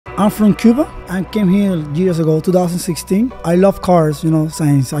I'm from Cuba. I came here years ago, 2016. I love cars, you know,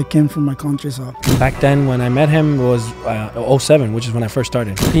 since I came from my country. So back then, when I met him, it was 07, which is when I first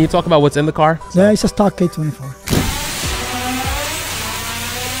started. Can you talk about what's in the car? Yeah, it's a stock K24.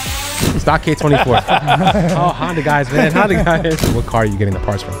 Stock K24. Oh, Honda guys, man. Honda guys. What car are you getting the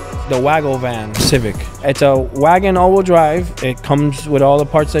parts from? The Wago van Civic. It's a wagon all-wheel drive. It comes with all the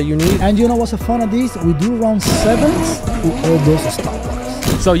parts that you need. And you know what's the fun of these? We do run 7s with all those stock parts.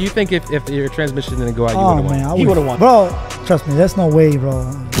 So you think if your transmission didn't go out, you would have won? He would have won. Bro, trust me, there's no way, bro.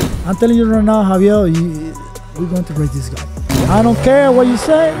 I'm telling you right now, Javier, we're going to race this guy. I don't care what you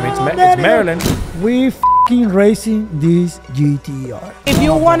say. It's Maryland. We f***ing racing this GTR. If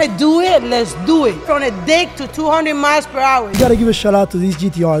you want to do it, let's do it. From a dick to 200 miles per hour. You gotta give a shout out to this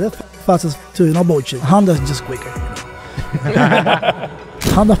GTR. That's fastest too, no bullshit. Honda's just quicker.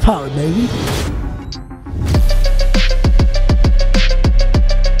 Honda power, baby.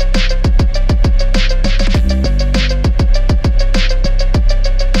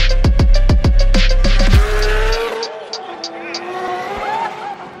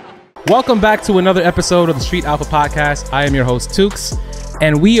 Welcome back to another episode of the Street Alpha Podcast. I am your host, Tukes,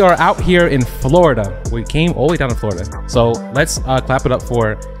 and we are out here in Florida. We came all the way down to Florida. So let's clap it up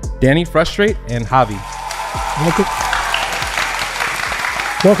for Daniel Frustrate and Javi.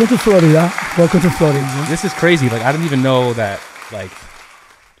 Welcome to Florida. Welcome to Florida. This is crazy. Like, I didn't even know that, like,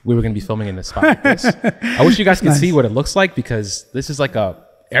 we were going to be filming in this spot like this. I wish you guys could see what it looks like, because this is like a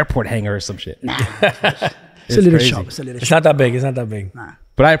airport hangar or some shit. Nah. It's a little crazy. shop. It's not that big. It's not that big. Nah.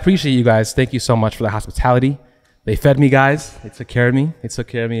 But I appreciate you guys. Thank you so much for the hospitality. They fed me, guys. They took care of me. They took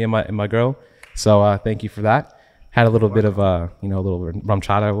care of me and my girl. So thank you for that. Had a little bit of a little rum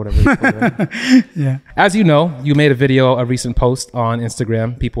chata or whatever you call it. Yeah. As you know, you made a recent post on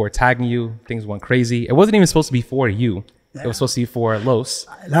Instagram. People were tagging you. Things went crazy. It wasn't even supposed to be for you. Yeah. It was supposed to be for Los.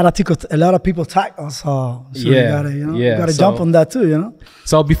 A lot of people tag us. So yeah, you gotta jump on that too, you know.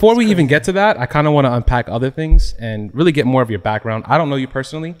 So before we even get to that, I kind of want to unpack other things and really get more of your background. I don't know you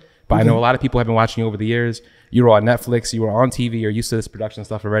personally, but I know a lot of people have been watching you over the years. You were on Netflix, you were on TV, you're used to this production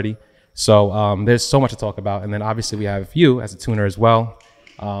stuff already. So there's so much to talk about. And then obviously we have you as a tuner as well,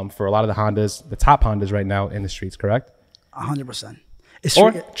 for a lot of the Hondas, the top Hondas right now in the streets, correct? 100%.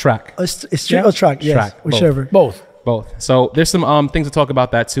 Or track. It's street or track, yes. Track, whichever. Both. So there's some things to talk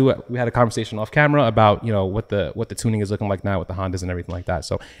about that too. We had a conversation off camera about what the tuning is looking like now with the Hondas and everything like that.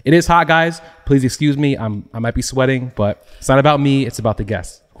 So it is hot, guys. Please excuse me. I might be sweating, but it's not about me. It's about the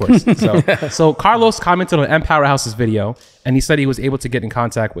guests, of course. So Carlos commented on M Powerhouse's video, and he said he was able to get in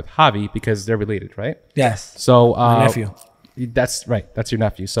contact with Javi because they're related, right? Yes. So my nephew. That's right. That's your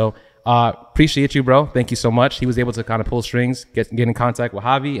nephew. So appreciate you, bro. Thank you so much. He was able to kind of pull strings, get in contact with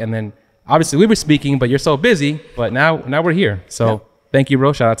Javi, and then. Obviously, we were speaking, but you're so busy. But now we're here. So Thank you,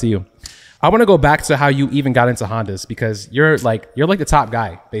 bro. Shout out to you. I want to go back to how you even got into Hondas, because you're like the top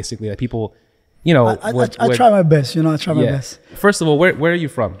guy, basically. Like people, I try my best. I try my best. First of all, where are you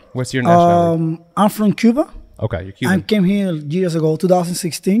from? What's your nationality? I'm from Cuba. Okay, you're Cuban. I came here years ago,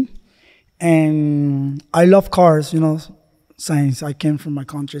 2016, and I love cars. Since I came from my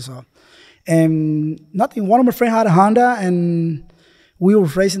country, so nothing. One of my friends had a Honda, and we were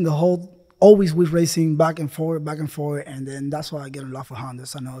racing always we racing back and forth, and then that's why I get in love with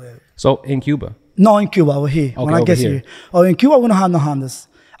Hondas. I know that. So in Cuba? No, in Cuba, over here. Okay, when I get here. Oh, in Cuba, we don't have no Hondas.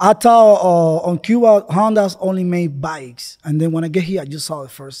 I thought on Cuba, Hondas only made bikes. And then when I get here, I just saw the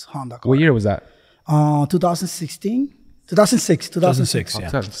first Honda car. What year was that? 2016? 2006. 2006, yeah.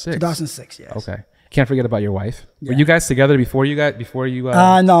 2006, yes. Okay. Can't forget about your wife. Yeah. Were you guys together before you?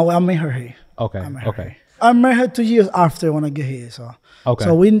 No, I met her here. Okay, I met her 2 years after when I get here, so. Okay.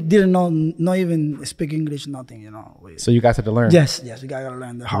 So we didn't know, not even speak English, nothing, So you guys had to learn? Yes, we gotta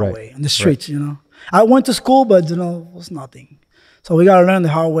learn the hard way on the streets, I went to school, but it was nothing. So we gotta learn the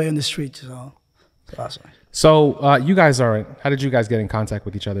hard way on the streets, so that's why. So you guys how did you guys get in contact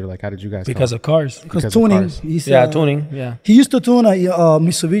with each other? Like, how did you guys Because of cars. Because tuning. Tuning, yeah. He used to tune a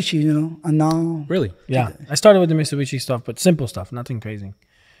Mitsubishi, and now. Really? Yeah. I started with the Mitsubishi stuff, but simple stuff, nothing crazy.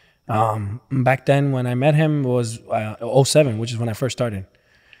 Back then, when I met him, it was 07, which is when I first started.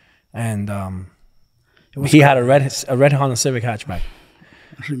 And he had a red Honda Civic hatchback.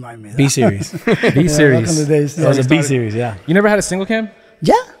 Remind me. B series. B series. It was a B series, yeah. You never had a single cam?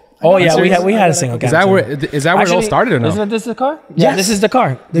 Yeah. Oh yeah, we had a single cam. Is that where it all started or no? Isn't this the car? Yeah, this is the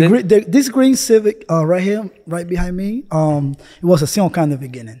car. This green Civic right here, right behind me, it was a single cam in the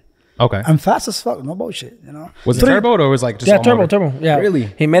beginning. Okay. I'm fast as fuck, no bullshit, Was it turbo or was it like just turbo, yeah.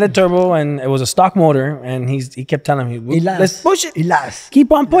 Really? He made a turbo and it was a stock motor, and he kept telling me, let's push it. It lasts.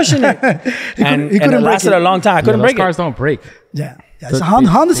 Keep on pushing it. and it lasted a long time. I couldn't break it. Cars don't break. Yeah. Yeah, it's a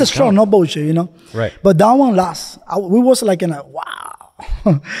Honda's a strong, no bullshit, you know. Right. But that one lasts. We was like in a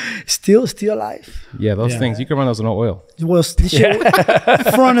wow, still alive. Yeah, those things you can run those with no oil. It was this shit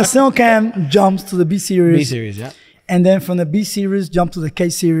from the single cam jumps to the B series. B series, yeah. And then from the B series jump to the K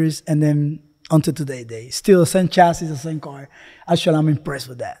series, and then until today, they still the same chassis, the same car. Actually, I'm impressed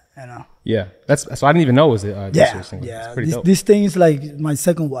with that. You know. Yeah, that's so I didn't even know it was Yeah. It's pretty dope. This thing is like my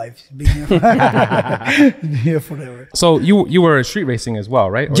second wife. Been here forever. So you were street racing as well,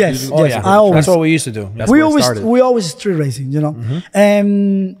 right? Or Yes, did you- yes. I always, That's what we used to do. That's we where it always started. we always street racing, you know.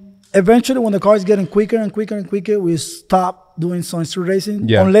 And eventually, when the car is getting quicker and quicker and quicker, we stop doing some street racing.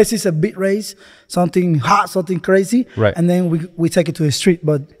 Yeah. Unless it's a big race, something hot, something crazy. Right. And then we take it to the street,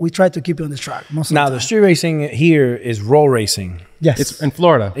 but we try to keep it on the track most of Now the the time. street racing here is roll racing. Yes. It's in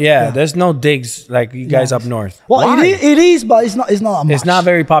Florida. Yeah, there's no digs like you guys up north. well, it is, but it's not that much. It's not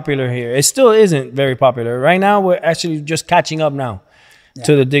very popular here. It still isn't very popular. Right now, we're actually just catching up now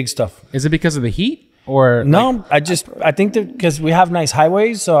to the dig stuff. Is it because of the heat or No, I think that because we have nice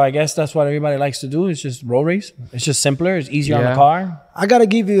highways, so I guess that's what everybody likes to do. It's just roll race. It's just simpler. It's easier on Yeah. the car. I gotta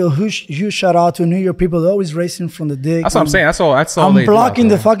give you a huge shout out to New York people. They're always racing from the dig. That's what I'm saying. That's all. I'm they do out blocking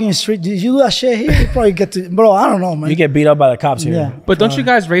the there. fucking street. Did you do that shit here? You probably get to, bro. I don't know, man. You get beat up by the cops here. Yeah. But don't you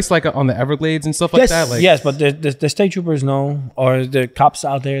guys race like on the Everglades and stuff like Yes. that? Like, Yes, but the state troopers know, or the cops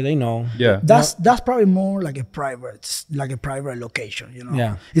out there, they know. Yeah. That's probably more like a private location, you know.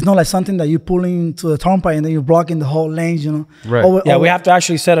 Yeah. It's not like something that you pull into the turnpike and then you're blocking the whole lanes, you know. Right. Yeah, we have to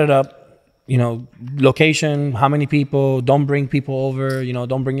actually set it up. You know, location, how many people, don't bring people over, you know,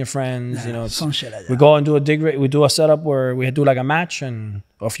 don't bring your friends, you know. some shit like that. We go and do a dig rate, we do a setup where we do like a match and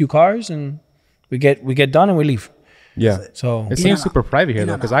a few cars and we get done and we leave. Yeah. So It seems super private here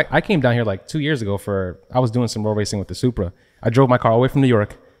though, because I came down here like 2 years ago I was doing some road racing with the Supra. I drove my car all the way from New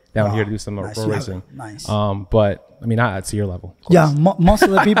York down here to do some nice. road racing. Nice. But I mean, not to your level. of course.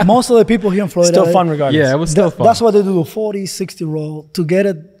 Yeah, most of the people here in Florida. still fun regardless. Yeah, it was still fun. That's what they do, 40, 60 roll. To get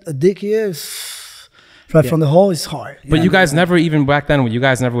a dig here is right from the hole is hard. But you guys never even back then, you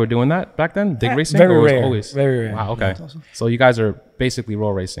guys never were doing that back then? Dig racing? very Or was it rare, always? very rare. Wow, okay. So you guys are basically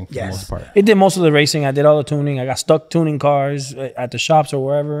roll racing for the Yes. most part. It did most of the racing. I did all the tuning. I got stuck tuning cars at the shops or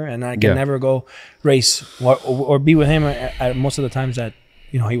wherever, and I can never go race or be with him at most of the times that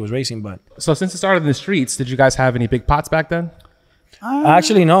he was racing. But So since it started in the streets, did you guys have any big pots back then?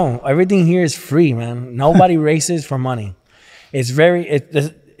 actually, no. Everything here is free, man. Nobody races for money. It's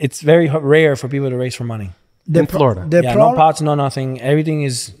very rare for people to race for money. In Florida. No pots, no nothing. Everything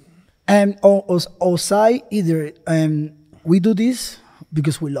is. And outside, either we do this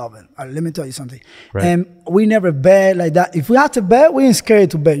because we love it. Let me tell you something. Right. And we never bet like that. If we have to bet, we ain't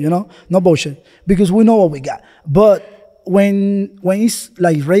scared to bet, you know? No bullshit. Because we know what we got. But when it's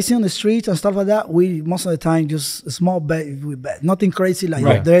like racing on the streets and stuff like that, we most of the time just a small bet if we bet. Nothing crazy like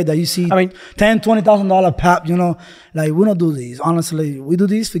Right. out there that you see. I mean, $10,000-$20,000 pap, you know? Like we don't do this. Honestly, we do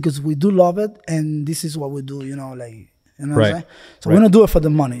this because we do love it and this is what we do, you know, like you know what I'm Right. saying? So we don't do it for the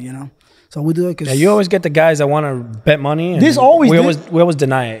money, you know. So we do it because Yeah, you always get the guys that want to bet money. And This always- we always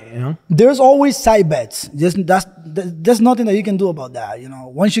deny it. You know. there's always side bets. There's nothing that you can do about that. You know,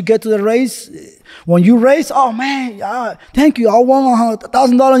 once you get to the race, when you race, oh man, thank you, I won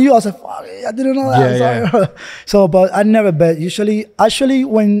 $1,000 on you. I said, fuck, I didn't know that. Yeah, Sorry. So, but I never bet. Actually,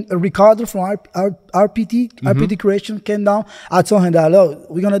 when Ricardo from RPT Creation came down, I told him that, look,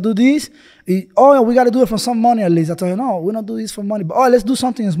 we're gonna do this. We got to do it for some money at least. I told him, no, we don't do this for money, but let's do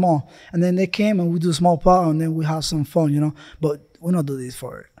something small. And then they came and we do a small part, and then we have some fun, you know. But we don't do this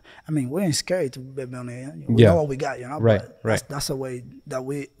for it. I mean, we ain't scared to bet money. We know what we got, you know. Right, but right. That's the way that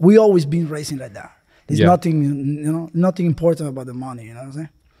we always been racing like that. There's nothing, you know, nothing important about the money. You know what I'm saying?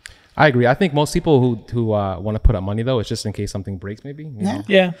 I agree. I think most people who want to put up money though, it's just in case something breaks, maybe. You know?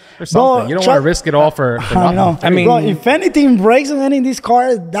 Yeah. Or something. You don't want to risk it all for I nothing. know. I mean- bro, if anything breaks on any of these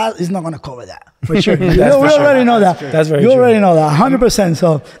cars, that is not gonna cover that for sure. we for sure. already know that. That's very you true. already know that, 100%.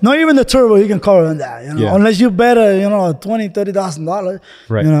 So not even the turbo you can cover on that. You know, Yeah. unless you bet $20,000-$30,000.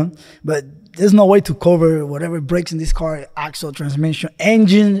 Right. You know, but there's no way to cover whatever breaks in this car: axle, transmission,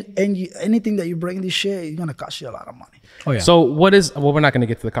 engine, anything that you break in this shit. It's gonna cost you a lot of money. Oh yeah. So we're not going to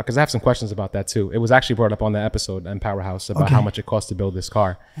get to the car because I have some questions about that too. It was actually brought up on the episode in Powerhouse about how much it costs to build this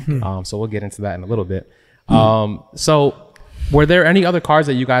car. So we'll get into that in a little bit. So were there any other cars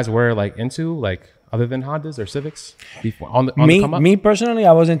that you guys were like into, like other than Hondas or Civics before on the come up? me personally,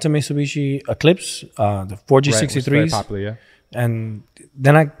 I was into Mitsubishi Eclipse, the Right, 4G63s. was very popular, yeah. And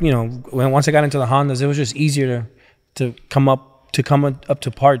then once I got into the Hondas, it was just easier to come up to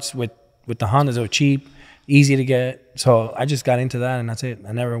parts with the Hondas. They were cheap, easy to get. So I just got into that, and that's it.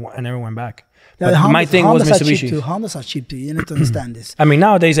 I never went back. Yeah, my thing was Hondas are cheap Mitsubishi. too. Hondas are cheap too. You need to understand this. I mean,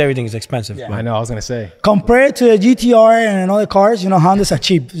 nowadays everything is expensive. Yeah. but- I know. I was gonna say. Compared to a GTR and other cars, Hondas are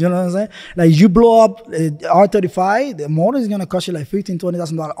cheap. You know what I'm saying? Like you blow up R35, the motor is gonna cost you like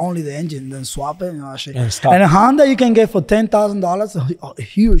 $15,000-$20,000 only the engine, then swap it, shit. And stop. And a Honda you can get for $10,000, a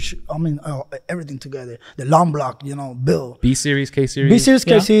huge. I mean, everything together. The long block, bill. B series, K series. B series,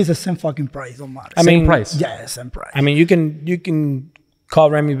 Yeah. K series, the same fucking price. Don't matter. I mean, Same price. yeah, same price. I mean, you can call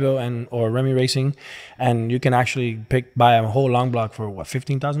Remy Bill or Remy Racing, and you can actually buy a whole long block for what,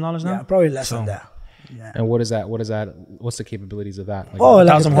 $15,000 now? Yeah, probably less So- than that. Yeah. And what is that? What's the capabilities of that? Like, Oh, like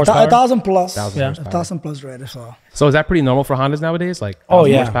 1,000 horsepower? 1,000 plus. 1,000 Yeah, horsepower. 1,000 plus rated. So is that pretty normal for Hondas nowadays? Like, Oh,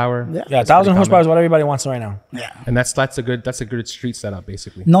 1,000 yeah. horsepower. Yeah. Yeah, 1,000 horsepower is what everybody wants right now. yeah. And that's a good street setup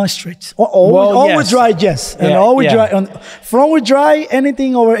basically. No streets. Always, Well, always yes. drive, yes. And Yeah, always yeah. drive. Front wheel drive,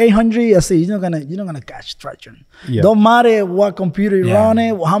 anything over 800, I see you're not gonna catch traction. Yeah. Don't matter what computer you're Yeah.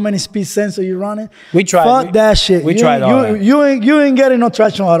 running, how many speed sensor you're running. We tried. Fuck that shit. We You- tried all that. You ain't getting no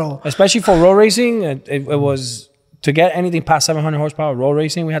traction at all. Especially for road racing, it was to get anything past 700 horsepower road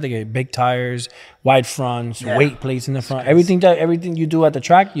racing, we had to get big tires, wide fronts, weight plates in the front. Everything you do at the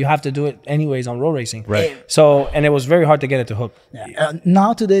track, you have to do it anyways on road racing. Right. So, and it was very hard to get it to hook. Yeah.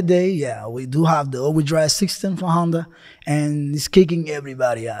 Now to the day, we do have the all-wheel drive system from Honda, and it's kicking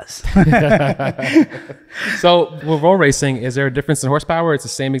everybody ass. So with road racing, is there a difference in horsepower? It's the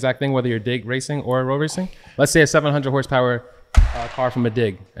same exact thing whether you're dig racing or road racing. Let's say a 700 horsepower car from a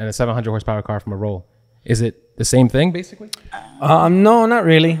dig and a 700 horsepower car from a roll. Is it the same thing basically? No, not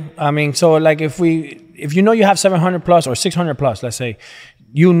really. I mean, so like if you have 700 plus or 600 plus, let's say,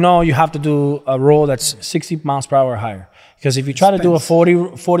 you have to do a roll that's 60 miles per hour or higher. Because if you try to do a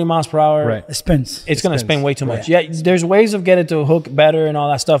 40 miles per hour, Right. It spins. it's going to spin way too much. Yeah, there's ways of getting it to hook better and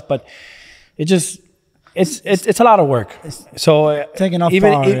all that stuff, but it's a lot of work. So Taking off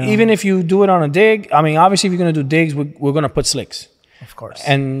even power, even if you do it on a dig, I mean, obviously if you're going to do digs, we're going to put slicks. Of course.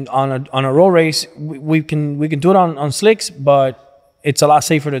 And on a roll race, we can do it on slicks, but it's a lot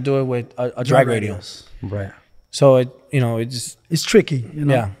safer to do it with a drag radial. Right. So It's tricky,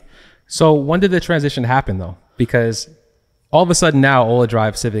 yeah. So when did the transition happen though? Because all of a sudden now all-wheel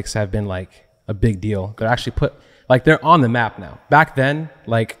drive Civics have been like a big deal. They're actually they're on the map now. Back then,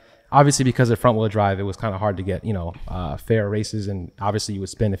 like obviously because of front wheel drive, it was kind of hard to get, fair races, and obviously you would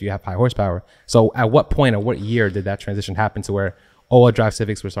spin if you have high horsepower. So at what point or what year did that transition happen to where all-wheel drive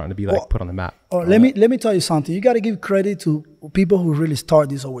Civics were starting to be put on the map? Let me tell you something. You got to give credit to people who really start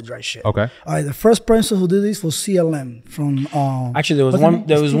this all-wheel drive shit. Okay. All right, the first person who did this was CLM from. Actually, there was what's the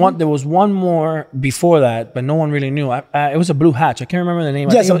name? there was one more before that, but no one really knew. It was a blue hatch. I can't remember the name.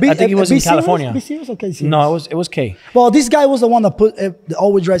 I think he was in California. B Series or K Series? No, it was K. Well, this guy was the one that put the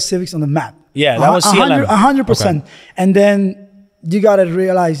all-wheel drive Civics on the map. Yeah, that was CLM. 100%. And then you got to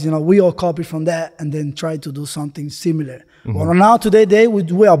realize, we all copied from that and then try to do something similar. Well, now today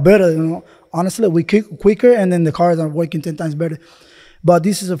we are better, Honestly, we kick quicker and then the cars are working 10 times better. But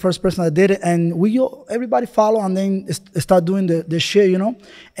this is the first person that did it, and everybody follow and then start doing the shit,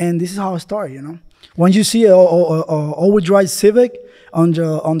 And this is how it started, When you see a all-wheel drive Civic on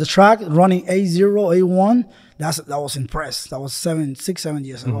the track running A0, A1, that was impressed. That was 7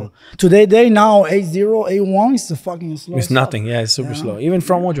 years ago. Today now A0, A1 is fucking slow. It's nothing. Yeah, it's super slow. Even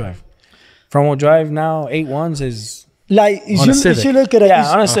front wheel drive. Front wheel drive now 8.1s is. Like if you look at it,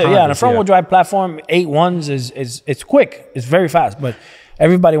 honestly, on a front wheel drive platform, 8.1s it's quick. It's very fast, but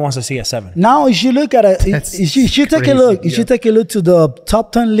everybody wants to see a 7. Now, if you look at it, if you take a look, if you take a look to the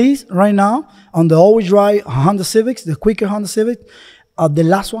top 10 list right now on the all-wheel drive Honda Civics, the quicker Honda Civic, the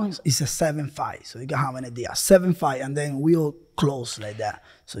last one is a 7.5. So you can have an idea, 7.5, and then wheel close like that.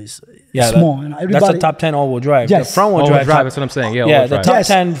 So it's small. That's a top 10 all-wheel drive. Yes. The front wheel All-wheel drive. drive, that's what I'm saying. Yeah, the top Yes.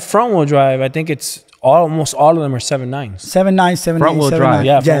 10 front wheel drive. I think it's almost all of them are 7.9s. 7.9, 7.8, Front wheel 7.9. drive.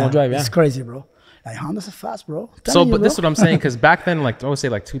 Yeah, front wheel drive, yeah. It's crazy, bro. Like Honda's are fast, bro. So, but this is what I'm saying, because back then, I would say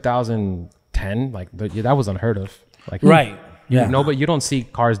 2010, that was unheard of. Like, Right. Yeah. But you don't see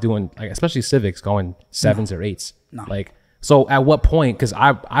cars doing, especially Civics, going 7s or 8s. No. So at what point? Because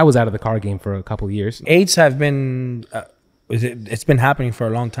I was out of the car game for a couple of years. 8s have been. It's been happening for a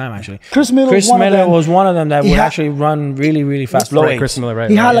long time, actually. Chris Miller was one of them that would had- actually run really, really fast. Low Right, 8s. Chris Miller, right?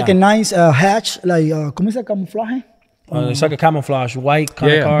 He had right. like a nice hatch, ¿cómo se llama? Camuflaje? It's like a camouflage white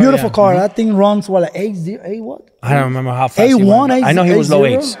kind Yeah, of yeah. car. Beautiful yeah. car. That thing runs what, like A what? I don't remember how fast he A1, went. I know he was low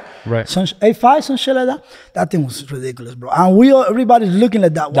A0. 8s. Right. A5, some shit like that. That thing was ridiculous, bro. And everybody's looking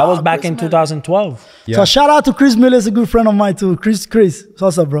at that. That Wow, was back Chris in Miller. 2012. Yeah. So shout out to Chris Miller. Is a good friend of mine too. Chris,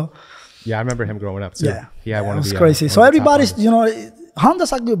 what's up, bro? Yeah, I remember him growing up too. Yeah, He had one it of was the crazy. one So of the top everybody's, Hondas.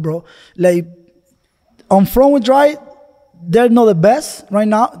 Hondas are good, bro. Like on front wheel drive, they're not the best right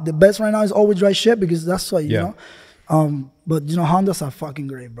now. The best right now is all-wheel drive shit because that's what, you know. But, you know, Hondas are fucking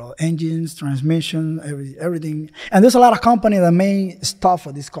great, bro. Engines, transmission, everything. And there's a lot of companies that make stuff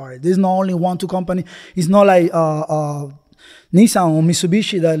for this car. There's not only 1-2 company. It's not like Nissan or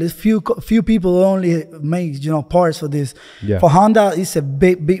Mitsubishi that there's few people only make, you know, parts for this. Yeah. For Honda, it's a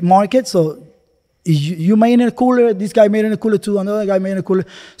big market. So you made in a cooler, this guy made in a cooler too, another guy made in a cooler.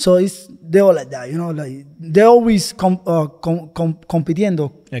 So they're all like that, you know, like they're always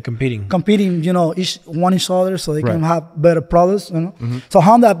compitiendo. Yeah, competing, you know, each other so they can have better products, you know. So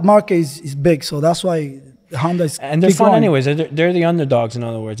Honda market is big, so that's why Honda is. And they're fun anyways. They're the underdogs, in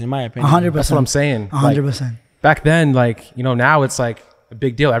other words, in my opinion. 100%. That's what I'm saying. 100%. Like, back then, like, you know, now it's like a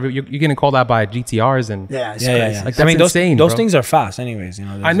big deal. You're getting called out by GTRs and it's crazy. Yeah. Like, I mean, insane, those things are fast, anyways. You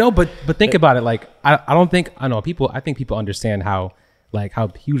know. I know, but think about it. Like, I think people understand how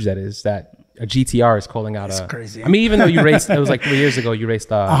huge that is. That a GTR is calling out crazy. I mean, even though you raced, it was like 3 years ago. You raced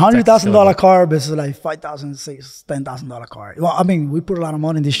 $100,000 car versus like $5,000, $10,000 car. Well, I mean, we put a lot of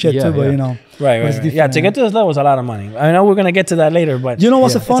money in this shit too, but you know, right. Yeah, to get to this level is a lot of money. I know we're gonna get to that later, but you know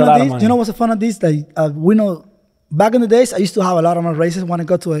what's the fun of this? You know what's the fun of this? Like we know. Back in the days, I used to have a lot of my races when I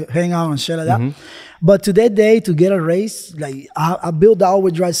go to a hangout and shit like that. But to that day, to get a race, like I built the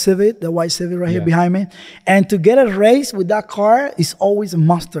AWD Drive Civic, the white Civic right here behind me. And to get a race with that car is always a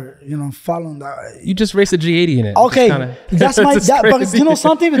monster, you know, following that. You just raced a G80 in it. Okay, that's but you know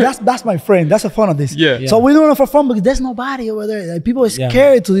something? That's my friend. That's the fun of this. Yeah. So we're doing it for fun because there's nobody over there. Like, people are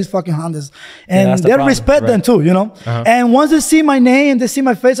scared to these fucking Hondas. And they respect them too, you know. And once they see my name, they see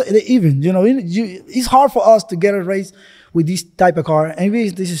my face, they even, you know, it's hard for us to get a race with this type of car. And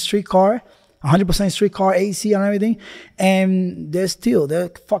this is a street car. 100% street car, AC and everything, and they're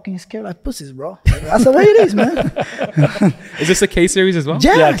fucking scared like pussies, bro. That's the way it is, man. Is this a K series as well?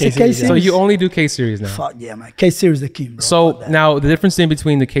 Yeah, it's a K series. So you only do K series now? Fuck yeah, man. K series the king, bro. So now the difference in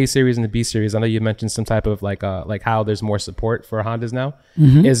between the K series and the B series, I know you mentioned some type of like how there's more support for Hondas now.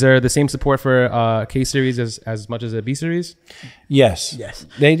 Is there the same support for K series as much as a B series? Yes.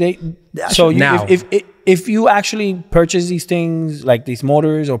 They so now if you actually purchase these things, like these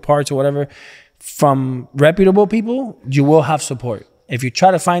motors or parts or whatever, from reputable people, you will have support. If you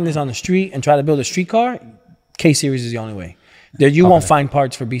try to find this on the street and try to build a street car, K series is the only way. There you won't find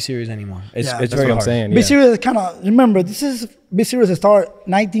parts for B series anymore. It's very hard. I'm saying. B series kind of, remember, this is B series start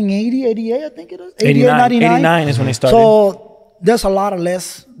 1980, 88, I think it is. 89 is when they started. So there's a lot of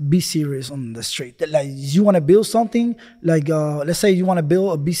less B series on the street. Like, you want to build something, like let's say you want to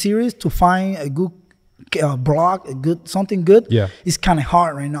build a B series to find a good block, something good. It's kind of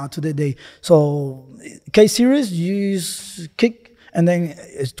hard right now to the day. So K series, you use kick, and then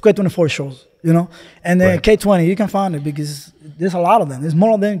it's K24 shows, you know, and then K20 you can find it because there's a lot of them. There's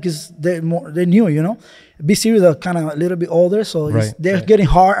more of them because they're new, you know. B series are kind of a little bit older, so they're getting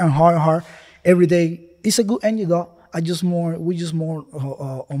hard and hard every day. It's a good engine though. We just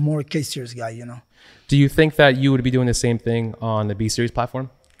more K series guy, you know. Do you think that you would be doing the same thing on the B series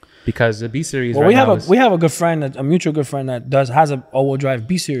platform? Because the B series, well, we have a good friend, a mutual good friend that has a all-wheel drive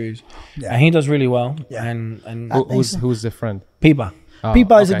B series, and he does really well. Yeah. And who's the friend? Pipa.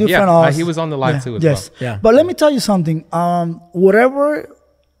 Pipa is a good friend of ours. He was on the live too as well. Yeah. But let me tell you something. Whatever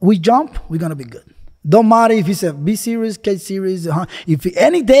we jump, we're gonna be good. Don't matter if it's a B series, K series. If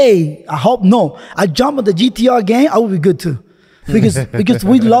any day, I jump on the GTR game, I will be good too. Because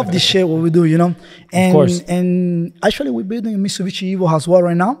we love this shit, what we do, you know. And of course. And actually we're building a Mitsubishi Evo as well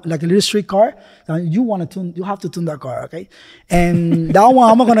right now, like a little street car. And you have to tune that car, okay? And that one,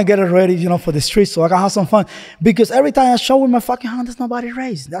 I'm not gonna get it ready, you know, for the street, so I can have some fun. Because every time I show with my fucking Honda, nobody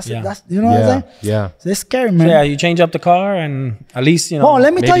race. That's you know what I'm saying? Yeah. So it's scary, man. So yeah, you change up the car, and at least, you know. Oh,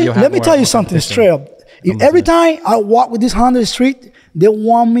 let me tell you something straight up. Every time I walk with this Honda street, they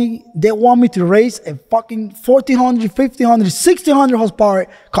want me to race a fucking 1,400, 1,500, 1,600 horsepower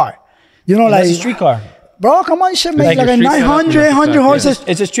car. You know, like a street car. Bro, come on, shit, make like a 900, 800 horses.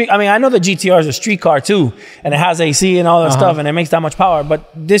 It's a street. I mean, I know the GTR is a street car too, and it has AC and all that stuff, and it makes that much power. But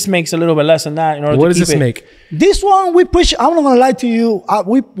this makes a little bit less than that. In order what to does this make? This one we push. I'm not gonna lie to you.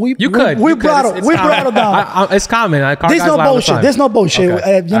 We brought it down. It's common. There's no bullshit. There's no bullshit.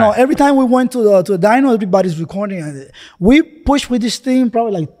 Okay. You know, every time we went to the dyno, everybody's recording. We pushed with this thing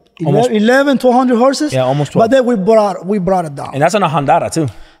probably like 11, 1,200 horses. Yeah, almost 12. But then we brought it down. And that's on a Hondara too.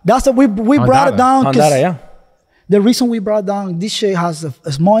 That's we brought it down. Hondara, yeah. the reason we brought down this shit has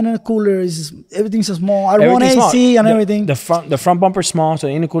a small intercooler. Everything's a small. I want Everything's AC small. and everything. The front bumper's small, so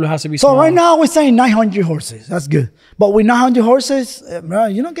the intercooler has to be So small. right now we're saying 900 horses. That's good. But with 900 horses, bro,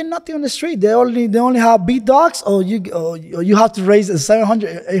 you don't get nothing on the street. They only have big dogs, or you have to raise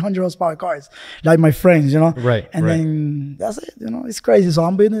 700, 800 horsepower cars, like my friends, you know. Right. And then that's it. You know, it's crazy. So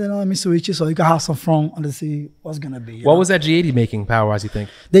I'm building another Mitsubishi, so you can have some fun and see what's gonna be. What was that G80 making power-wise, you think?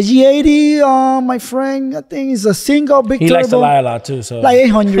 The G80? My friend, I think is a single big He turbo. likes to lie a lot too, so Like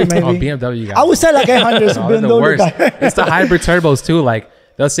 800 maybe. Oh, BMW guys. I would say like 800 is a Oh, they're the BMW worst. guy. It's the hybrid turbos too. Like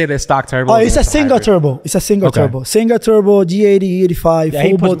they'll say they're stock turbos. Oh, and it's a single hybrid. turbo. It's a single Okay. turbo. Single turbo, G80, 85, yeah, full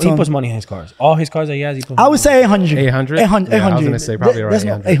he button. puts money in his cars. All his cars that he has, he puts I would say 800. 800? 800. Yeah, I was gonna say probably around That's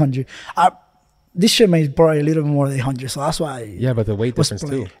not 800. 800. This shit makes probably a little bit more than 800, so that's why. Yeah, but the weight was difference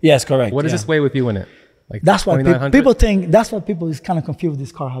playing. too. Yes, correct. What does yeah. this weigh with you in it? Like That's why 2,900? people think. That's why people is kind of confused with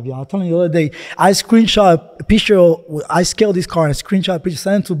this car, Javier. I was telling you the other day. I screenshot a picture. I scaled this car and screenshot a picture,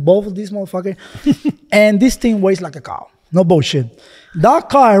 sent it to both of these motherfuckers, and this thing weighs like a cow. No bullshit. That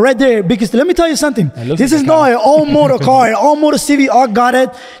car right there, because let me tell you something. looks This like is a not cow. an all-motor car. An all-motor Civic, I got it.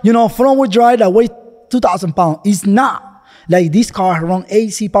 You know, front-wheel drive that weighs 2,000 pounds. It's not. Like this car run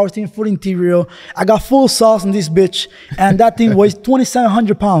AC, power steering, full interior. I got full sauce in this bitch, and that thing weighs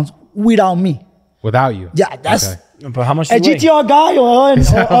 2,700 pounds without me. Without you. Yeah, that's Okay. But how much? a do you weigh? GTR guy or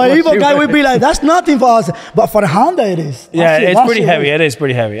Evo guy would be like, that's nothing for us. But for the Honda, it is. Yeah, That shit- it's that pretty shit heavy. weighs- It is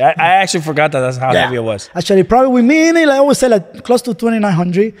pretty heavy. I actually forgot that's how heavy it was. Actually, probably with me in it, like I always say, like close to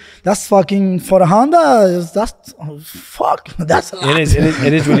 2,900. That's fucking for the Honda. That's fuck. That's a lot.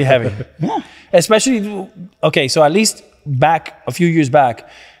 It is really heavy. Yeah. Especially okay, so at least back a few years back,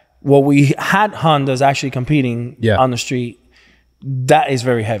 what we had Hondas actually competing Yeah. on the street, that is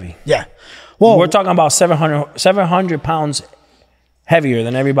very heavy. Yeah. Well, We're talking about 700 pounds heavier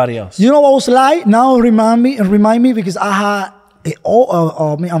than everybody else. you know what was like? Now remind me because I had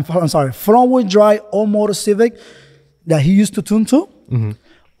I'm sorry, front-wheel drive all-motor Civic that he used to tune to. Mm-hmm.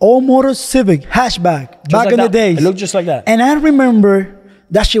 All-motor Civic hatchback back like in the that. days. It looked just like that. And I remember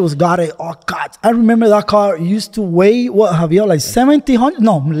that shit was got it. Oh God! I remember that car used to weigh what, Javier? Like 1,700?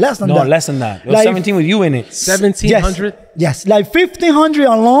 No, less than that. No, less than that. It was Like- 17 with you in it. 1,700? Yes, like 1,500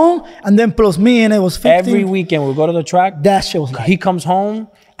 alone, and then plus me, and it was 15. Every weekend we go to the track. That shit was like He comes home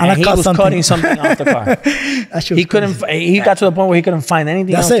And and I he cut was something. cutting something off the car. that shit was He couldn't. crazy. He got to the point where he couldn't find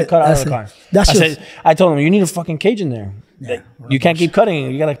anything That's else to it. cut out That's of the it. car. That's I just- said, I told him, you need a fucking cage in there. Like, you can't keep cutting.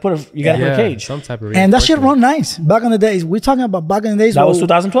 You gotta put a cage. Some type of And that shit reinforcement. run nice. Back in the days, we're talking about back in the days. That was where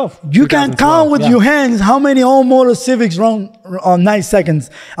 2012. You can count with yeah. your hands how many all-motor Civics run on 9 seconds,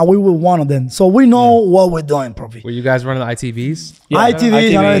 and we were one of them. So we know what we're doing, probably. Were you guys running the ITVs?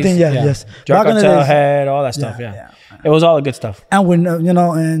 ITVs and everything, yes. Drug Back in the cartel days. head, all that stuff. Yeah. It was all the good stuff. And we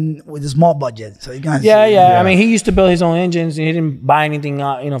know, and with a small budget, so you guys. Yeah. I mean, he used to build his own engines. And he didn't buy anything,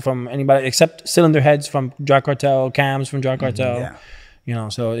 from anybody except cylinder heads from Drug Cartel, cams from Drug Cartel. Yeah.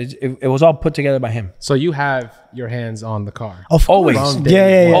 So it was all put together by him. So you have your hands on the car. Of Always. course. From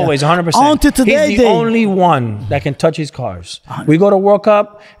Yeah, yeah. Always, 100%. On to today He's the day. only one that can touch his cars. We go to World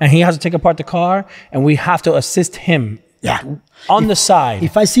Cup, and he has to take apart the car, and we have to assist him. Yeah. On the side.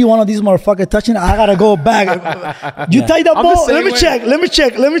 If I see one of these motherfuckers touching, I gotta go back. You take the I'm the ball. same Let me way.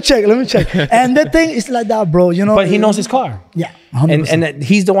 check. And the thing is like that, bro. But he knows his car. Yeah. 100%. And that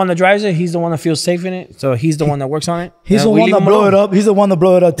he's the one that drives it. He's the one that feels safe in it. So he's the one that works on it. He's And the we one leave that him blow alone. it up. He's the one that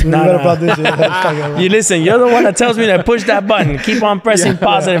blow it up too. Nah, You gotta nah. blow this shit. You listen, you're the one that tells me to push that button. Keep on pressing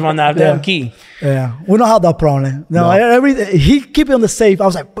positive on that damn key. Yeah, we don't have that problem. No. He keep it on the safe. I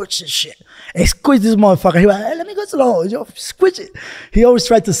was like, push this shit. And squish this motherfucker. He was like, hey, let me go slow. Yo, squish it. He always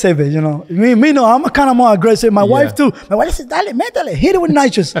tried to save it, Me no, I'm kind of more aggressive. My wife too. My wife said, dale, métale, hit it with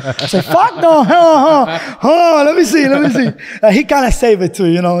nitrous. I said, fuck no. Let me see. He kind of saved it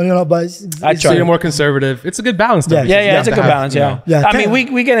too, but I So try. you're more conservative. It's a good balance. Though, Yeah. because you Yeah, have it's a to good have, balance. Yeah. Yeah, I mean,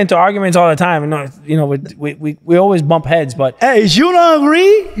 we get into arguments all the time. We always bump heads, but hey, if you don't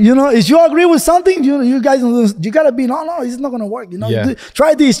agree, if you agree with something, you guys, you gotta be, no, it's not gonna work. Yeah.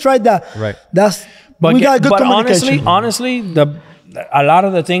 Try this, try that. Right. We got good communication. honestly, a lot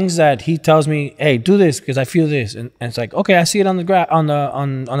of the things that he tells me, hey, do this because I feel this, and it's like, okay, I see it on the on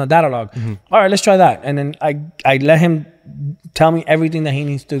the data log. Mm-hmm. All right, let's try that, and then I let him tell me everything that he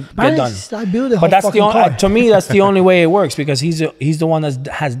needs to get done. I build a whole But that's the fucking only, car. to me, that's the only way it works because he's the one that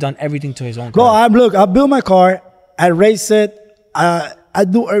has done everything to his own Bro, car. I build my car, I race it, I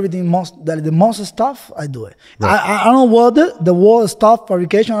do everything, the most stuff, I do it. I don't weld it, the wall stuff,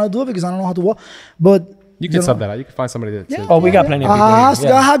 fabrication, I do it because I don't know how to weld, but You can sub that out. You can find somebody to Oh, we got plenty of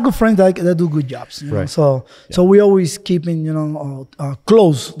people. I have good friends that do good jobs. Right. So we always keeping,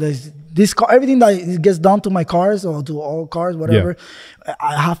 close. this car, everything that gets done to my cars or to all cars, whatever,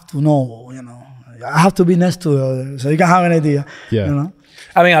 I have to know, you know. I have to be next to it so you can have an idea, you know.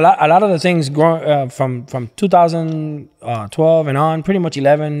 I mean, a lot of the things from 2012 and on, pretty much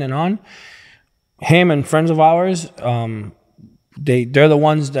 11 and on, him and friends of ours, they're the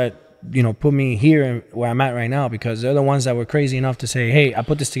ones that, you know, put me here where I'm at right now, because they're the ones that were crazy enough to say, hey, I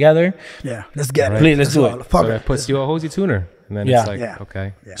put this together. Yeah, let's get it. Please, let's do it. So that puts you a hosey tuner. And then it's like,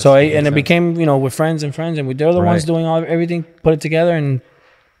 okay. Yeah. So, and it became, you know, with friends, and they're the ones doing everything, put it together, and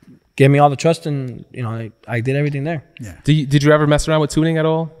gave me all the trust, and you know, I did everything there. Yeah. Did you ever mess around with tuning at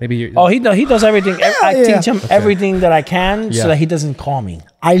all? Maybe. He does everything. I teach him everything that I can, so that he doesn't call me.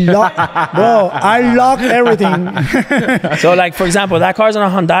 I lock everything. So, like, for example, that car's on a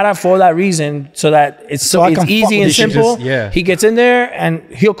Honda for that reason, so that it's easy and simple. He gets in there and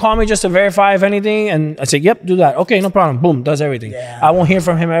he'll call me just to verify if anything, and I say, "Yep, do that." Okay, no problem. Boom, does everything. Yeah. I won't hear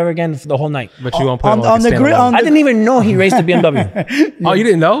from him ever again for the whole night. But you won't put on the grid. I didn't even know he raced a BMW. Oh, you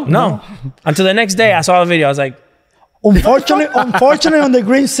didn't know? No. Until the next day, I saw the video. I was like, unfortunately, on the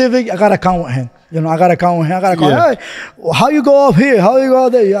green Civic, I got to count with him. You know, I got to count with him. I got to call, hey, how you go up here? How you go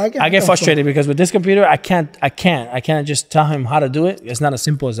up there? I get frustrated because with this computer, I can't just tell him how to do it. It's not as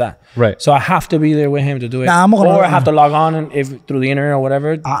simple as that. Right. So I have to be there with him to do it. Or I have to log on through the internet or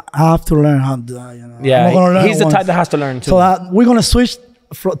whatever. I have to learn how to do that, you know. Yeah, he's the type that has to learn too. So we're going to switch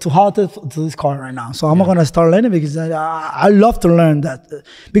to this car right now. So I'm not gonna start learning because I love to learn that,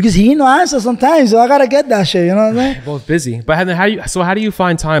 because he no answer sometimes, so I gotta get that shit. You know what I mean? Both busy, but how do you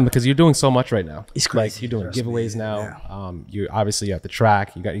find time, because you're doing so much right now? It's crazy. Like, you're doing giveaways now. Yeah. You're obviously at the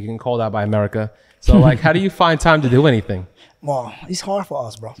track. You getting called out by America. So like, how do you find time to do anything? Well, it's hard for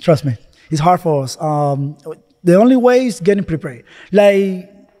us, bro. Trust me, it's hard for us. The only way is getting prepared. Like,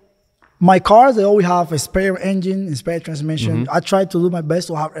 my cars, they always have a spare engine, a spare transmission. I try to do my best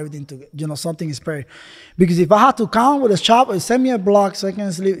to have everything to, you know, something spare. Because if I have to come with a shop, send me a block so I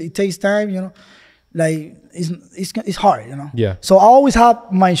can sleep, it takes time, you know. Like, it's hard, you know. Yeah. So I always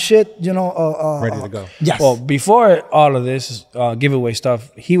have my shit, you know, ready to go. Yes. Well, before all of this giveaway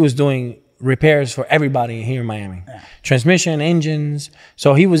stuff, he was doing repairs for everybody here in Miami. Yeah. Transmission, engines.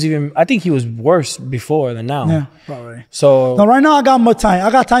 So he was I think he was worse before than now. Yeah, probably. So no, right now I got more time. I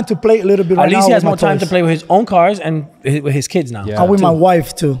got time to play a little bit. At least he has more time to play with his own cars and with his kids now. Yeah. And with my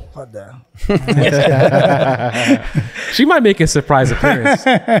wife too. What the? She might make a surprise appearance.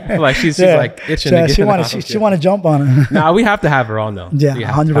 Like she's like itching to get she want to jump on it. Nah, we have to have her on though. Yeah,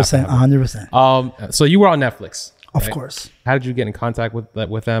 100%, 100%. So you were on Netflix. Of course. How did you get in contact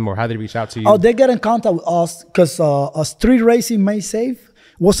with them, or how did they reach out to you? Oh, they get in contact with us because Street Racing May Save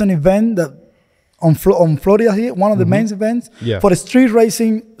was an event that on Florida here, one of the main events for the street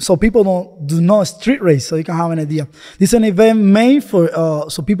racing. So people do not street race, so you can have an idea. This is an event made for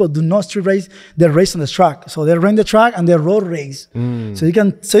so people do not street race. They race on the track, so they rent the track and they road race. So you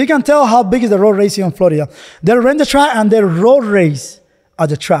can tell how big is the road racing in Florida. They rent the track and they road race at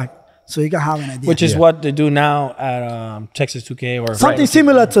the track. So you can have an idea. Which is what they do now at Texas 2K or something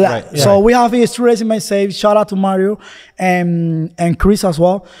similar to that. Right. So we have here Street Racing May Save. Shout out to Mario and Chris as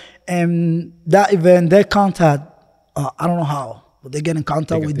well. And that event, they contact, I don't know how, but they get in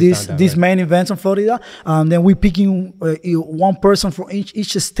contact with these main events in Florida. Then we picking one person from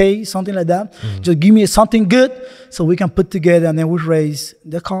each state, something like that. Just give me something good so we can put together, and then we race.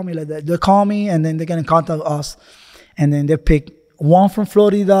 They call me like that. They call me and then they get in contact with us. And then they pick one from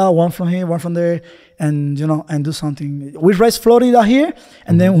Florida, one from here, one from there, and you know, and do something. We race Florida here,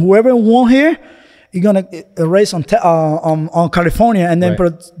 and then whoever won here, you're gonna race on California, and then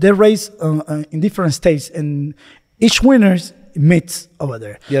they race in different states, and each winner meets over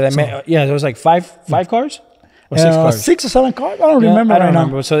there. Yeah, there was like five cars. Or 6 cars? 6 or 7 cars. I don't remember right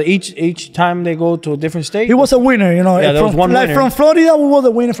now. So each time they go to a different state, he was a winner. You know, yeah, there was one winner. From Florida, we were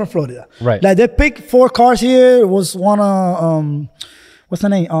the winner from Florida. Right. Like they picked 4 cars here. It was one what's the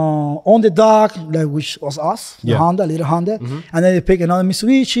name? On the Dock, like which was us, the Honda, little Honda, and then they picked another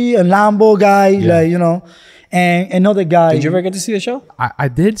Mitsubishi, a Lambo guy, like you know, and another guy. Did you ever get to see the show? I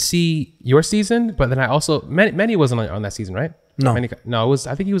did see your season, but then I also Manny wasn't on that season, right? No, no, it was.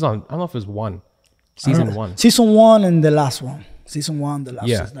 I think he was on. I don't know if it was 1. Season 1. Season 1 and the last one. Season 1, the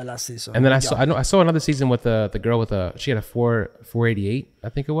last season. And then I saw another season with the girl with she had a 488, I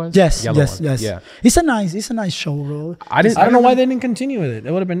think it was. Yes. Yellow one. Yeah. It's a nice show, bro. I don't know why they didn't continue with it.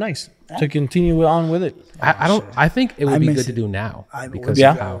 It would have been nice. to continue on with it. I don't. I think it would be miss good to it. do now because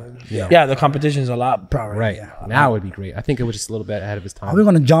Yeah. of how, Yeah, the competition's a lot. right now it would be great. I think it was just a little bit ahead of its Are time. we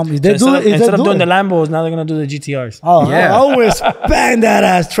gonna jump? If So they do it, if instead they of doing do the it. Lambos, now they're gonna do the GTRs. Oh, Yeah. I always bang that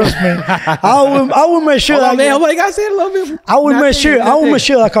ass. Trust me. I will make sure. Oh that man, you gotta say it a little bit. I will make sure. I will make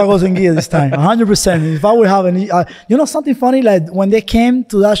sure that car goes in gear this time. 100%. If I would have any, you know, something funny. Like when they came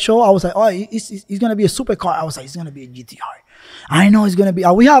to that show, I was like, oh, it's gonna be a supercar. I was like, it's gonna be a GTR. I know it's gonna be.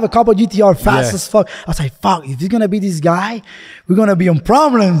 We have a couple GTR fast as fuck. I was like, fuck. If it's gonna be this guy, we're gonna be in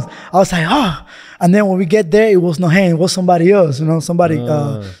problems. I was like, oh. And then when we get there, it was no him. It was somebody else. You know, somebody.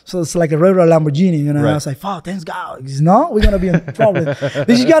 So it's like a regular Lamborghini. You know. Right. I was like, fuck. Thanks God. No, we're gonna be in problems.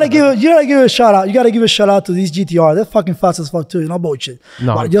 You gotta give a shout out. You gotta give a shout out to these GTR. They're fucking fast as fuck too. You know, bullshit.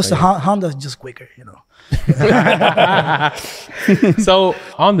 No, but just Honda's just quicker. You know. So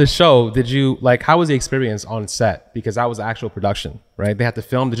on the show, did you like? How was the experience on set? Because that was actual production, right? They had to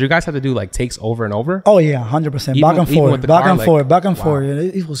film. Did you guys have to do like takes over and over? Oh yeah, 100%. Even- Back and even forth, with the back car, and like- forth, back and wow. forth.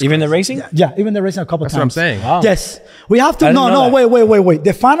 It was Even the crazy. racing? Yeah, even the racing a couple That's what I'm times. saying. Wow. Yes, we have to. I didn't No, know no, that. wait.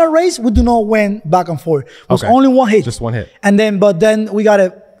 The final race we do not win back and forth. It was Okay. only one hit. Just one hit. And then, but then we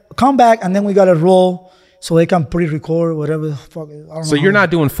gotta come back, and then we gotta roll so they can pre-record whatever. The fuck, I don't So know you're how-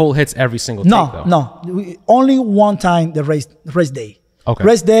 not doing full hits every single take, though. No. Only one time the race day. Okay.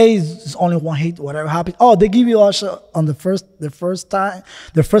 Race day is only one hit. Whatever happens. Oh, they give you also on the first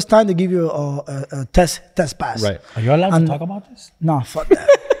time they give you a test pass. Right. Are you allowed And- to talk about this? No, fuck that.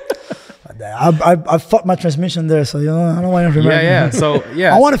 Fuck that. I fucked my transmission there, so you know I don't want to remember. Yeah. So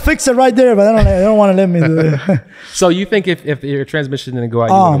yeah. I want to fix it right there, but they don't want to let me do it. So you think if your transmission didn't go out,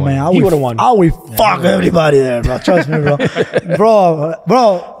 you Oh would've man, won? He would've won. I would fuck everybody there, bro. Trust me, bro.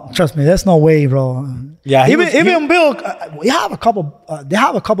 bro. Trust me, there's no way, bro. Yeah, he even Bill, we have a couple. They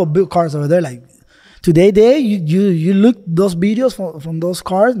have a couple built cars over there. Like today, you look those videos from those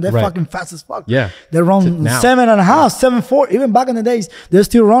cars. They're Right. fucking fast as fuck. Yeah. they run Now. 7.5, 7.4. Even back in the days, they're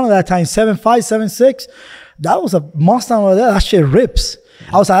still running that time 7.5, 7.6. That was a Mustang over there. That shit rips.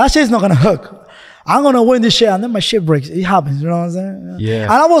 I was like, that shit's not gonna hook. I'm gonna win this shit, and then my shit breaks. It happens, you know what I'm saying? Yeah.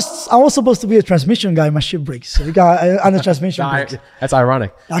 And I was supposed to be a transmission guy. My shit breaks. So and the transmission breaks. That's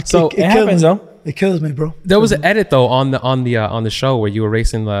ironic. So it happens, though. It kills me, bro. There was an edit though on the show where you were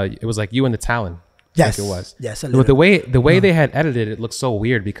racing it was like you and the Talon. Yes. Like it was. Yes, a But the little. way they had edited it looked so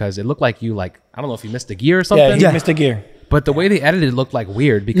weird because it looked like you I don't know if you missed a gear or something. Yeah, he Yeah. missed a gear. But the way they edited it looked like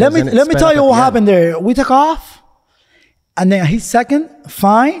weird because Let me then it let me sped tell up you at what the end. happened there. We took off, and then I hit second,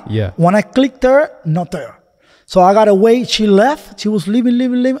 fine. Yeah. When I clicked her, not there. So I gotta wait. She left. She was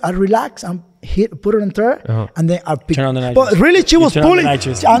leaving. I relaxed and put her in third, and then I picked. Turn on the nitrous. But really, she You was turn on the pulling,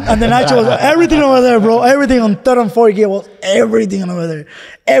 nitrous. and the nitrous was everything over there, bro. Everything on third and fourth gear was everything over there.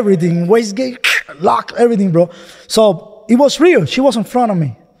 Everything, waist gate, lock, everything, bro. So it was real. She was in front of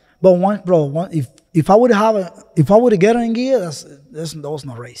me, but if I would get her in gear, there was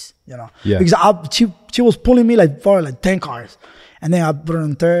no race, you know. Yeah. Because she was pulling me like 10 cars, and then I put her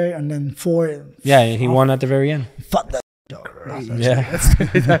in third, and then fourth. Yeah, he won at the very end. Fuck that. Yeah.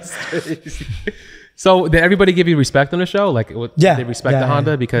 That's crazy. So did everybody give you respect on the show? Like, Yeah. they respect the Yeah,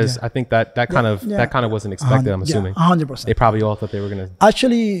 Honda yeah, because I think that kind of wasn't expected. I'm assuming 100%. they probably all thought they were gonna.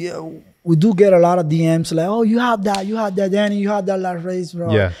 Actually, we do get a lot of DMs like, "Oh, you had that, Danny, you had that last race,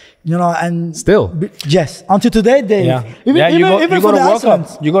 bro." Yeah. You know, and Still. yes, until today, they Yeah. even You for go to the World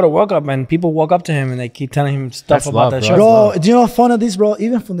accidents. Cup. You go to World Cup and people walk up to him and they keep telling him stuff That's about love, that bro. show. Bro, do you know fun of this, bro?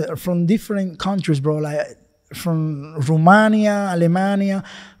 Even from different countries, bro, like from Romania, Alemania,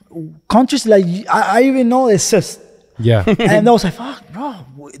 countries like I even know exist. Yeah. And I was like, fuck, bro,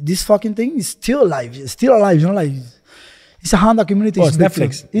 this fucking thing is still alive. It's still alive, you know, like it's a Honda community. Oh, it's big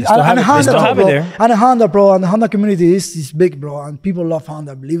Netflix. too. They still have it. They Honda, still have it bro. there. And Honda, bro, and the Honda community is big, bro, and people love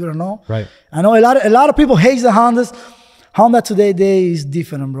Honda, believe it or not. Right. I know a lot of people hate the Hondas. Honda today is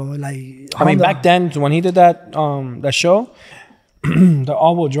different, bro. Like I mean, Honda- back then when he did that show, the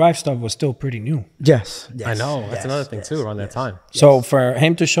all-wheel drive stuff was still pretty new. yes, I know. That's yes, another thing yes, too around that time. So for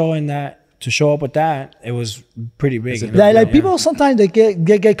him to show up with that, it was pretty big. you know? Like Yeah. people sometimes they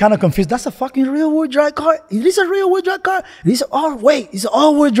get kind of confused. That's a fucking real wheel drive car. It is a real wheel drive car. It's it's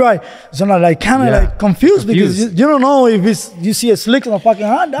all wheel drive. So I'm like kind of Yeah. like confused because you don't know if you see a slick on a fucking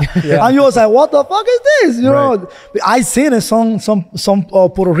Honda, and you was like, what the fuck is this? You know, I seen it. Some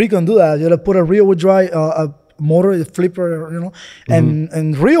Puerto Rican do that. You know, put a real wheel drive motor, a flipper, you know,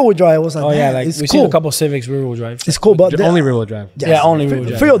 and real wheel drive was like, Oh yeah, man, like it's we've cool. seen a couple Civics rear-wheel drive. It's cool, but Only rear wheel drive. yes, Yeah, only rear-wheel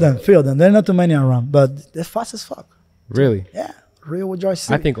drive. Few of them. There are not too many around, but they're fast as fuck. Really? Yeah, real wheel drive.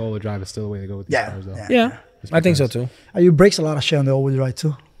 I think all-wheel drive is still the way to go with these cars, though. Yeah, I think so too. You brakes a lot of shit on the all wheel drive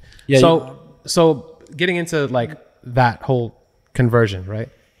too. Yeah. So getting into like that whole conversion, right?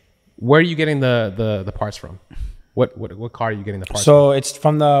 Where are you getting the parts from? What car are you getting the parts from? So it's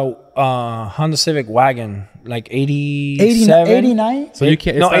from the Honda Civic wagon, like 87. 89? So you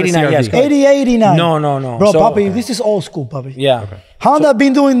can't. No, 89. Yes. 80, 89. No. Bro, So- puppy, this is old school, puppy. Yeah. Honda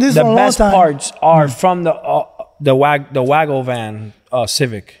been doing this The for a long best time. parts are from the Wago van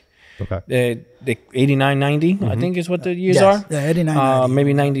Civic. Okay. The 89, 90, I think is what the years Yes. are. Yeah, 89, 90.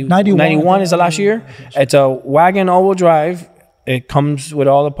 Maybe 90, 91. 91 is the last year. It's a wagon all-wheel drive. It comes with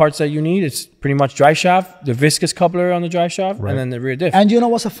all the parts that you need. It's pretty much drive shaft, the viscous coupler on the drive shaft, and then the rear diff. And you know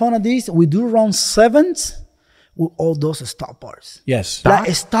what's the fun of this? We do round 7s with all those stock parts. Yes. Like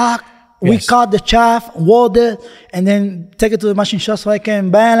stock. We Yes. cut the shaft, weld it, and then take it to the machine shop so I can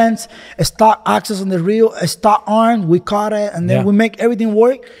balance. A stock axis on the rear, a stock arm, we cut it, and then Yeah. we make everything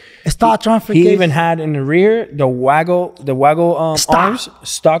work. A stock transfer He case. even had in the rear the Wago Stock. arms,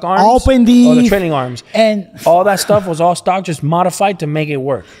 stock arms, Open or the these, trailing arms, and all that stuff was all stock, just modified to make it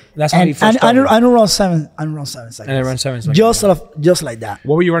work. That's how he and first started. I don't run 7. I don't run 7 seconds. And it runs 7 seconds. Just like that.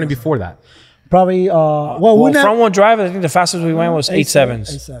 What were you running before that? Probably. Well, front wheel drive, I think the fastest we went was 8.7s.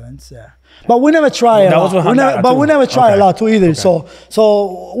 8.7s, yeah. But we never try That a was lot. with Honda But too. we never try a Okay. lot too either. So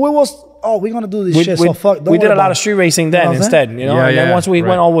we was we're gonna do this shit. So fuck. We did a lot of street racing then what I'm instead, you know. Yeah, and then yeah, once we right.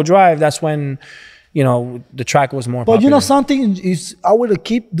 went all-wheel drive, that's when, you know, the track was more. But popular. you know something is I would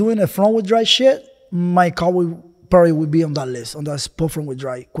keep doing a front wheel drive shit. My car would be on that list, on that sport front wheel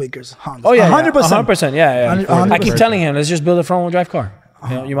drive Quakers Honda. Oh yeah, 100%. 100%. Yeah. 100%. I keep telling him, let's just build a front wheel drive car.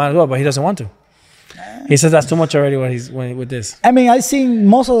 You know, you might as well, but he doesn't want to. He says that's too much already. With this. I mean, I've seen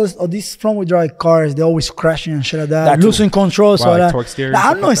most of these front wheel drive cars. They're always crashing and shit like that, That too. losing control. So like that torque steer and I'm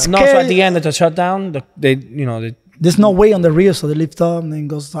stuff not like that? scared. No, so at the end of the shutdown, There's no way on the rear, so they lift up and then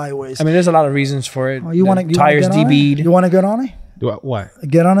goes sideways. I mean, there's a lot of reasons for it. You want to tires DB'd. You want to get on it? What?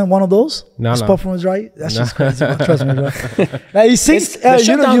 Get on it, one of those? No. Sport front wheel drive? That's just crazy. Bro. Trust me, bro. Like, it seems, The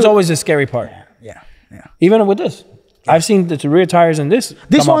shutdown's always the scary part. Yeah. Even with this, I've seen the rear tires in this.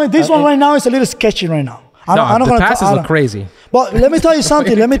 This come one, up. this one right now is a little sketchy right now. I don't the gonna passes I look don't- crazy. But let me tell you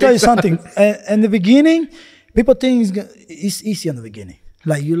something. In the beginning, people think it's easy in the beginning.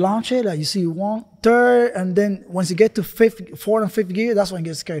 Like you launch it, like you see 1, 3rd, and then once you get to 4th and 5th gear, that's when it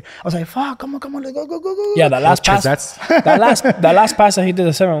gets scary. I was like, "Fuck, come on, let's go." Yeah, that last pass. That's that last pass that he did the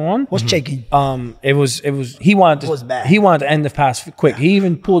 7-1 was shaking. It was he wanted to, was bad. he wanted to end the pass quick. He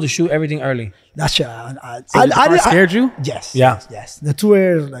even pulled the chute, everything early. That shit. the car scared you? Yes. Yeah. Yes. The 2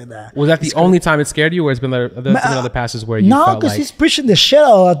 areas like that. Was that the only time it scared you, or has been there been other passes where you No, felt because like he's pushing the shit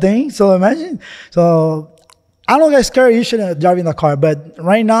out of that thing. So imagine. So I don't get scared usually driving the car, but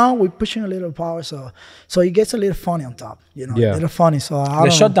right now we're pushing a little power, so it gets a little funny on top. You know, Yeah. a little funny. So I The don't know.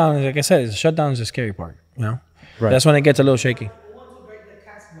 shutdown, like I said, the shutdown is the scary part. You know, Right. that's when it gets a little shaky.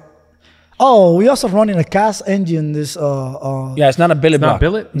 Oh, we also running a cast engine. This Yeah, it's not a billet not block.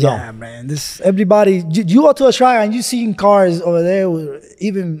 billet? Yeah, man. This everybody. You go to a track and you seeing cars over there with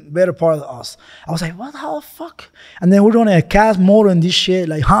even better part of us. I was like, what the fuck? And then we're running a cast motor and this shit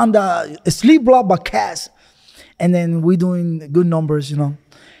like Honda, a sleeve block but cast. And then we doing good numbers, you know.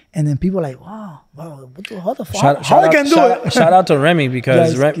 And then people are like, wow, what the fuck? How I can do it? Shout out to Remy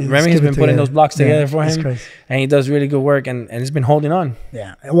because Yeah, it's Remy has been putting those blocks together for it's him, crazy. and he does really good work, and it's been holding on.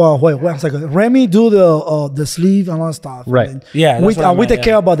 Yeah. Well, wait a second. Remy do the sleeve and all that stuff. Right. And then Yeah, that's what I we meant, take yeah.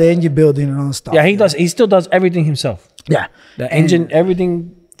 care about the engine building and all that stuff. Yeah, he does. He still does everything himself. Yeah. The engine,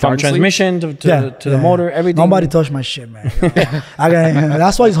 everything from Carbon sleeve? transmission to the motor, everything. Nobody touch my shit, man.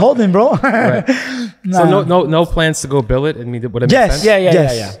 That's why he's holding, bro. So no plans to go billet? I mean, would it make Yes. sense?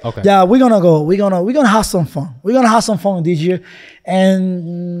 Yeah. Okay. Yeah, we're gonna go. We're gonna have some fun. We're gonna have some fun this year,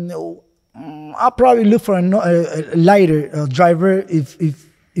 and I'll probably look for a lighter driver.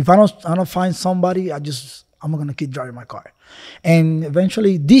 If I don't find somebody, I'm gonna keep driving my car, and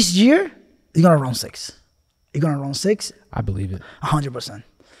eventually this year you're gonna run 6. You're gonna run 6. I believe it. 100%.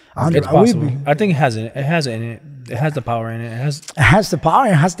 It's possible. I think it has it. It has it in it. It has the power in it. It has the power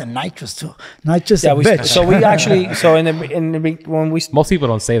and it has the nitrous too. Nitrous, Yeah, a bitch. so we actually when we Most people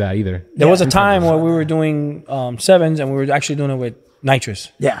don't say that either. there was a time where we were doing 7s and we were actually doing it with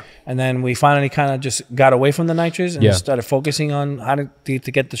nitrous. Yeah. And then we finally kind of just got away from the nitrous and Yeah. just started focusing on how to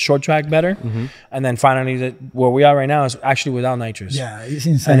get the short track better. And then finally, where we are right now is actually without nitrous. Yeah, it's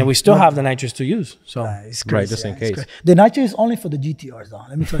insane. And then we still have the nitrous to use. So It's crazy, Right, just in it's case. crazy. The nitrous is only for the GTRs, though.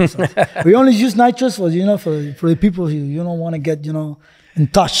 Let me tell you something. We only use nitrous for for the people who you don't want to get in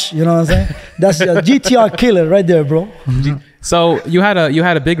touch. You know what I'm saying? That's a GTR killer right there, bro. So you had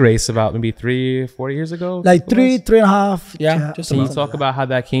a big race about maybe 3-4 years ago. Like it was? 3.5. Yeah, just Can you about. talk about how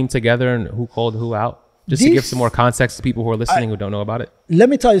that came together and who called who out? Just to give some more context to people who are listening who don't know about it. Let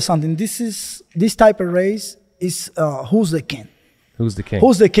me tell you something. This type of race is who's the king. Who's the king?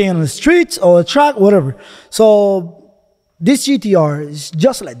 Who's the king on the streets or the track, whatever. So this GTR is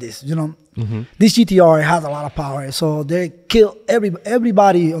just like this, you know. This GTR has a lot of power, so they kill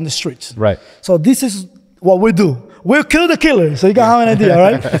everybody on the streets. Right. So this is what we do. We'll kill the killer. So you can have an idea,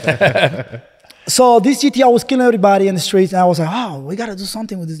 right? So this GTR was killing everybody in the streets, and I was like, oh, we gotta do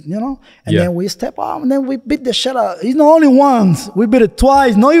something with this, you know? And then we step up, and then we beat the shit out. It's not only once. We beat it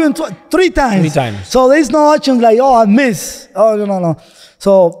twice, not even twice, 3 times. 3 times. So there's no options like, oh, I miss. Oh, no.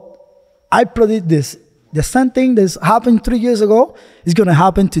 So I predict this. The same thing that's happened 3 years ago is gonna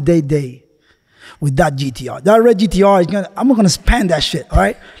happen today with that GTR. That red GTR, I'm gonna spam that shit, all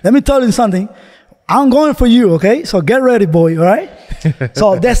right? Let me tell you something. I'm going for you, okay? So get ready, boy, all right?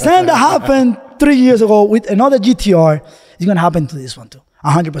 So the same that happened 3 years ago with another GTR is gonna happen to this one too,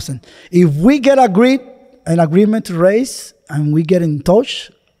 100%. If we get an agreement to race and we get in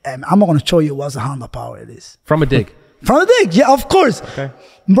touch, and I'm gonna show you what's the Honda power it is. From a dig. From the dig, yeah, of course. Okay.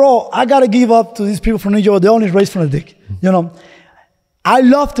 Bro, I gotta give up to these people from New York. They only race from the dig, you know? I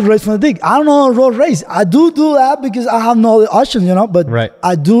love to race from the dig. I don't know road race. I do that because I have no other options, you know. But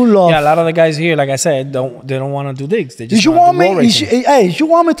I do love. Yeah, a lot of the guys here, like I said, they don't want to do digs. They just if you want me, if you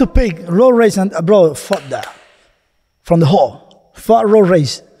want me to pick road race, and bro, fuck that. From the hall, fuck road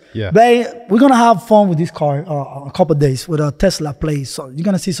race. Yeah. But we're gonna have fun with this car a couple of days with a Tesla play. So you're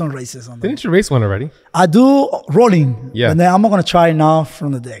gonna see some races on there. Didn't you race one already? I do rolling. Yeah. And then I'm gonna try now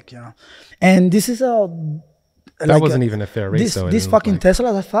from the deck, you know. And this is a. That wasn't even a fair race, though. This fucking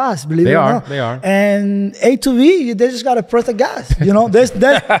Teslas are fast, believe it or not. They are. And A to V, they just gotta press the gas. You know, there's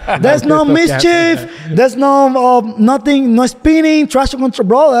no mischief. There's no nothing, no spinning, traction control,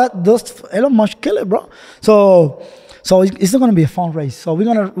 bro. Those Elon Musk kill it, bro. So it's not gonna be a fun race. So we're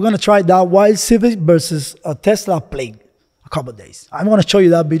gonna try that wild Civic versus a Tesla Plague a couple of days. I'm gonna show you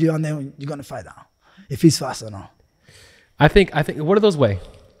that video, and then you're gonna find out if it's fast or not. I think. What do those weigh?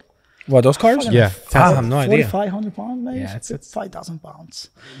 What, those cars? Yeah. I have no idea. 4,500 pounds, maybe. Yeah, it's 5,000 pounds.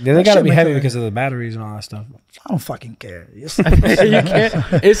 Yeah, they gotta be heavy because of the batteries and all that stuff. I don't fucking care. You can't.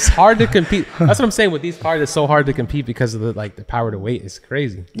 It's hard to compete. That's what I'm saying with these cars. It's so hard to compete because of the power to weight. It's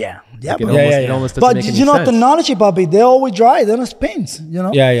crazy. Yeah. It almost doesn't But make any you know, sense. technology, Bobby, they always dry. They don't spins, you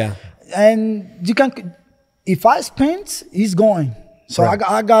know? Yeah. And you can, if I spins, he's going. So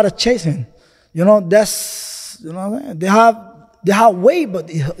I gotta chase him. You know, that's, you know what I mean? They have weight, but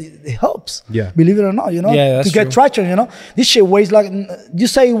it helps. Yeah. Believe it or not, you know? Yeah, that's to get true. traction, you know? This shit weighs like, you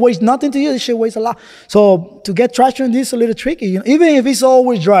say it weighs nothing to you, this shit weighs a lot. So to get traction, this is a little tricky, you know? Even if it's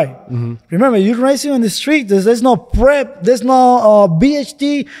always dry. Remember, you're racing on the street, there's no prep, there's no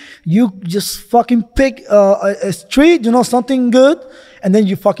BHT. You just fucking pick a street, you know, something good, and then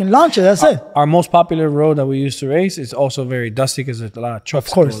you fucking launch it, that's it. Our most popular road that we used to race is also very dusty because there's a lot of trucks.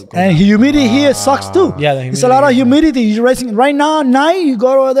 Of course. And humidity here sucks too. Yeah, it's a lot of humidity. You're racing right now, night, you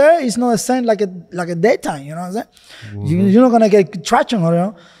go over there, it's not the same like a daytime, you know what I'm saying? You're not gonna get traction, you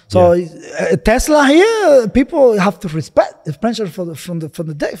know? So Tesla here, people have to respect the pressure from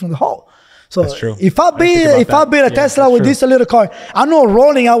the deck, from the hull. So That's true. if I beat a Tesla with this little car, I know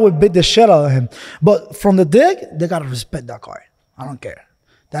rolling I would beat the shit out of him. But from the deck, they gotta respect that car. I don't care.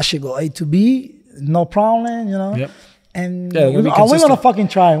 That should go A to B, no problem, you know? Yep. And Yeah, we're gonna fucking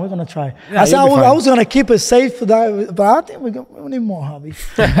try. We're gonna try. Yeah, I said you'll be I was gonna keep it safe for that, but I think we need more, hobby.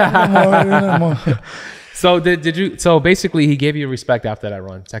 we need more. So did you? So basically, he gave you respect after that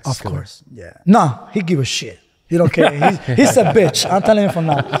run, Texas. Of course, yeah. No, he give a shit. He don't care. He's a bitch. I'm telling you from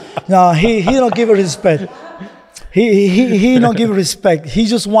now. No, he don't give a respect. He don't give respect. He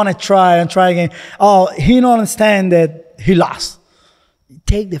just want to try and try again. Oh, he don't understand that he lost.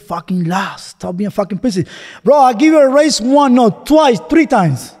 Take the fucking loss. Stop being fucking pissy. Bro, I give you a race twice, 3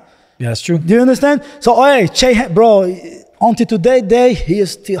 times. Yeah, that's true. Do you understand? So, hey, bro, until today, he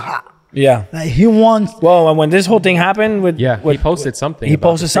is still hot. Yeah. Like, he wants... Well, when this whole thing happened with... he posted something. He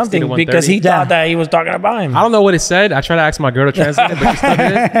about posted the 60 to something 130. because he thought that he was talking about him. I don't know what it said. I tried to ask my girl to translate it, but she still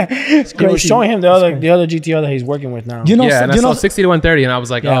didn't. He was showing him the other GTR that he's working with now. You know, Yeah, and I saw 60 to 130, and I was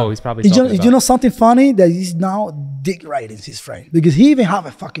like, oh, he's probably talking about. You know something funny? That he's now dick riding his friend. Because he even have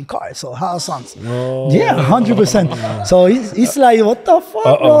a fucking car. So how sounds? Yeah, 100%. So it's like, what the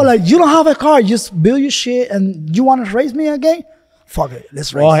fuck, bro? Like, you don't have a car. Just build your shit, and you want to race me again? Fuck it,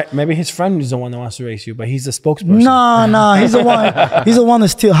 let's race. Well, maybe his friend is the one that wants to race you, but he's the spokesperson. No, he's the one. He's the one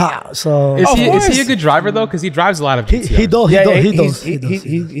that's still hot. So Is he a good driver though? Because he drives a lot of GTR.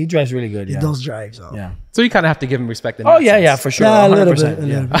 He drives really good. He does drive. So yeah. So you kind of have to give him respect. In Oh that yeah, sense. yeah, for sure. Yeah, 100%. a little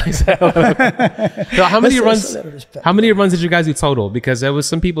bit. So how many Let's- runs? let's respect. How many runs did you guys do total? Because there was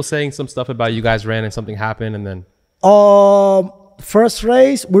some people saying some stuff about you guys ran and something happened, and then First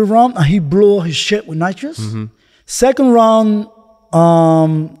race we run, and he blew his shit with nitrous. Second round,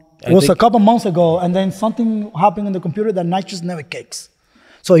 It was a couple months ago, and then something happened in the computer that nitrous never kicks.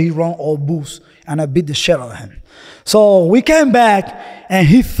 So he run all boost, and I beat the shit out of him. So we came back, and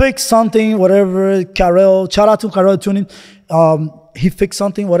he fixed something, whatever, Carell, shout out to Carell Tuning. He fixed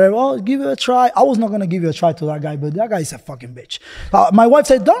something, whatever. Oh, give it a try. I was not gonna give it a try to that guy, but that guy is a fucking bitch. My wife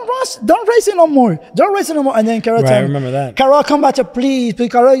said, "Don't race it no more. Don't race it no more." And then Carell, Right, I remember that. Carell come back to please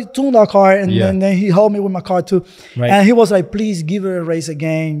Carell tuned our car, and then he helped me with my car too. Right. And he was like, "Please give it a race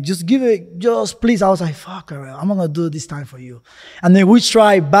again. Just give it, just please." I was like, "Fuck, Carell, I'm gonna do it this time for you." And then we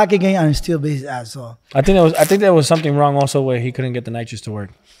tried back again, and still beat his ass. So I think there was something wrong also where he couldn't get the nitrous to work.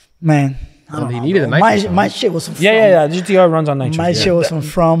 man. He needed a nitrous. My shit was from Yeah. GTR runs on nitrous. My shit was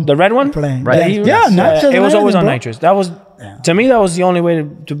from the red one. Plane. Right. Yeah, nitrous. It was always on bro. nitrous. That was to me. That was the only way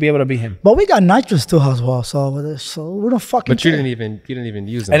to be able to beat him. But we got nitrous too as well, so we don't fucking. But you care. didn't even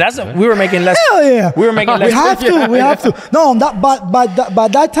use it. And that's we were making less. Hell yeah. We were making less. We have to. No, by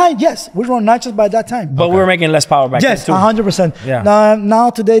that time, yes, we run nitrous by that time. But we were making less power back yes, then too. 100%. Yeah. Now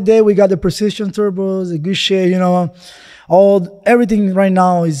today we got the precision turbos, the good shit. You know, everything right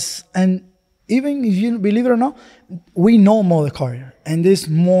now is and. Even if you believe it or not, we know more the car, and there's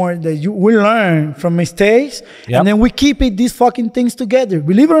more that we learn from mistakes, and then we keep these fucking things together.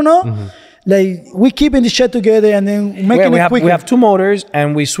 Believe it or not, like we keeping this shit together, and then making it quicker. We have two motors,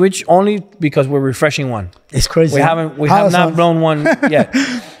 and we switch only because we're refreshing one. It's crazy. We have not blown one yet.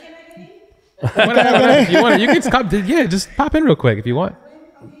 You can stop. Yeah, just pop in real quick if you want.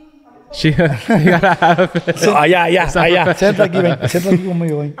 You gotta have it.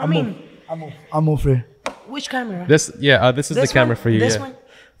 I'm over. Which camera? This is the camera for you. This yeah. one?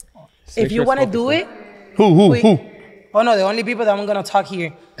 If you want to do it. Who? Oh no, the only people that I'm gonna talk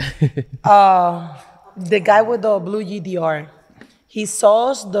here. The guy with the blue GTR. He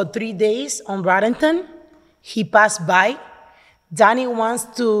saw us the 3 days on Bradenton. He passed by. Danny wants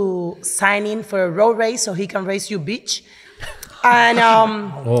to sign in for a road race so he can race you, bitch. And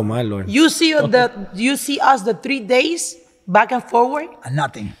oh my lord! you see us the 3 days back and forward.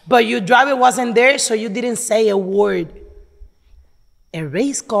 Nothing. But your driver wasn't there, so you didn't say a word. A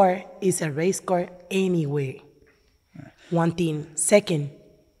race car is a race car anywhere. One thing. Second,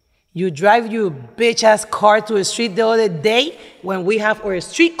 you drive your bitch ass car to a street the other day when we have our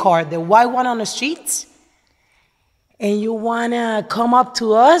street car, the white one on the streets, and you wanna come up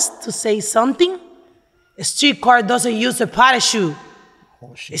to us to say something? A street car doesn't use a parachute.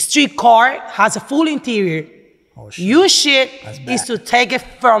 Oh, shit. A street car has a full interior. Oh, shit. Your shit is to take it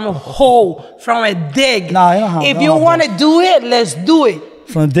from a hole, from a dig. Nah, you don't have, if you want to do it, let's do it.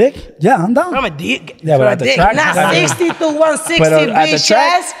 From a dig? Yeah, I'm down. From a dig. Yeah, from but a at the dig. track, Not 60 to 160, But at the bitch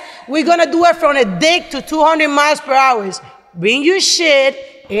track- ass. We're going to do it from a dig to 200 miles per hour. Bring your shit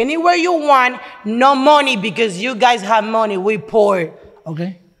anywhere you want. No money because you guys have money. We poor.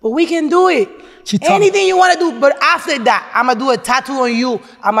 Okay. But we can do it. Anything you want to do. But after that, I'm going to do a tattoo on you.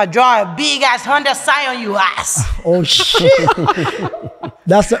 I'm going to draw a big ass Honda sign on your ass. Oh, shit.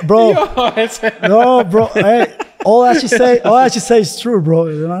 That's it, bro. No, bro. Hey, all I should say is true, bro.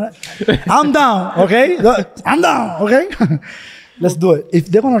 You know that? I'm down, okay? I'm down, okay? Let's do it. If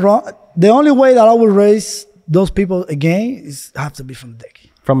they're going to run, the only way that I will race those people again is have to be from the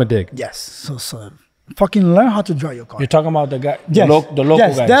dig. From a dig. Yes. So fucking learn how to drive your car. You're talking about the guy, Yes. the local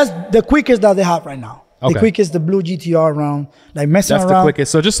yes, guys. that's the quickest that they have right now. Okay. The quickest, the blue GTR round, like messing That's around. the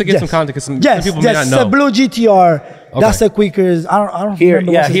quickest. So just to get some context, some people may not the know. blue GTR. That's the quickest. I don't here,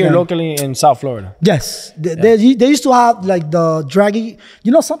 remember what's his here name. locally in South Florida. Yes, they used to have like the draggy.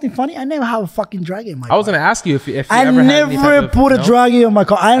 You know something funny? I never have a fucking draggy in my car. I was gonna ask you if you I ever had any never type of, put a no? draggy in my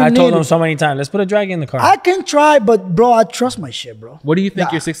car. I need told them it. so many times, let's put a drag in the car. I can try, but bro, I trust my shit, bro. What do you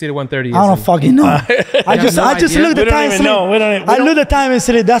think your 60 to 130 is? I don't fucking know. I just no idea? look the We don't time. even know. We don't- we I don't- look the time and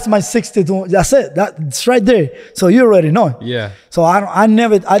say that's my 62. That's it. That's right there. So you already know. Yeah. So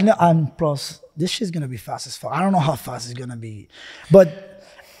I'm plus. This shit's gonna be fast as fuck. I don't know how fast it's gonna be, but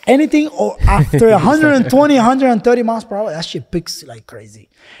anything or after 120, 130 miles per hour, that shit picks like crazy.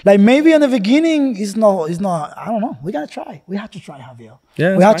 Like maybe in the beginning, it's not. I don't know. We gotta try. We have to try, Javier.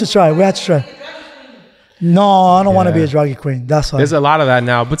 Yeah, we have to try. We have to try. No, I don't want to be a draggy queen. That's why. There's a lot of that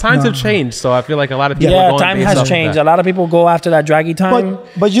now, but times have changed, so I feel like a lot of people. are Yeah, going time based has off of changed. that. A lot of people go after that draggy time.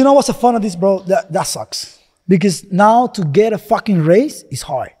 But you know what's the fun of this, bro? That sucks. Because now to get a fucking race is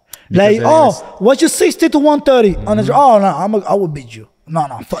hard. Like, Because what's your 60 to 130? On the, oh, no, I will beat you. No,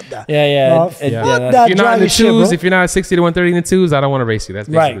 fuck that. Yeah. No, It- fuck yeah, that If you're not in the draggy shit, twos, bro. if you're not 60 to 130 in the twos, I don't want to race you. That's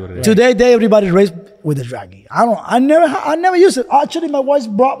basically Right. what it is. Today, everybody race with the draggy. I never use it. Actually, my wife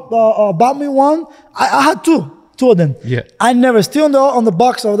bought me one. I had two of them. Yeah. I never, still on the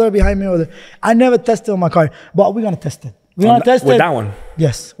box over there behind me over there. I never tested on my car, but we're gonna test it. We're gonna test with it. that one.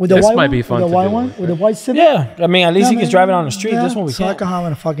 Yes, with the This white might one. be fun with the to white do. one, with the white Civic. Yeah, I mean, at least he can man. drive it on the street. This one we so I can't. can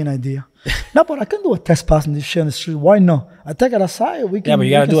have a fucking idea. No, but I can do a test pass on this shit on the street. Why not? I take it aside. We can. Yeah, but you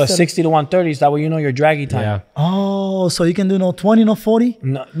we gotta can do a set it. 60 to 130. So that way you know your draggy time. Yeah. Oh, so you can do no 20, no 40.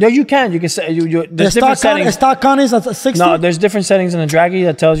 No, you can. You can say The there's different settings. start count is at 60. No, there's different settings in the draggy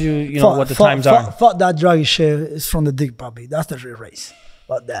that tells you know what the times are. Fuck that draggy shit. It's from the dick, probably. That's the real race.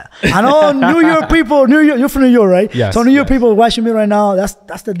 Fuck that. I know New York people. New York, you're from New York, right? Yes, So New York yes. people watching me right now. That's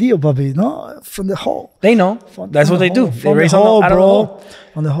the deal, Bobby. No, from the whole. They know. That's what they do. They race on the, out of the hole.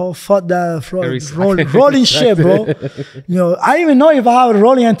 On the whole, fuck that Very rolling shit, bro. You know, I don't even know if I have a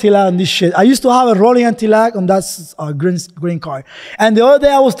rolling anti-lag on this shit. I used to have a rolling anti-lag on that green car. And the other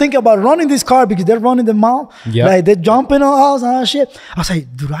day I was thinking about running this car because they're running the mount. Yeah. Like they're jumping on us and all that shit. I was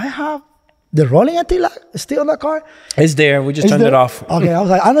like, do I have the rolling anti-lag still on that car? It's there. We just Is turned it there? off. Okay, I was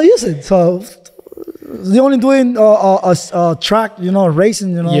like, I don't use it. So they're only doing track, you know,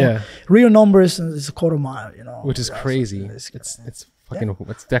 racing, you know, Yeah. real numbers. It's a quarter mile, you know. Which is crazy. It's fucking.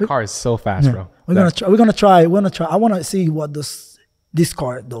 That car is so fast, bro. We're gonna try. I want to see what this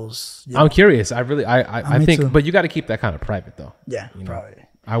car does. You know? I'm curious. I Me think, too. but you got to keep that kind of private, though. Yeah, You know, probably.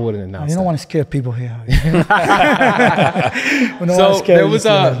 I wouldn't announce You don't that. want to scare people here.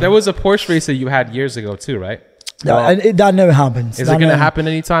 So there was a Porsche race that you had years ago too, right? that never happens. Is it going to happen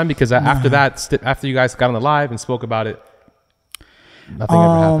anytime? Because after that, after you guys got on the live and spoke about it, nothing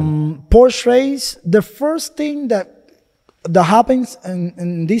ever happened. Porsche race. The first thing that happens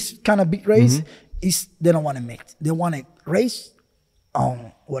in this kind of big race is they don't want to make. They want to race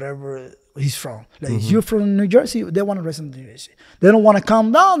on whatever he's from. Like if you're from New Jersey, they want to race in New Jersey. They don't want to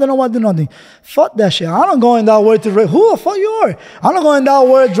come down. They don't want to do nothing. Fuck that shit. I'm not going that way to race. Who the fuck you are? I'm not going that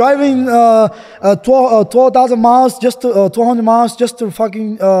way driving 12,000 miles just to 1,200 miles just to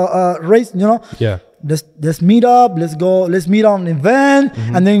fucking race. You know. Yeah. Let's meet up. Let's go. Let's meet on an event,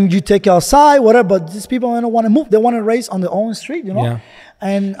 and then you take it outside, whatever. But these people don't want to move. They want to race on their own street, you know. Yeah.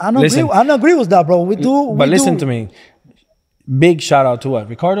 And I don't agree with that, bro. But listen to me. Big shout out to what?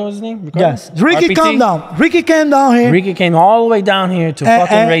 Ricardo is his name? Ricardo? Yes, Ricky RPT? came down. Ricky came down here. Ricky came all the way down here to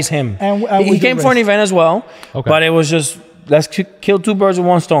fucking race him. and He we came did for an race. event as well, Okay. but it was just let's kill two birds with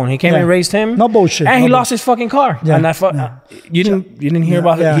one stone. He came and raced him. No bullshit. And No he lost his fucking car. Yeah, And that you didn't hear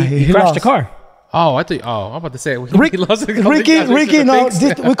about it. He crashed the lost. car. Oh, I'm about to say he lost the Ricky, no,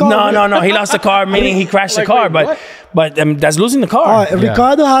 we call No. He lost the car, meaning he crashed the Like, car. wait, But that's losing the car.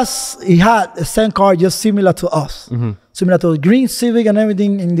 Ricardo had the same car just similar to us, similar to the green Civic and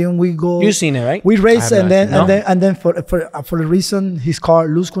everything. And then we go. You've seen it, right? We race I haven't and then for the reason his car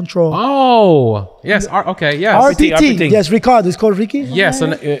lose control. Oh, yes. Okay, yes. RPT. Yes, Ricardo. It's called Ricky. Yes. So,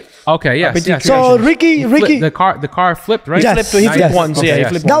 okay, yes. RPT yes. So Creations. Ricky, the car flipped, right? Yes. He flipped Yes. once. Okay, Yeah, he yes.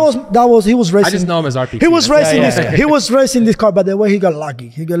 flipped that once. was he was racing. I just know him as RPT. He was That's- racing Yeah, this. yeah. He was racing this car, but the way he got lucky.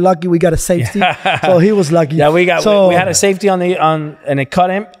 He got lucky. We got a safety, so he was lucky. Yeah, we had a a safety on and it cut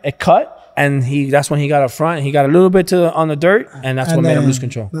him. It cut. And that's when he got up front. He got a little bit on the dirt, and that's what made him lose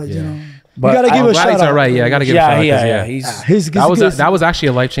control. But, you know, But we gotta give I'm him a glad shout he's out. all right. Yeah, I gotta give him a shout out. 'cause, He's that was actually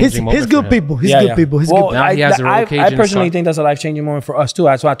a life changing moment. He's for good him. people. He's good people. He's well, good. Now he has a roll I cage in his personally car. think that's a life changing moment for us too.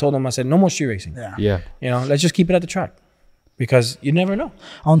 That's why I told him. I said, no more street racing. Yeah. You know, let's just keep it at the track because you never know.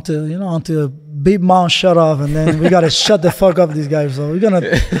 Until Big Mom shut off, and then we gotta shut the fuck up these guys. So we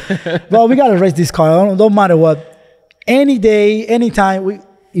gotta race this car. Don't matter what. Any day, anytime.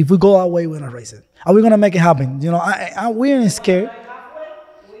 If we go our way, we're gonna race it. Are we gonna make it happen? You know, we ain't scared.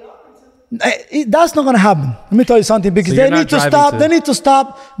 That's not gonna happen. Let me tell you something, because So they you're not need to driving stop. to- They need to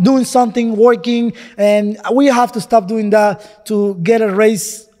stop doing something working, and we have to stop doing that to get a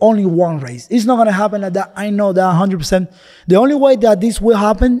race. Only one race. It's not gonna happen like that. I know that 100%. The only way that this will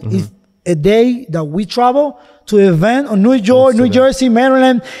happen is a day that we travel to an event on New York, New Jersey,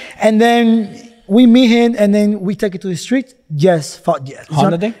 Maryland, and then we meet him, and then we take it to the street. Yes, fuck yes.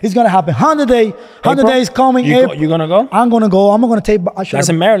 Honda Day? It's gonna happen. Honda Day. Honda Day is coming. You gonna go? I'm gonna go. I'm gonna take. That's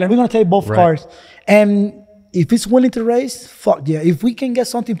in Maryland. We're gonna take both Right. cars, and if it's willing to race, fuck yeah. If we can get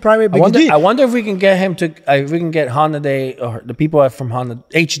something private, I wonder if we can get him to. If we can get Honda Day or the people from Honda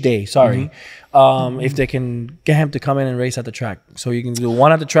H Day. Sorry, if they can get him to come in and race at the track, so you can do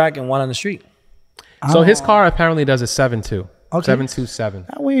one at the track and one on the street. So his car apparently does a 7.2. Okay. 7.27.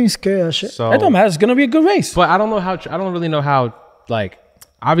 we ain't scared of shit. So, That don't matter. It's gonna be a good race. but I don't really know how. Like,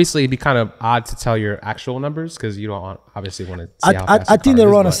 obviously, it'd be kind of odd to tell your actual numbers because you don't obviously want to see how fast I the think car they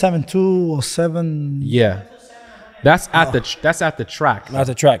is, run a but- 7.2 or 7. Yeah, that's at the track. At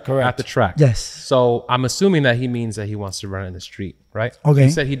the track, correct. At the track. Yes. So I'm assuming that he means that he wants to run in the street, right? Okay.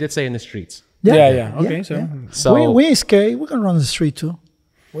 He did say in the streets. Yeah. Okay, so So we ain't scared. We can run the street too.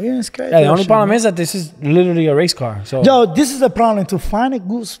 We ain't scared. Yeah, of the that only shit, problem bro. is that this is literally a race car. So Yo, this is the problem. To find a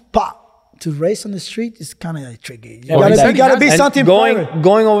good spot to race on the street is kind of like tricky. Yeah, well, You gotta be and something private.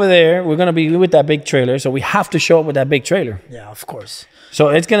 going over there. We're gonna be with that big trailer, so we have to show up with that big trailer. Yeah, of course. So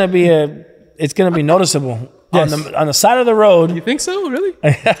it's gonna be noticeable Yes. on the side of the road. You think so? Really?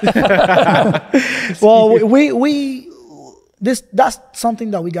 Well, that's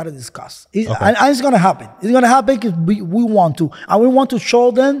something that we gotta discuss. And it's gonna happen. It's gonna happen because we want to, and we want to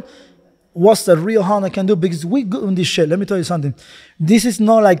show them what's the real Honda can do, because we good on this shit. Let me tell you something. This is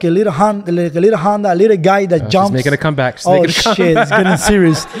not like a little Honda, a little guy that jumps. She's making a comeback. She's Oh making a shit, comeback. it's getting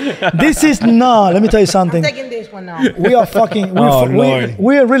serious. This is not. Let me tell you something. Taking this one now. We are fucking. Lord.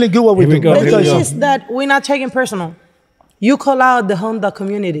 We're really good what we do. go, Let me here tell we you go. something. Is that we're not taking personal. You call out the Honda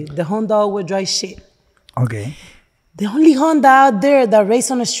community, the Honda all-wheel drive shit. Okay. The only Honda out there that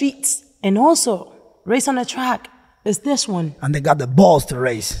race on the streets and also race on the track is this one. And they got the balls to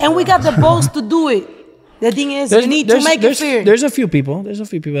race. And we got the balls to do it. The thing is, you need to make it fair. There's a few people. There's a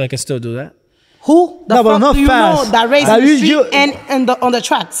few people that can still do that. Who the No, but fuck not do you fast. know that race Now on the you- street you- and on the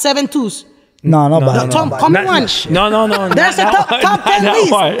track? 7.2s. No, nobody. Come Not- on. No. There's a top 10 not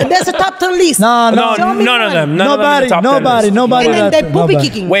list. one. There's a top 10 list. No, Show me none of one. them. None of them in the top 10 list. Nobody. And then they that- poopy nobody.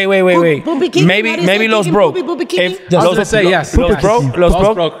 kicking. Wait. Poopy kicking. Maybe What is they Los kicking? broke. Poopy kicking? If I was Los gonna say yes. Los broke.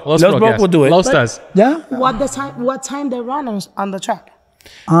 Los broke will do it. Los does. Yeah. What time they run on the track?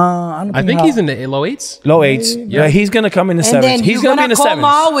 I don't I think how- he's in the low eights. Low eights. Yeah, he's gonna come in the And sevens. then He's you're gonna be in gonna the come sevens.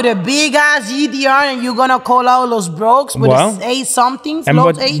 out with a big ass GTR and you're gonna call out Los Brokes with Well, a 8 somethings, And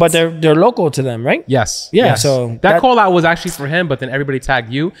Los but 8s. they're local to them, right? Yes. Yeah, Yes. so that that- call out was actually for him, but then everybody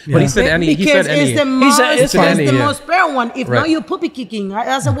tagged you. But he said any. He because said any. it's the He most, said it's it's fine. the Yeah. most fair one. If Right. not, you're poopy kicking.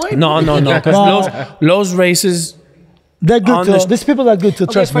 That's a word. No, because Los races. They're good on too. the- These people are good too.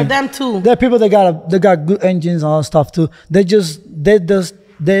 Okay, Trust for me. them too. They're people that got good engines and all that stuff too.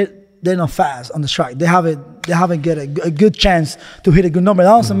 They're not fast on the track. They haven't get a good chance to hit a good number.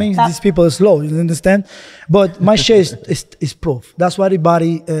 That also means these people are slow. You understand? But my shit is proof. That's why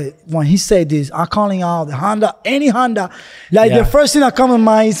everybody when he said this, I'm calling out the Honda, any Honda. Like Yeah. the first thing that comes in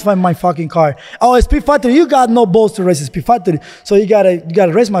mind is my fucking car. Oh, it's Speed Factory. You got no balls to race a Speed Factory, so you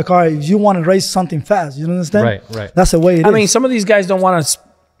gotta race my car if you want to race something fast. You understand? Right. That's the way it is. I mean, some of these guys don't want to,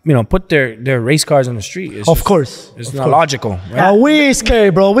 put their race cars on the street. It's Of just- course. it's Of not course. logical. Right? We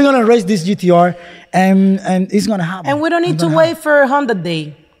scary, bro. We're gonna race this GTR, and it's gonna happen. And we don't need to wait for Honda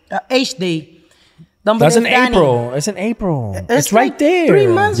Day, H Day. Don't That's in believe Danny. April. It's in April. It's like right there. 3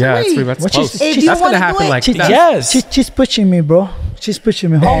 months Yeah, away. it's pretty much What close. she's- If she's- you That's gonna wanna do happen it, like She- that. Yes. she's pushing me, bro. She's pushing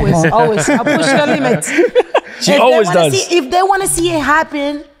me. Always. I'll push your limits. She If they always wanna does. if they want to see it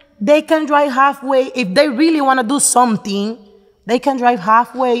happen, they can drive halfway. If they really want to do something, they can drive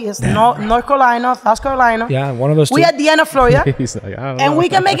halfway. It's North Carolina, South Carolina. Yeah, one of those We two. at the end of Florida. He's like, I don't know. And we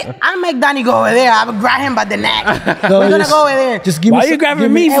can make it. I'll make Danny go over there. I'll grab him by the neck. No, We're gonna just- go over there. Just give Why me. are you grabbing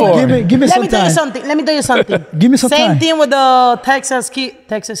give me for? Give me Let some me tell you time. something. Let me tell you something. Give me some Same time. thing with the Texas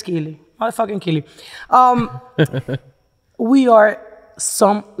Kili. Motherfucking Kili. We are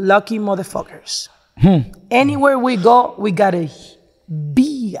some lucky motherfuckers. Anywhere we go, we got a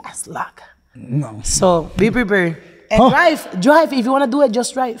big ass luck. No. So be prepared. And drive. If you want to do it,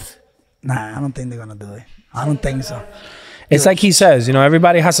 just drive. Nah, I don't think they're gonna do it. I don't think so. It's like he says,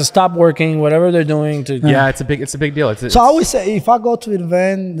 everybody has to stop working, whatever they're doing to. Yeah, it's a big deal. It's So I always say, if I go to an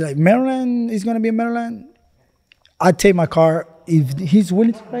event like Maryland is gonna be in Maryland, I take my car. If he's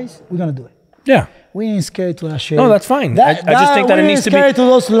willing to race, we're gonna do it. Yeah. We ain't scared to that shit. No, that's fine. I just think that we it needs ain't to be. scared to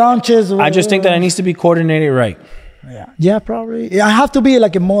those launches. I just think that it needs to be coordinated right. Yeah, probably. Yeah, I have to be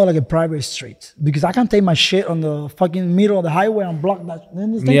more like a private street because I can't take my shit on the fucking middle of the highway and block that. You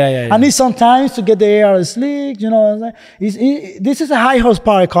understand? Yeah. I need some time to get the air slick. You know what I'm saying? This is a high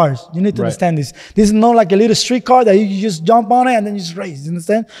horsepower cars. You need to understand this. This is not like a little street car that you just jump on it and then you just race. You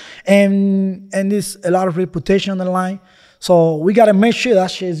understand? And there's a lot of reputation on the line. So we gotta make sure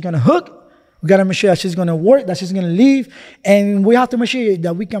that shit is gonna hook. We gotta make sure that she's gonna work, that she's gonna leave, and we have to make sure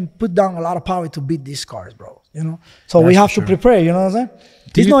that we can put down a lot of power to beat these cars, bro. So we have to prepare. You know what I'm saying?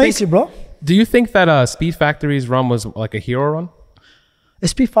 It's not easy, bro. Do you think that Speed Factory's run was like a hero run? A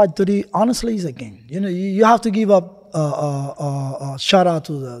Speed Factory, honestly, is a game. You have to give up a shout out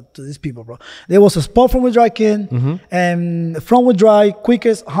to these people, bro. There was a sport front wheel drive king, and front wheel drive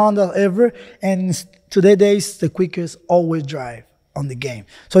quickest Honda ever, and today's the quickest all-wheel drive on the game.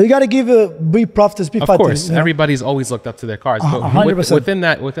 So you got to give a big props to Speed Factory. Of course, everybody's always looked up to their cars. But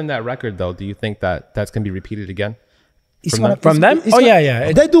 100%. within that record, though, do you think that that's going to be repeated again? From them? Oh,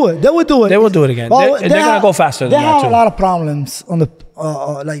 yeah. They do it. They will do it. They will do it again. They're going to go faster They than that, have too. a lot of problems on the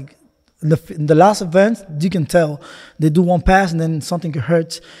in the last event, you can tell they do one pass and then something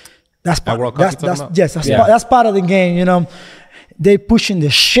hurts. That's part. World Cup That's part of the game. You know, they pushing the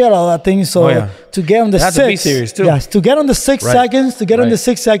shit out of that thing. So to get on the That's a B-series too. Yes, to get on the 6 seconds, on the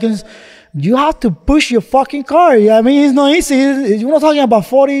 6 seconds, you have to push your fucking car. Yeah, I mean, it's not easy. You're not talking about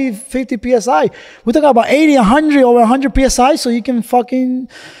 40, 50 PSI. We're talking about 80, 100, over 100 PSI so you can fucking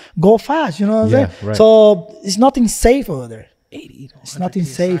go fast. You know what I'm saying? Right. So it's nothing safe over there. 80, it's nothing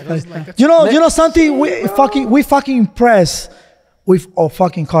safe. You know something? We fucking impressed with our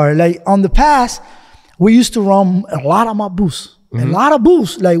fucking car. Like on the past, we used to run a lot of my boosts. A lot of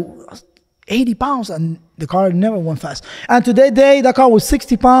boosts, like 80 pounds, and the car never went fast. And today, that car was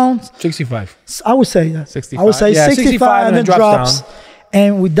 60 pounds. 65. I would say that. 65? I would say 65 and then drops. Down.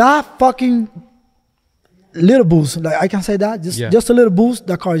 And with that fucking little boost, like I can say that, just a little boost,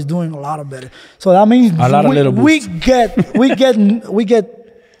 that car is doing a lot of better. So that means we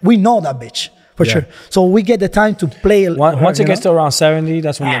know that bitch. For sure. So we get the time to play. Once it gets to around 70,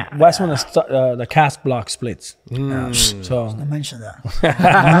 that's when the cast block splits. So I mentioned that.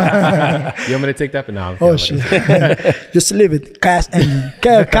 You want me to take that for now? Oh shit! Just leave it. Cast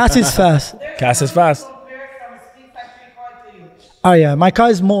is fast. Cast is fast. Oh yeah, my car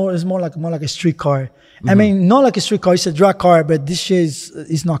is more like a street car. I mean, not like a street car, it's a drag car, but this shit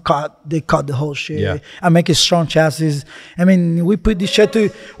is not cut. They cut the whole shit. Yeah. I make a strong chassis. I mean, we put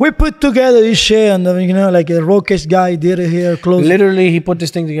together this shit, and you know, like a roadcase guy did it here close. Literally, he put this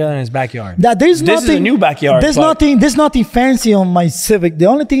thing together in his backyard. This is a new backyard. There's nothing fancy on my Civic. The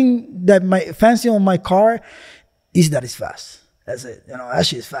only thing that fancy on my car is that it's fast. That's it. You know, that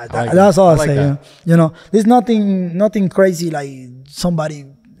shit is fast. That's all I say. You know, there's nothing crazy like somebody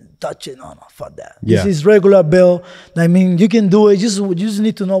touch it. No, fuck that. Yeah. This is regular bill. I mean, you can do it. You just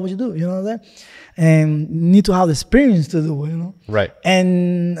need to know what you do. You know what I'm saying? And you need to have the experience to do it. You know. Right.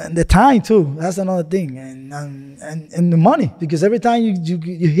 And the time too. That's another thing. And the money, because every time you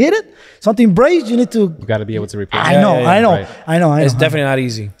hit it, something breaks. You need to. You got to be able to replace. I know. It's definitely not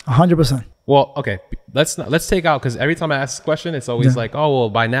easy. 100%. Well, okay. Let's take out, because every time I ask this question, it's always like, oh well,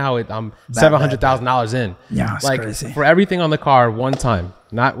 by now I'm $700,000 in. Yeah, it's like crazy. For everything on the car, one time,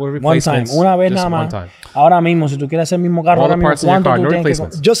 not with replacements. Una vez just nada one más. time. Ahora mismo, si tú quieres hacer el mismo carro, All the ahora mismo, parts in your ¿cuánto car, tú no tienes que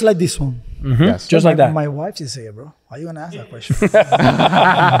replacements. Just like this one. Yes. Just like that. My wife is here, bro. Why are you gonna ask that question?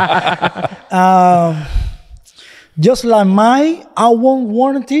 Just like I want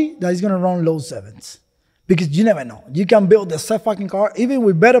warranty that is gonna run low sevens. Because you never know. You can build the same fucking car, even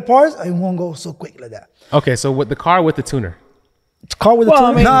with better parts, it won't go so quick like that. Okay, so with the car with the tuner. Car with the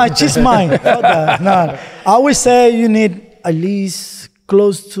tuner? Nah, it's just mine. Fuck that. Nah. I always say you need at least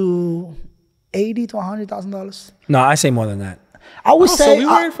close to $80,000 to $100,000. No, I say more than that. I would say. So we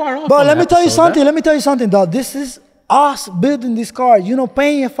weren't far off. But let me tell you something, dog. This is us building this car. You know,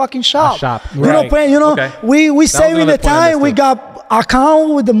 paying a fucking shop. You know, paying. You know, Okay. we saving the time. We got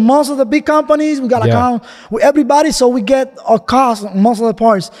account with the most of the big companies. We got account with everybody, so we get our cost most of the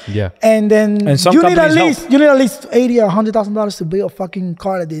parts. Yeah. And then some you need at companies least $80,000 or $100,000 to build a fucking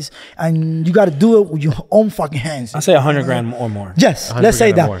car like this, and you got to do it with your own fucking hands. I say $100,000 or more. Yes, let's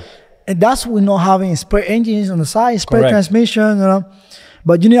say that. More. And that's with not having spare engines on the side, spare transmission, you know.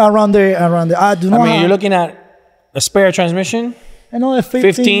 But you need around there. I mean, you're looking at a spare transmission. Another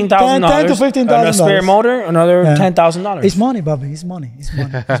 $15,000. $10,000 to $15,000. A spare motor, another $10,000. It's money, Bobby. It's money. It's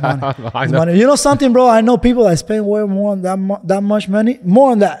money. You know something, bro? I know people that spend way more than that much money,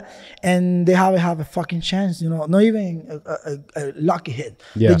 more than that, and they have a fucking chance. You know, not even a lucky hit.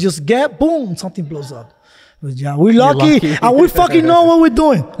 Yeah. They just get boom, something blows up. But yeah, we're lucky and we fucking know what we're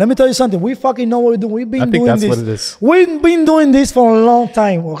doing. Let me tell you something. We fucking know what we're doing. We've been doing this. I think that's what it is. We've been doing this for a long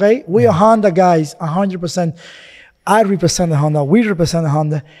time. Okay, we are Honda guys, 100%. I represent the Honda. We represent the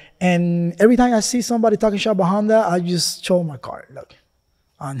Honda. And every time I see somebody talking shit about Honda, I just show my car, look,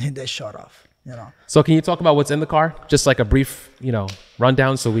 and hit that shut off. You know. So can you talk about what's in the car? Just like a brief,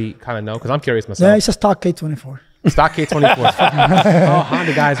 rundown, so we kind of know. Because I'm curious myself. Yeah, it's a stock K24. Stock K24. Oh,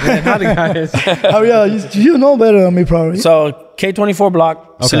 Honda guys, man. Honda guys. Oh yeah, you know better than me probably. So K24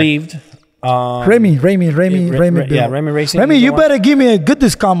 block, sleeved. Remy. Yeah, Remy Racing. Remy, you better give me a good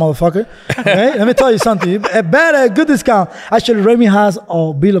discount, motherfucker. Okay? Let me tell you something. You better a good discount. Actually, Remy has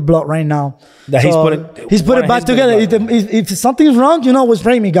a bill of block right now. That he's put it back together. If something's wrong, you know what's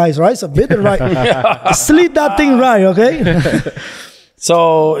Remy, guys, right? So bid it right. Sleep that thing right, okay?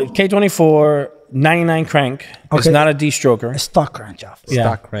 So K24 99 crank. Okay. It's not a D-stroker. A stock crankshaft. Yeah.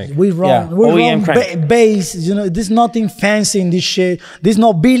 Stock crank. We run OEM crank. Base. You know, there's nothing fancy in this shit. There's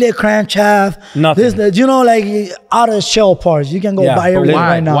no billet crankshaft. Nothing. Like out of shell parts. You can go buy everything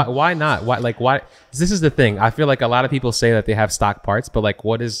right now. Why not? Why? This is the thing. I feel like a lot of people say that they have stock parts, but like,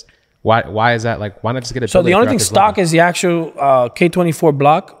 what is Why is that? Like, why not just get a So the billet only for thing this stock level? is the actual K24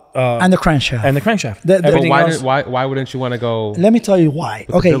 block And the crankshaft. and the crankshaft. The- But Everything else. why wouldn't you want to go Let me tell you why. with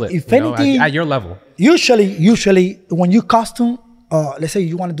the Okay, billet, if you know, anything, at your level? usually when you custom, let's say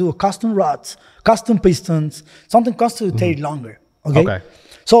you want to do a custom rods, custom pistons, something custom will take longer. Okay. Okay.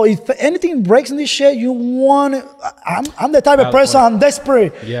 So if anything breaks in this shit, you want to, I'm the type of Valid person, point. I'm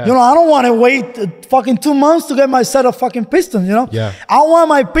desperate. Yeah. You know, I don't want to wait fucking 2 months to get my set of fucking pistons, you know? Yeah. I want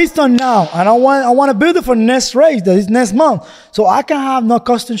my piston now, and I want to build it for next race, that is next month. So I can have no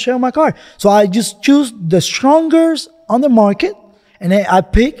custom shit on my car. So I just choose the strongest on the market, and then I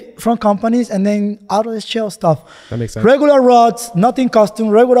pick from companies, and then out of the shell stuff. That makes sense. Regular rods, nothing custom,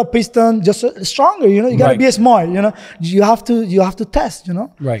 regular piston, just stronger, you know? You got to Right. be smart, you know? You have to test, you know?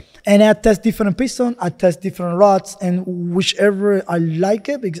 Right. And I test different pistons, I test different rods, and whichever I like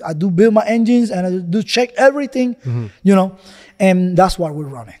it, because I do build my engines and I do check everything, you know, and that's what we're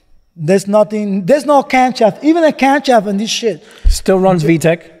running. There's no camshaft, even a camshaft and this shit. Still runs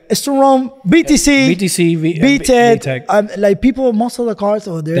VTEC. It's to run BTC, VTEC. VTEC. Like people, most of the cars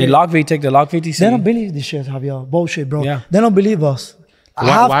over there, They lock VTEC, they lock VTC. they don't believe this shit, Javier. Bullshit, bro. Yeah. They don't believe us.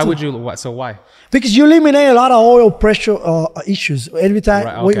 Why would you? So why? Because you eliminate a lot of oil pressure issues every time.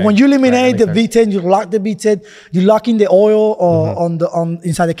 Right, okay. When you eliminate Right, that the makes V10, you lock the V10, you lock in the oil on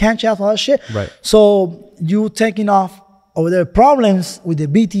inside the camshaft, all that shit. Right. So you taking off over there problems with the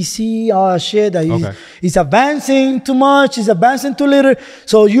BTC, all that shit that Okay. it's advancing too much, it's advancing too little.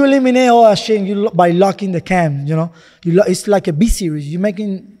 So you eliminate all that shit by locking the cam. You know, it's like a B series. You're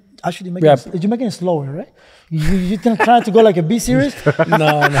making you're making it slower, right? You trying to go like a B series.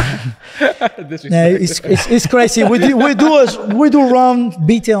 No. Yeah, it's crazy. We do run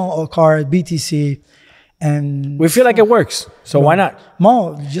BT on car, BTC, and We feel like it works. So why not?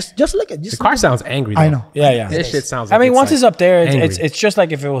 Mo, just look at The car sounds angry. Though. I know. Yeah. This shit sounds. I Like mean, once like it's up there, angry. it's just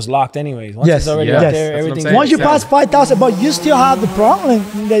like if it was locked anyways. Once Yes, it's already yes. up there, That's what I'm everything's saying. Once you Exactly. pass 5,000, but you still have the problem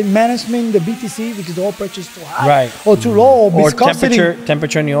in the management, the BTC, because the oil pressure is too high, Right. or too low, or or viscosity.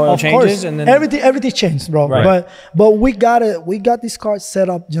 temperature in the oil Of changes, course, and then everything changed, bro. Right. But we got this car set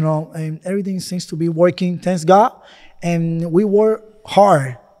up, you know, and everything seems to be working. Thanks God, and we work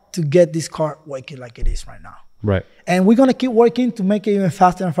hard to get this car working like it is right now. Right. And we're gonna keep working to make it even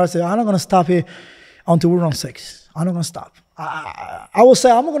faster and faster. I'm not gonna stop here until we run 6. I'm not gonna stop. I will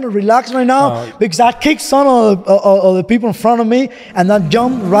say I'm gonna relax right now because I kicked some of the people in front of me and I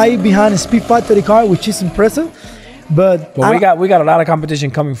jumped right behind the speed factory car, which is impressive. But we got a lot of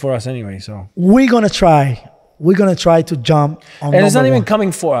competition coming for us anyway. So we're gonna try. We're gonna try to jump on. and it's not number even one.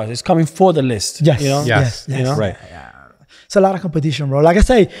 coming for us; it's coming for the list. Yes. You know. Yes. Yes. You know. Right. It's a lot of competition, bro. Like I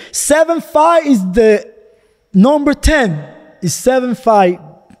say, 7.5 is the number 10. Is 7.5.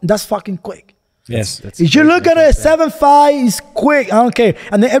 That's fucking quick. Yes. If you look at it, 7.5 is quick. I don't care.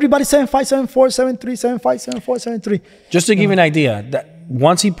 And then everybody 7.5, 7.4, 7.3, 7.5, 7.4, 7.3. Just to give you an idea, that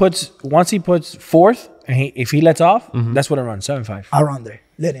once he puts fourth, and if he lets off, that's what it runs 7.5. Around there,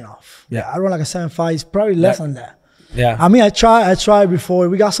 letting off. Yeah. I run like a 7.5. It's probably less than that. Yeah. I mean, I tried before.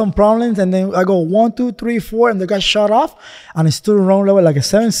 We got some problems, and then I go 1, 2, 3, 4, and the guy shut off, and it still run level like a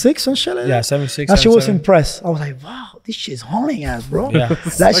 7.6 and shit like Yeah, that. 7.6, That shit was 7.7. impressed. I was like, wow, this shit's hauling ass, bro. Yeah.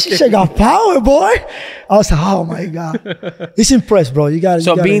 That shit got power, boy. I was like, oh my God. It's impressed, bro. You got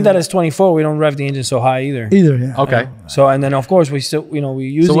So being that it's 24, we don't rev the engine so high either. yeah. Okay. So and then of course we still we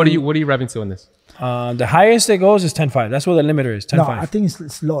use. So what are you revving to in this? The highest it goes is 10.5. That's what the limiter is. 10.5. No, I think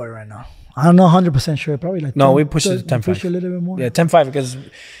it's lower right now. I'm not 100% sure. Probably like No, 10, we push it to 10.5. Push it a little bit more. Yeah, 10.5 because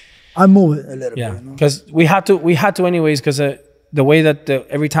I move it a little yeah, bit. You know? because we had to anyways because the way that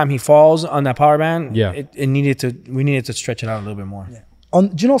every time he falls on that power band, Yeah. we needed to stretch it out a little bit more. Yeah. Do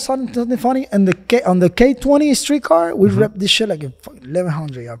you know something funny? On the K20 street car, we rep this shit like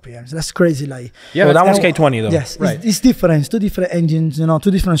 1100 RPMs. That's crazy. Like Yeah, well, that that's- one's K20 though. yes, Right. it's different. It's 2 different engines. You know,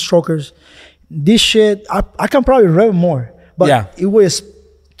 2 different strokers. This shit, I can probably rev more, but Yeah. it was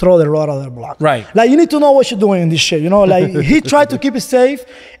throw the rod out of the block. Right. Like you need to know what you're doing in this shit. You know, like he tried to keep it safe,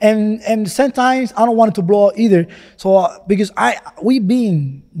 and sometimes I don't want it to blow out either. So because we've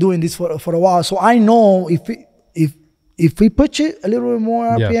been doing this for a while, so I know if we push it a little bit more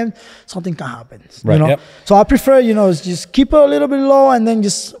Yeah. RPM, something can happen. Right. You know, Yep. so I prefer just keep it a little bit low and then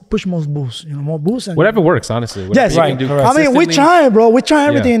just push more boost. You know, more boost and Whatever works, honestly. Whatever Yes, you right, can do correct. I mean, we consistently. trying, bro. We trying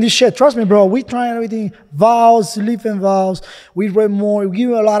everything Yeah. in this shit. Trust me, bro. We trying everything. Valves, leaf-in valves. We rev more. We give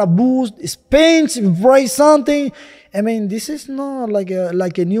you a lot of boost. It's pinch, break something. I mean, this is not like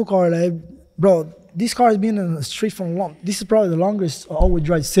a new car, like, bro. This car has been in the street for long. This is probably the longest all-wheel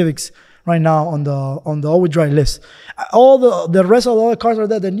drive Civics right now on the all-wheel drive list. All the rest of the other cars are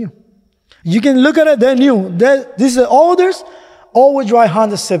there, they're new. You can look at it, they're new. This is the oldest all-wheel drive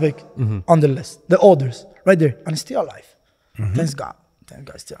Honda Civic on the list. The others, right there. And it's still alive. Thanks God. Thank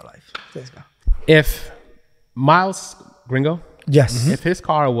God, it's still alive. Thanks God. If Miles Gringo, Yes. if his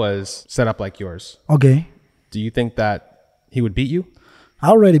car was set up like yours, Okay. do you think that he would beat you? I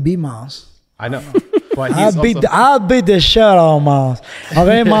already beat Miles. I know. But I he's beat the shit out of Miles.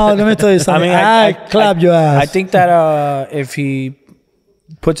 Okay, Miles, let me tell you something. I clap your ass. I think that if he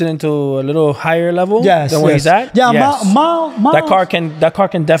puts it into a little higher level than where he's at, Miles, that car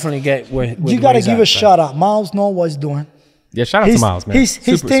can definitely get where you gotta give a shout out. Miles knows what he's doing. Yeah, shout out to Miles, man. His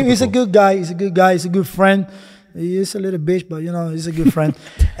team, he's cool. a good guy. He's a good guy. He's a good friend. He's a little bitch, but you know, he's a good friend.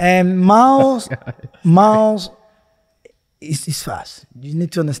 And Miles is fast. You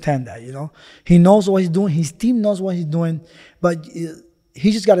need to understand that, you know. He knows what he's doing. His team knows what he's doing, but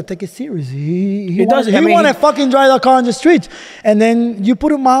he just got to take it serious. He want to fucking drive the car on the streets, and then you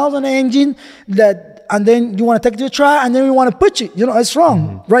put a Miles on the engine and then you want to take it to the track, and then you want to push it. You know, it's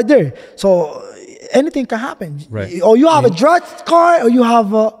wrong right there. So anything can happen. Right. Or you have a drag car, or you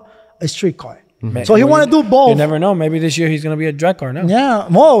have a street car. So he want to do both. You never know. Maybe this year he's gonna be a drag car now. Yeah,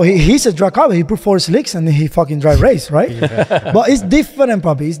 well, he's a drag car, but he put 4 slicks and he fucking drive race, right? But it's different,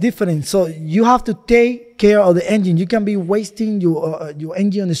 probably. It's different. So you have to take care of the engine. You can be wasting your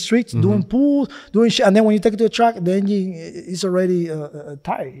engine on the streets, doing pulls, doing shit, and then when you take it to the track, the engine is already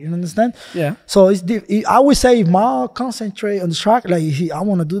tired. You understand? Yeah. So I would say if Mal concentrate on the track, like I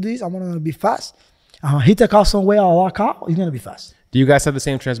want to do this, I want to be fast. He take off somewhere out of our car, he's gonna be fast. Do you guys have the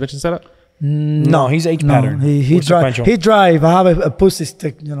same transmission setup? No, he's H pattern. He drive. I have a pussy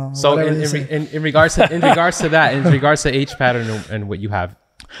stick, you know. So in regards to that, in regards to H pattern and what you have,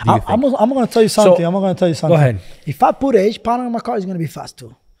 I'm gonna tell you something. Go ahead. If I put a H pattern on my car, it's gonna be fast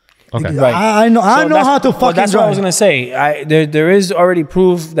too. Okay. Right. I know how to fucking that's drive. what I was gonna say. There is already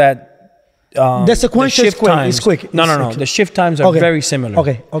proof that the sequential is quick. Times, it's quick. No. The shift times are very similar.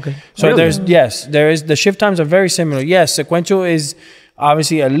 Okay. So there is the shift times are very similar. Yes, sequential is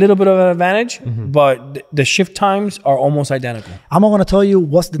obviously a little bit of an advantage, but the shift times are almost identical. I'm not gonna tell you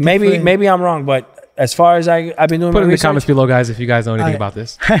what's the difference. Maybe I'm wrong, but as far as I've been doing, put in the comments below, guys, if you guys know anything about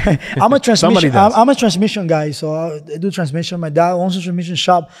this. I'm a transmission guy, so I do transmission. My dad owns a transmission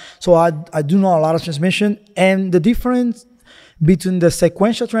shop, so I do know a lot of transmission. And the difference between the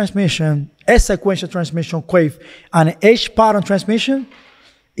sequential transmission, Quave, and an H pattern transmission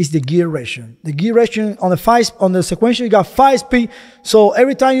is the gear ratio. The gear ratio on the sequential, you got 5 speed. So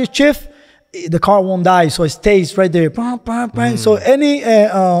every time you shift, the car won't die. So it stays right there. So any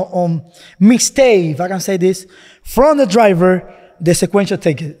mistake, if I can say this, from the driver, the sequential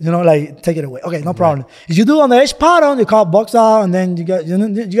take it. You know, like take it away. Okay, no problem. If you do on the H pattern, the car bucks out, and then you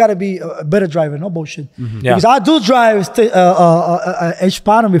got to be a better driver. No bullshit. Because I do drive H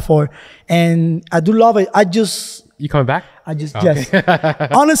pattern before, and I do love it. You coming back? Yes.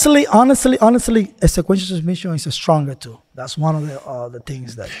 honestly, a sequential transmission is stronger too. That's one of the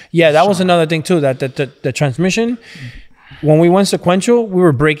things that. Yeah, that was another thing too. That the transmission, when we went sequential, we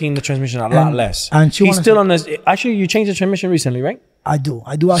were breaking the transmission a lot less. And he's still on this. Actually, you changed the transmission recently, right? I do.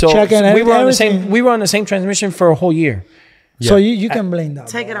 I check and we were on the same. We were on the same transmission for a whole year. Yeah. So you can blame that.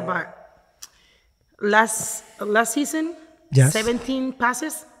 Take it apart. Last season, 17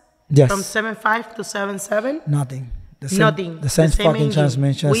 passes. Yes. From 7.5 to 7.7. Nothing. The same fucking engine.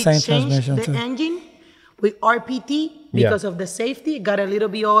 Transmission. We same changed transmission the engine with RPT because of the safety. It got a little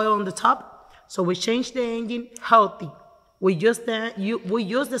bit oil on the top, so we changed the engine healthy. We use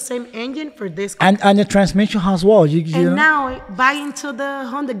the same engine for this car. And the transmission as well. Now back into the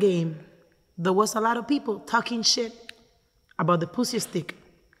Honda game, there was a lot of people talking shit about the pussy stick.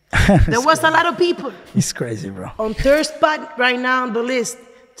 There was a lot of people. It's crazy, bro. On third spot right now on the list.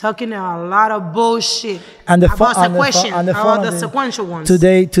 Talking a lot of bullshit about the sequential ones.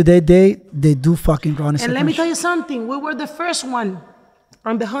 Today they do fucking run a sequential. And let me tell you something. We were the first one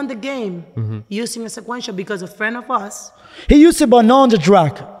on the Honda game using a sequential because a friend of us. He used it, but not on the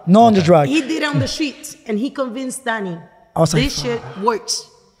track. On the track. He did it on the streets, and he convinced Danny. This shit works.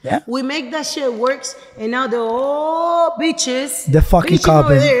 Yeah. We make that shit works, and now the old bitches. The fucking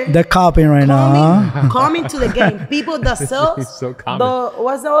copying. They're copying right now. Coming to the game. People that sell. So common.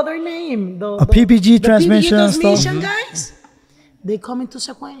 What's the other name? A PPG transmission. PPG transmission guys. They come into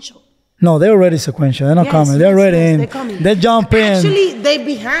sequential. No, they're already sequential. They're not coming. They're already in. They're coming. They jump in. Actually, they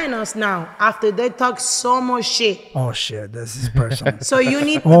behind us now after they talk so much shit. Oh shit, this is personal. So you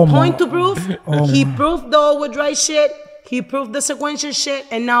need a point to prove. He proved the overdrive shit. He proved the sequential shit,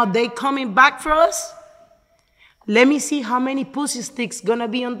 and now they coming back for us. Let me see how many pussy sticks gonna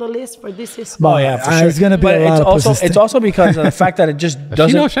be on the list for this is. Oh yeah, for sure. It's gonna be but a lot it's of also pussy it's also because of the fact that it just She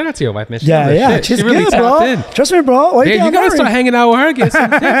doesn't. knows. Shout out to your wife, man. She Yeah, knows her yeah, shit. she's She really good, tapped bro. in. Trust me, bro. Why Yeah, think you I'm gotta start married? hanging out with her. Get some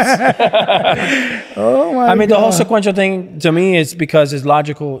tips. Oh my I mean, the whole God. sequential thing to me is because it's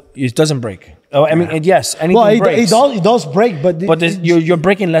logical. It doesn't break. Oh, I mean, and yes, anything Well, breaks. it does break, but You're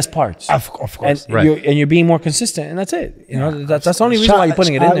breaking less parts. of course. And Right. you're being more consistent, and that's it. You know, that's the only reason why you're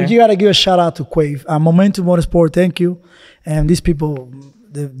putting it in there. You gotta give a shout out to Quave, Momentum Motorsport. Thank you, and these people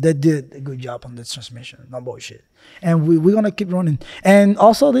they did a good job on this transmission. No bullshit, and we're gonna keep running. And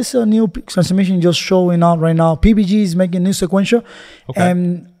also, this new transmission just showing out right now. PBG is making new sequential,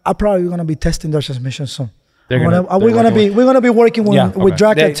 and I'm probably gonna be testing their transmission soon. We're gonna be working with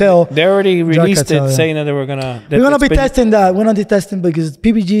Drag Cartel. They already released Cartel, it, saying that they were gonna. We're gonna be testing that. We're gonna be testing because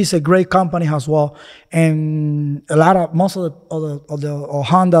PBG is a great company as well, and most of the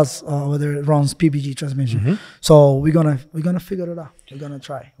Hondas whether it runs PBG transmission. So we're gonna figure it out. We're gonna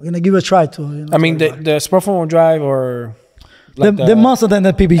try. We're gonna give it a try too. You know, I mean, the Sport front wheel drive or like the most of them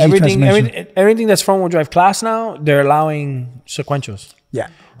the PBG transmission. everything that's front wheel drive class now, they're allowing sequentials. Yeah,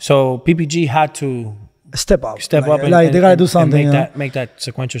 So PPG had to step up. and they gotta do something. and make that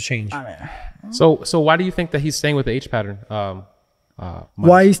sequential change. So why do you think that he's staying with the H pattern?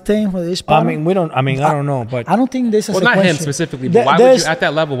 Why he's staying for this? I mean, I don't know, but I don't think there's a Well, sequential. not him specifically, but why would you at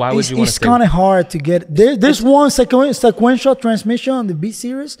that level? Why would you want to It's stay? kind of hard to get. There's one sequential transmission on the B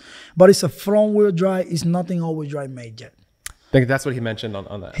series, but it's a front wheel drive. It's nothing all wheel drive made yet. I think that's what he mentioned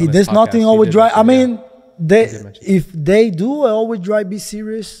on that. There's nothing all wheel drive. I mean, if they do an all wheel drive B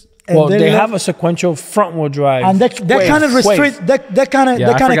series. Well, they have a sequential front wheel drive, and that kind of restrict. That kind of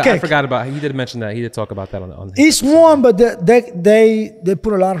I kick. forgot about. He did mention that. He did talk about that on. It's one, but they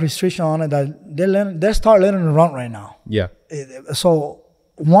put a lot of restriction on it that they start letting it run right now. Yeah. So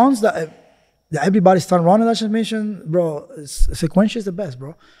once that everybody start running that transmission, bro, sequential is the best,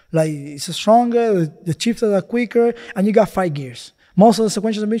 bro. Like it's stronger, the shifters are quicker, and you got 5 gears. Most of the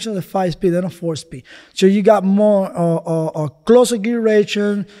sequential transmissions are 5-speed, they're not 4-speed. So you got more closer gear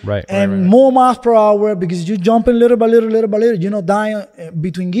ratio and more miles per hour because you jumping little by little. You're not dying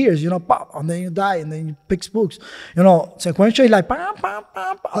between gears. You know, pop, and then you die, and then you pick spooks. You know, sequential is like pam, pam,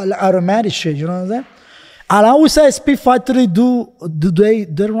 pam, like automatic shit. You know what I'm saying? And I would say Speed Factory do they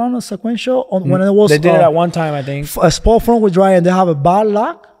run a sequential when it was they did it at one time, I think. A sport front wheel drive, and they have a bar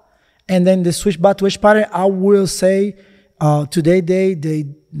lock, and then they switch back to H pattern. I will say. Today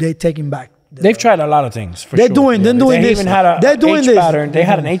they taking back. They've tried a lot of things. They're doing They this. even had They're doing H this. pattern. They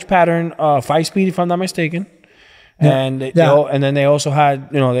had an H pattern 5-speed, if I'm not mistaken, and then they also had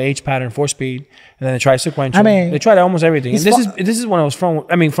the H pattern 4-speed, and then they tried sequential. I mean, they tried almost everything. And this is when it was from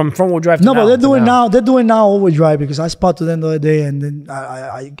front wheel drive. To but they're doing now. They're doing now all wheel drive because I spotted them the other day, and then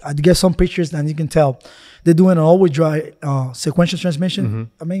I get some pictures, and you can tell they're doing an all wheel drive sequential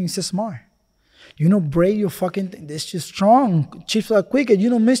transmission. I mean, it's just smart. You know, brake your fucking thing. This just strong. Shifts are quicker. You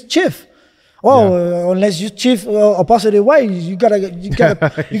don't miss shift. Unless you shift opposite way, you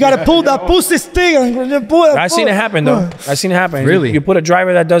gotta pull that pussy stick and pull. I've seen it happen though. I've seen it happen. Really? You put a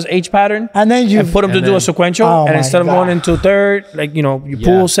driver that does H pattern, and then you put him to do a sequential, and instead of going into third, like you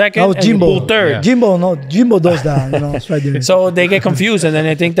pull second, and you pull third. Jimbo does that. It's right there. So they get confused, and then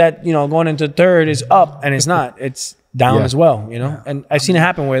they think that going into third is up, and it's not. It's down as well, And I've seen it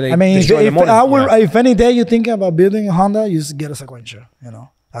happen where they. I mean, if any day you're thinking about building a Honda, you just get a sequential.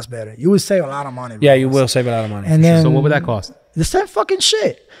 That's better. You would save a lot of money. Yeah, you will save a lot of money. And then, so what would that cost? The same fucking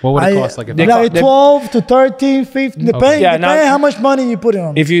shit. What would it cost? Like 12 to 13, 15. Depending how much money you put in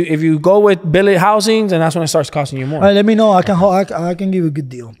on it. If you go with billet housings, then that's when it starts costing you more. All right, let me know. I can give you a good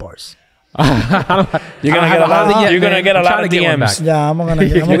deal on parts. You're gonna get a lot of DMs. Yeah, I'm gonna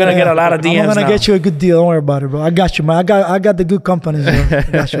get a lot of DMs. I'm gonna get you a good deal. Don't worry about it, bro. I got you, man. I got the good companies, bro. I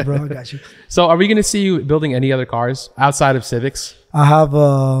got you, bro. I got you. So, are we gonna see you building any other cars outside of Civics? I have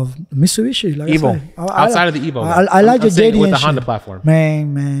Mitsubishi, like Evo. Outside of the Evo, I like your JD with the Honda platform.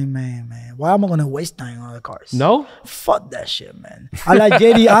 Man. Why am I gonna waste time on other cars? No, fuck that shit, man. I like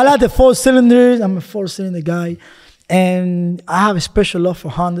JD. I like the 4 cylinders. I'm a 4-cylinder guy. And I have a special love for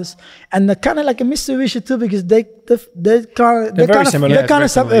Hondas, and they're kind of like a Mitsubishi too because they're kind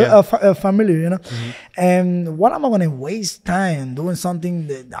of familiar, And what am I gonna waste time doing something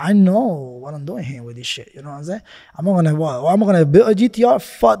that I know what I'm doing here with this shit? You know what I'm saying? I'm gonna build a GTR.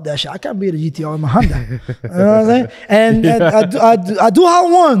 Fuck that shit. I can't build a GTR in my Honda. You know what I'm saying? And I do have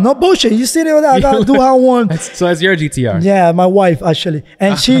one. No bullshit. You see it with that? I do have one. So that's your GTR. Yeah, my wife actually,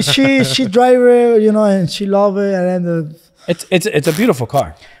 and she drive it, and she love it, and then It's a beautiful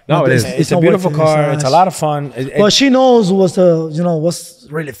car. No, it is. It's a not beautiful worth it. car. It's a lot of fun. But she knows what's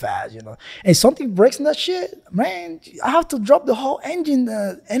really fast, And something breaks in that shit, man. I have to drop the whole engine.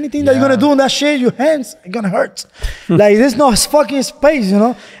 Anything that you're gonna do in that shit, your hands are gonna hurt. Like there's no fucking space,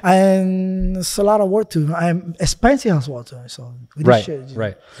 And it's a lot of work too. I'm expensive as well too. So with this shit,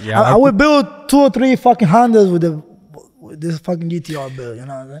 right. Yeah, I would build 2 or 3 fucking Hondas with this fucking GTR build. You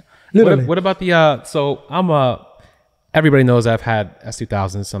know what I'm saying? Literally. What about the? So I'm everybody knows I've had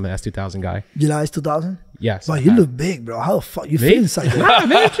S2000s. So I'm an S2000 guy. July 2000. Yes. But you look big, bro. How the fuck you fit inside there? Nah,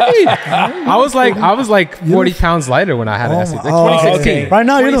 man, I was like 40 pounds lighter when I had an S2000. Like 2016. Right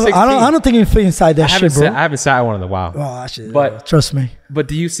now, I don't think you fit inside that shit, bro. I haven't sat in one in a while. Oh, that shit, But trust me. But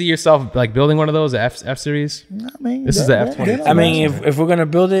do you see yourself like building one of those, the F series? I mean, This is the F20. I mean, if we're gonna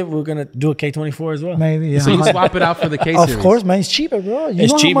build it, we're gonna do a K24 as well. Maybe, yeah. So you swap it out for the K series. Of course, man. It's cheaper, bro. You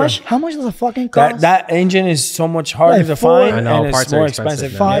It's know cheaper. How much does a fucking cost? That engine is so much harder Like to four- find, I know, and parts it's are more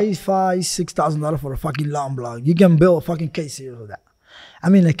expensive, expensive. man. $6,000 for a fucking long block. You can build a fucking K series with that. I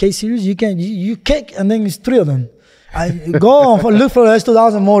mean, the K series, you kick and then it's 3 of them. I go on look for the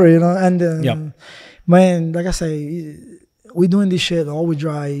S2000 motor, and man, like I say, we doing this shit all we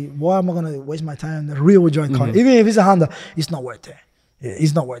drive. Why am I gonna waste my time on the rear wheel drive car? Even if it's a Honda, it's not worth it.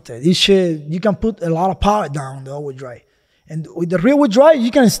 It's not worth it. This shit, you can put a lot of power down the all wheel drive, and with the rear wheel drive,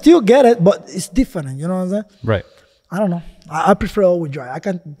 you can still get it, but it's different. You know what I'm saying? Right. I don't know. I prefer all wheel drive. I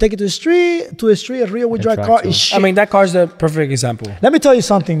can take it to the street. A rear wheel drive car is shit. I mean, that car's the perfect example. Let me tell you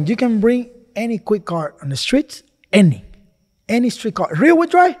something. You can bring any quick car on the street, any street car. Rear wheel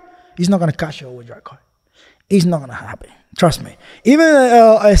drive, it's not gonna catch your all wheel drive car. It's not gonna happen. Trust me. Even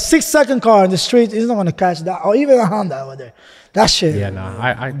a 6-second car on the street is not gonna catch that, or even a Honda over there. That shit. Yeah, no,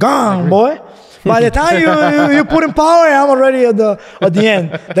 I gone, boy. By the time you put in power, I'm already at the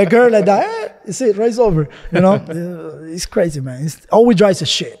end. The girl like that, it's it, race over. It's crazy, man. All we drive is a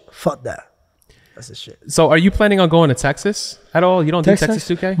shit. Fuck that. That's a shit. So are you planning on going to Texas at all? You don't do Texas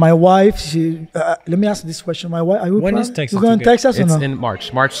 2K? My wife, she. Let me ask this question. My wife, are you When is planning? Texas You going to 2K? Texas or It's no? in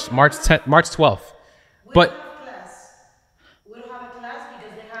March 12th. But We don't have a class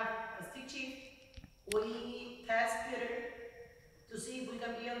because they have a stick shift. We test Peter to see if we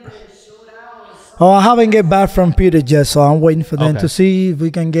can be on the showdown or something. Oh, I haven't get back from Peter yet, so I'm waiting for them Okay. to see if we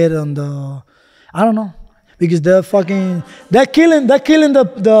can get on the. I don't know, because they're killing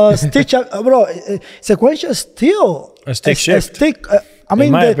the stitch up, bro. Sequential still A stick shift. I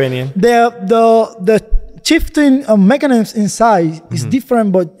mean, my opinion. the shifting mechanism inside is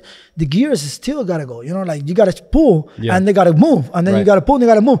different, but the gears still gotta go. Like you gotta pull and they gotta move, and then you Right. gotta pull and they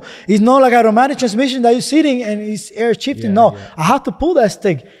gotta move. It's not like a automatic transmission that you're sitting and it's air shifting. Yeah, No, I have to pull that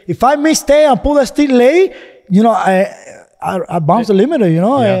stick. If I mistake and pull that stick late, I bounce the limiter.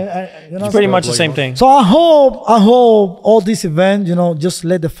 It's pretty much the same thing. So I hope all this event, just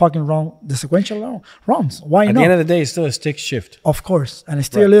let the fucking the sequential runs. Why At not? the end of the day, it's still a stick shift. Of course, and it's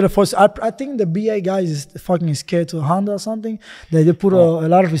still a little force. I think the BA guys is fucking scared to Honda or something. They put a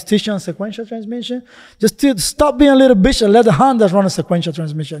lot of restriction on sequential transmission. Just to stop being a little bitch and let the Hondas run a sequential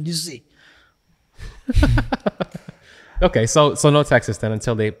transmission. You see. okay, so no Texas then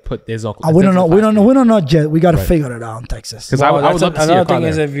until they put their own. We don't know. We don't know yet. We got to figure it out in Texas. Because I would love to see a Another car thing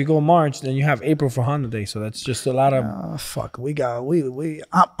is there. if you go March, then you have April for Honda Day, so that's just a lot of Fuck.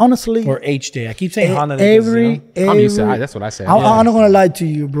 Honestly. or H Day. I keep saying Honda Day. 'cause, I'm used to that's what I say. I'm not gonna lie to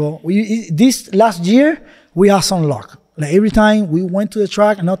you, bro. This last year we had some luck. Like every time we went to the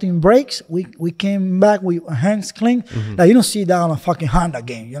track and nothing breaks, we came back with hands clean. Like you don't see that on a fucking Honda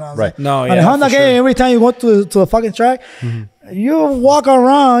game, you know what I'm Right. saying? No, On yeah, a Honda for game, sure. every time you go to a fucking track, you walk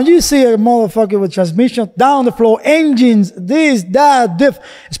around, you see a motherfucker with transmission down the floor, engines, this, that, diff,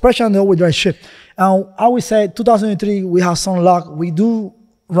 especially on the all-wheel drive shit. I would say 2003 we have some luck. We do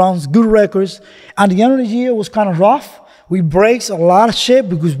runs, good records. At the end of the year, it was kind of rough. We breaks a lot of shit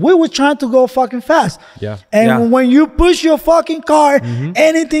because we were trying to go fucking fast. Yeah. And Yeah. when you push your fucking car,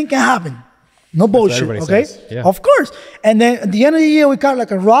 anything can happen. No bullshit, everybody okay? says. Yeah. Of course. And then at the end of the year, we got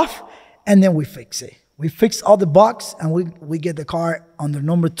like a rough, and then we fix it. We fix all the bugs, and we get the car on the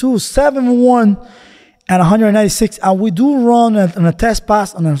number 271 and 196, and we do run on a test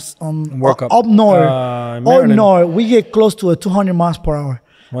pass on Workup. up north. Up Maryland. north, we get close to 200 miles per hour.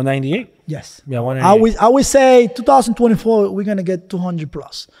 198. Yes. Yeah, 198. I would say 2024 we're gonna get 200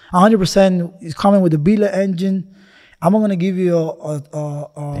 plus. 100% is coming with the Bila engine. I'm gonna give you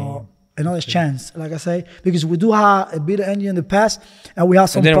another chance, like I say, because we do have a Bila engine in the past, and we have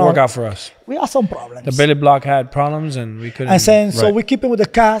some. It didn't work problems. out for us. We have some problems. The belly block had problems, and we couldn't. And saying so Right. we keep it with the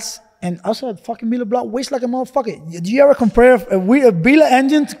cast, And also, a fucking Miller block weighs like a motherfucker. Do you ever compare a Miller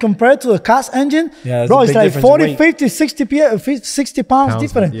engine to compare to a cast engine? Yeah, bro, a it's big like difference in 40, weight. 50, 60 pounds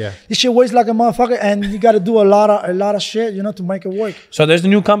different. Yeah. This shit weighs like a motherfucker, and you got to do a lot of shit, you know, to make it work. So there's a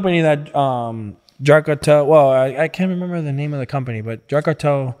new company that Jar Cartel. Well, I can't remember the name of the company, but Jar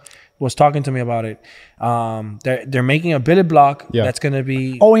Cartel was talking to me about it. They're making a billet block that's gonna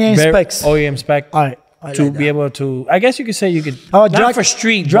be OEM specs. OEM spec. All right. To be able to, I guess you could say you could Drag for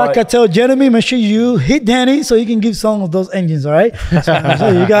street. Drag but- tell Jeremy, make sure you hit Danny so you can give some of those engines, all right?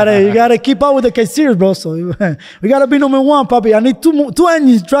 So you gotta keep up with the K-Series, bro. So we gotta be number one, papi. I need two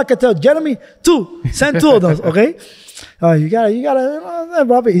engines. Drag tell Jeremy, 2. Send 2 of those, okay? You gotta,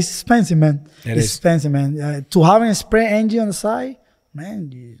 bro. It's expensive, man. It's expensive, man. To having a spray engine on the side,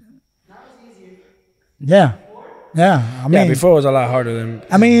 man. Yeah. I mean, before it was a lot harder than.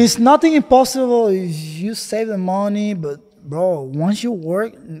 I mean, it's nothing impossible. You save the money, but bro, once you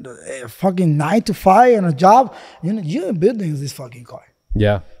work fucking 9 to 5 on a job, you're in building this fucking car.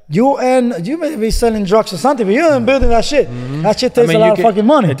 Yeah. You may be selling drugs or something, but you're in building that shit. That shit takes a lot of fucking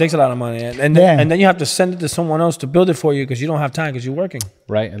money. It takes a lot of money, and then you have to send it to someone else to build it for you because you don't have time because you're working.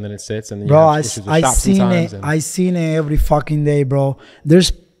 Right, and then it sits, and then Bro, you have issues with I shop seen sometimes, it. I seen it every fucking day, bro.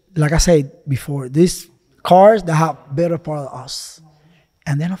 There's, like I said before, these cars that have better part of us,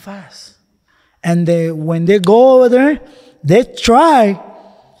 and they're not fast. And when they go over there, they try,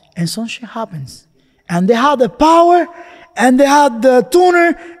 and some shit happens. And they have the power, and they have the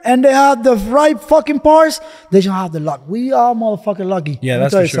tuner, and they have the right fucking parts. They don't have the luck. We are motherfucking lucky. Yeah, Let me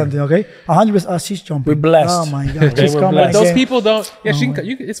that's tell for you sure. something, okay? 100%. She's jumping. We're blessed. Oh my god, she's We're coming blessed. those again. people don't. Yeah,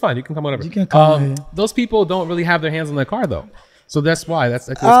 it's fine. You can come whenever. You can come. Those people don't really have their hands on their car though. So that's why. That's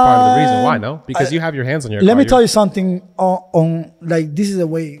part of the reason why. No, because you have your hands on your car. Let me tell you something. On like this is the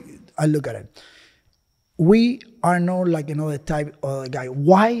way I look at it. We are not like another type of guy.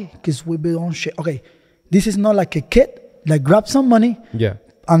 Why? Because we build on shit. Okay, this is not like a kid. Like grab some money. Yeah.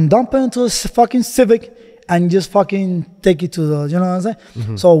 And dump it into a fucking Civic and just fucking take it to the. You know what I'm saying?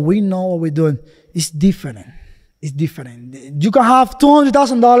 Mm-hmm. So we know what we're doing. It's different. It's different. You can have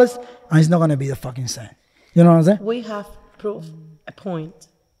 $200,000 and it's not gonna be the fucking same. You know what I'm saying? We have proof, a point.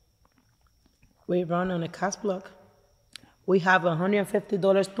 We run on a cast block. We have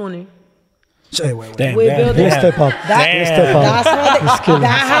 $150 tuning. Say, wait. Damn, We damn, build damn. Let's step up. Let's step up. That's what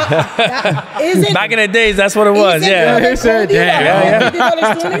that is it. Back in the days, that's what it was. Yeah.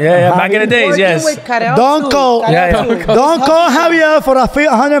 Yeah. Back in the days, yes. Don't call Javier for a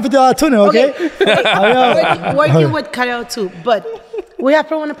 $150 tuner, okay? Working with Carol too, but we have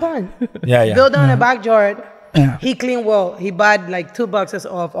pro and a pond. Yeah. Build on a backyard. Yeah. He cleaned well. He bought like 2 boxes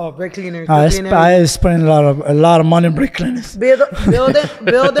of brake cleaner. I spent a lot of money on brake cleaners. Build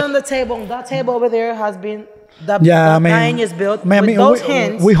on the table. That table over there has been that 9 years built with those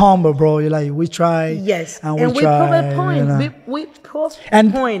hands. We humble, bro. We try. Yes, and we try, prove a point. you know. We prove a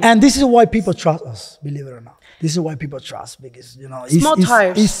point. And this is why people trust us, believe it or not. This is why people trust, because Small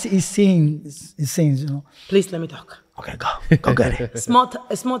tires. It's seen, you know. Please let me talk. Okay, go get it. Small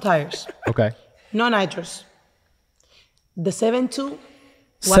tires. Okay. No nitros. The 7.2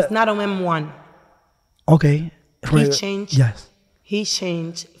 was not on M1. Okay. He changed. Yes. He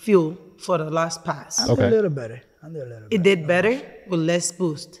changed fuel for the last pass. I did a little better. It did better with less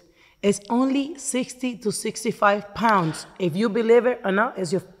boost. It's only 60 to 65 pounds. If you believe it or not,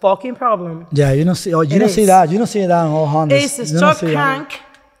 it's your fucking problem. Yeah, you don't see. Oh, you don't see that. You don't see that on all Hondas. It's a stock crank,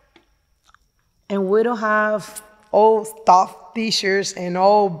 and we don't have all stuff, t-shirts, and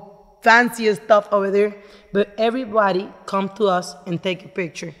all fancy stuff over there. But everybody come to us and take a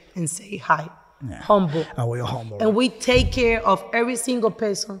picture and say hi. Yeah. Humble. And we're humble. And we take care of every single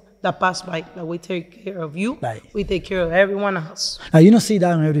person that pass by. Like we take care of you. We take care of everyone else. Now you don't see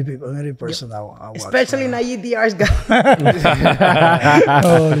that on every person that I watch. Especially in GTR's guy.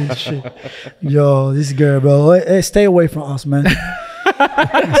 Holy shit. Yo, this girl, bro. Hey, stay away from us, man.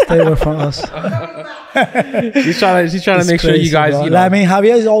 Stay away from us. She's trying to make sure you guys, bro. you know. I mean,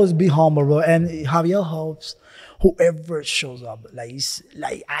 Javier is always be humble, bro, and Javier helps whoever shows up. Like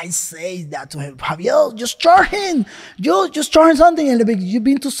I say that to him, Javier, just charge him. Just charge something, and you've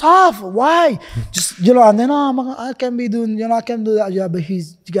been too soft. Why? Just and then I can't be doing, I can't do that. Yeah, but you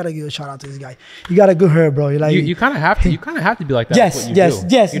gotta give a shout out to this guy. You got a good hair, bro. You kind of have to. You kind of have to be like that. Yes.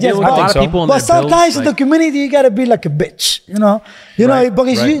 You're dealing with a lot of people in but their sometimes builds, in the community you gotta be like a bitch, because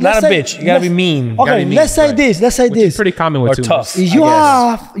not a bitch. You gotta be mean. Okay, let's say this. Which is pretty common with tough.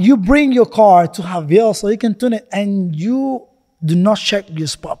 You bring your car to Javier so you can tune it, and you do not check your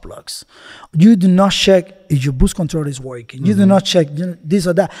spark plugs. You do not check if your boost controller is working. You do not check this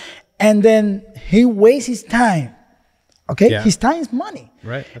or that, and then he wastes his time. Okay, Yeah. his time is money.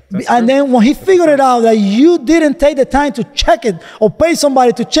 Right. That's And true. then when he figured it out that you didn't take the time to check it or pay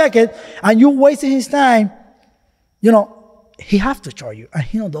somebody to check it, and you wasted his time, you know, he have to charge you, and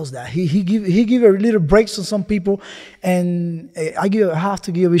he does that. He give a little breaks to some people, and I have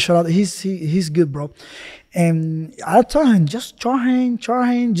to give a shout out. He's good, bro. And I told him just charge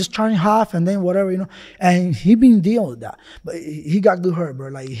him, just charge him half, and then whatever, you know. And he been dealing with that, but he got good hurt, bro.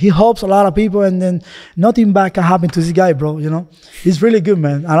 Like he helps a lot of people, and then nothing bad can happen to this guy, bro. You know, he's really good,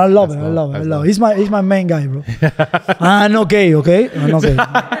 man, and I love him. I love him. He's my main guy, bro. I'm okay, okay, I'm okay.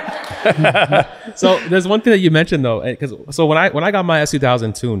 So there's one thing that you mentioned though, because when I got my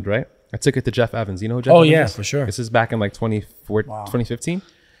S2000 tuned, right, I took it to Jeff Evans. You know who Jeff Oh, Evans yeah, is? for sure. This is back in like 2015,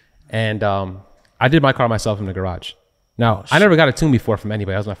 and I did my car myself in the garage. Now I never got a tune before from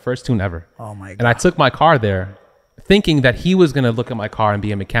anybody. That was my first tune ever. Oh my god! And I took my car there, thinking that he was gonna look at my car and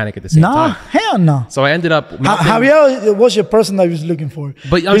be a mechanic at the same time. Hell no. So I ended up. Javier was your person that you was looking for.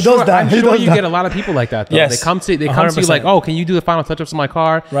 But I'm sure you get a lot of people like that. Though. Yes, they come to you like, 100%. oh, can you do the final touch-ups on my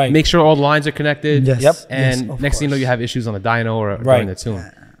car? Right. Make sure all the lines are connected. Yes. Yep. And Yes, next thing you know, course. you have issues on the dyno or Right. during the tune.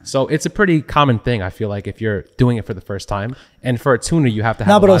 So it's a pretty common thing. I feel like if you're doing it for the first time, and for a tuner, you have to have.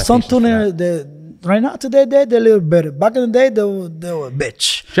 No, a lot but of some patience for tuner, that. right now today they're a little better. Back in the day, they were a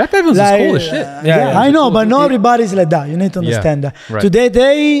bitch. Jeff Evans is cool as shit. Yeah, I know, but not everybody's like that. You need to understand that. right.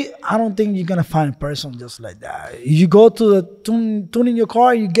 Today, I don't think you're gonna find a person just like that. If you go to the tuning your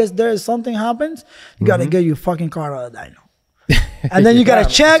car, you guess there something happens, you gotta get your fucking car out of dyno, and then you gotta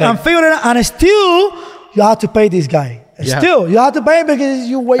check and figure it out, and still you have to pay this guy. Yeah. Still, you have to pay because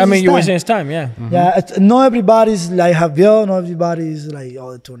you waste. I mean, you're time. wasting his time, yeah. Yeah, not everybody's like Javier, not everybody's like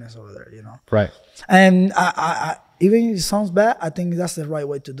all the tuners over there, you know. Right. And I even if it sounds bad, I think that's the right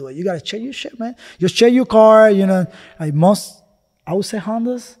way to do it. You gotta check your shit, man. Just check your car, you know. Like I would say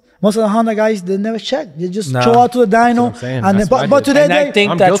Hondas. Most of the Honda guys, they never check. They just Nah. show out to the dyno. what I'm saying. And That's then, what I but did. today And I they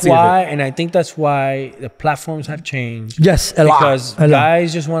think I'm that's guilty of why, it. and I think that's why the platforms have changed. yes, a lot. Because a lot.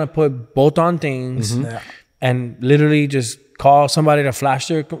 guys just want to put bolt-on things and literally just call somebody to flash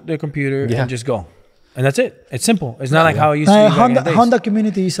their computer Yeah. and just go, and that's it. It's simple. It's not like how it used to be back in the Honda, days. Honda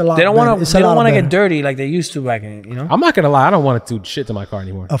community is a lot. They don't want better. to. It's They a don't lot want to get better. dirty like they used to back in. You know. I'm not gonna lie. I don't want to do shit to my car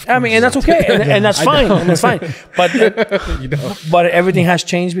anymore. Of I mean, and course. that's okay, and that's fine, and that's fine. But but everything has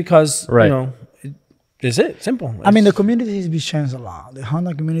changed because Right. you know, that's it. Simple. I mean, the community has been changed a lot. The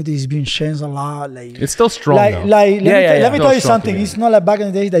Honda community has been changed a lot. Like It's still strong Like, though. let me Still tell you strong something. community. It's not like back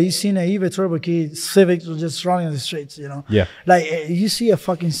in the days that you seen a EV Turbo Kid Civic was just running on the streets, you know. Yeah. Like you see a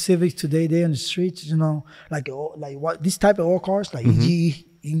fucking Civic today, they on the streets, you know, like what this type of old cars, like EG,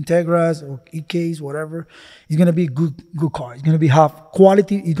 Integras or EKs, whatever. It's gonna be good car. It's gonna be have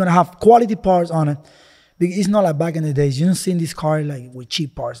quality. It's gonna have quality parts on it. Because it's not like back in the days. You don't see this car like with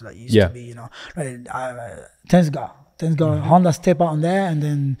cheap parts like it used to be, you know. Like, thanks God. Honda step out on there, and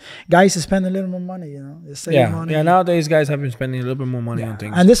then guys spend a little more money, you know. They save money. Yeah. Nowadays, guys have been spending a little bit more money on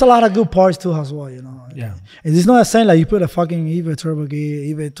things. And there's a lot of good parts too as well, you know. Yeah. It's not a saying like you put a fucking EV Turbo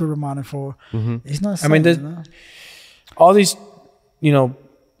gear, EV Turbo manifold. It's not a saying, mean, you know? all these, you know,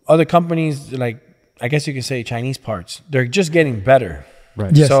 other companies, like I guess you could say Chinese parts, they're just getting better.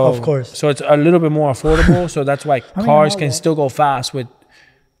 Right. Yes, of course. So it's a little bit more affordable. So that's why mean, cars I can know. still go fast with.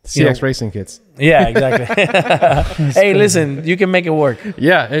 CX racing kits. Yeah, exactly. Hey, listen, you can make it work.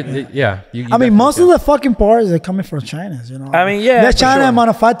 Yeah. You I mean, most of the fucking parts are coming from China, you know. I mean, yeah, they're for China sure.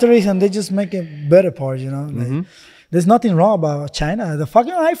 manufacturers, and they just make it better parts, you know. Like, there's nothing wrong about China. The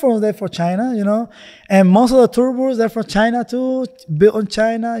fucking iPhones they're for China, you know, and most of the turbos they're from China too, built in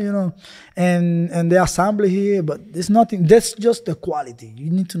China, you know, and they assemble here. But there's nothing. That's just the quality.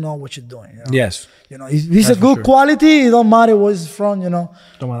 You need to know what you're doing. You know? Yes. You know, if it's That's a for good sure. quality, it don't matter where it's from, you know.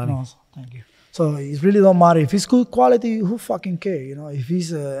 Don't matter. No, thank you. So it really don't matter if it's good quality. Who fucking care? You know, if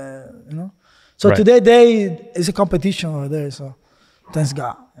it's you know. So Right. today it's a competition over there. So thanks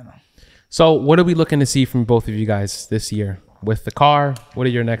God, you know. So what are we looking to see from both of you guys this year with the car? What are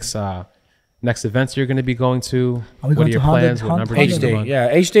your next events you're going to be going to? Are we What are going your to Honda- plans? What Honda- numbers H are you gonna Day. run? Yeah,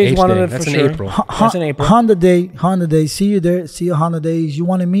 H Day is one of H-Day. it That's for in sure. April. That's in April. Honda Day. See you there. See you Honda Day. You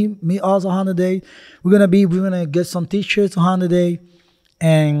want to meet us on Honda Day. We're gonna get some t-shirts on Honda Day,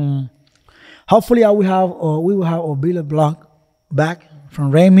 and hopefully we will have a billet block back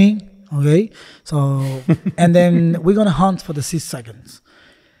from Remy. Okay, so and then we're gonna hunt for the 6 seconds.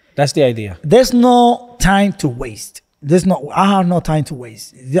 That's the idea. There's no time to waste. I have no time to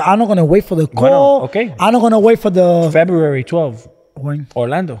waste. I'm not gonna wait for the Why not? call. Okay. I'm not gonna wait for the February 12th, when.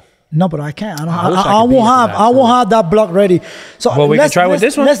 Orlando. No, but I can't. I wish I could be here for that, I won't have that block ready. So Well, we can try with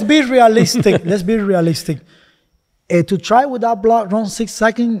this one. Let's be realistic. Let's be realistic. To try with that block run 6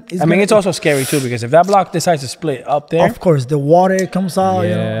 seconds. I mean, it's also scary too because if that block decides to split up there, of course the water comes out. Yeah.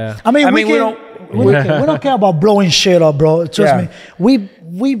 You know? I mean, we don't care about blowing shit up, bro. Trust me.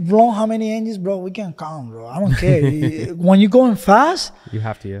 We blow how many engines, bro? We can count, bro. I don't care. When you're going fast, You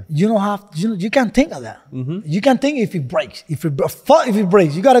have to, yeah. you don't have. You can't think of that. You can think if it breaks. If it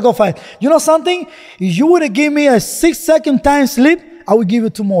breaks, you gotta go fast. You know something? If you would have given me a 6-second time slip, I would give you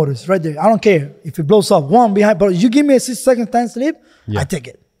 2 motors right there. I don't care if it blows up one behind, but you give me a 6-second time slip, I take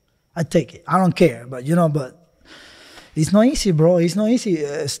it. I don't care, but it's not easy, bro. It's not easy.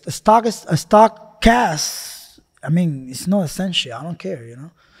 A stock cast. I mean, it's not essential. I don't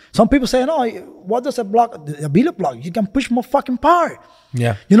care. Some people say, no. What does a block? A billet block. You can push more fucking power.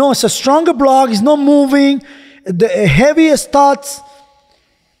 Yeah. It's a stronger block. It's not moving. The heavier studs.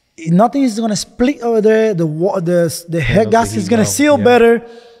 Nothing is gonna split over there. The head gas is gonna seal better,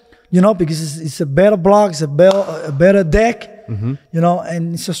 because it's a better block, it's a better deck,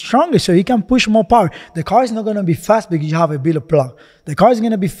 and it's a stronger, so you can push more power. The car is not gonna be fast because you have a billet plug. The car is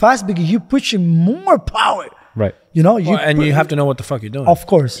gonna be fast because you're pushing more power. Right. You have to know what the fuck you're doing. Of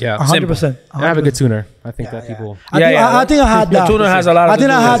course. Yeah. 100%. I have a good tuner. I think that people. I think I had that. The tuner has a lot of. I think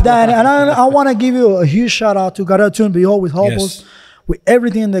I had that, and I want to give you a huge shout out to JaviTuned. Be always help us with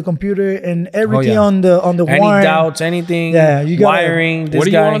everything in the computer and everything on the Any wire. doubts, anything, you got wiring. What are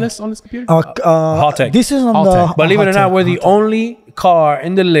you on this computer? Haltech. This is on Haltech. the. Believe it or not, Haltech. we're the only car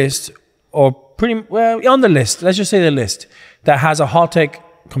in the list, or on the list. Let's just say the list that has a Haltech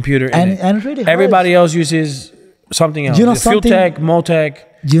computer in it. And it really Everybody else uses something else. something? FuelTech, Motec.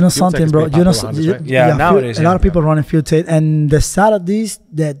 You know something, bro? right? Yeah, nowadays, a lot of people running FuelTech, and the sad of this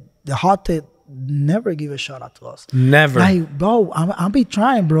that the Haltech never give a shout out to us. Never. Like, bro, I'll be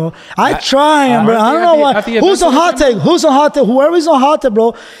trying, bro. I trying, bro. I don't know at what. the Who's on Haltech? Who's on Haltech? Whoever is on Haltech,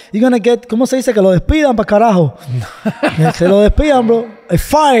 bro, you're gonna get. ¿Cómo se dice? Que lo despidan pa carajo. Que lo despidan, bro.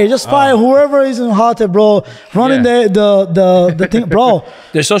 Fire, just fire whoever is in Haltech, bro. Running the thing, bro.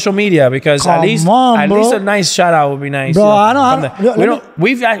 The social media, because at least a nice shout out would be nice. Bro,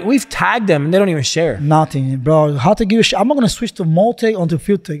 we've tagged them and they don't even share. Nothing, bro. How to give a shit? I'm not gonna switch to Motec onto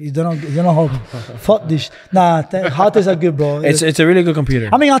FuelTech. They don't hold. Fuck this. Nah, Haltechs are good, bro. It's a really good computer.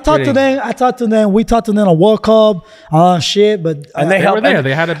 I mean, I talked to them. We talked to them on World Cup, shit. But and they help. There.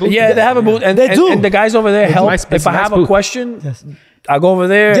 They had a booth. Yeah, they have a booth, and they do. And the guys over there help. If I have a question, I go over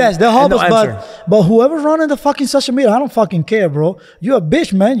there. Yes, they'll help us. But whoever's running the fucking social media, I don't fucking care, bro. You a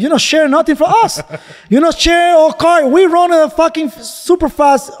bitch, man. You're not sharing nothing for us. You're not sharing our car. We run a fucking super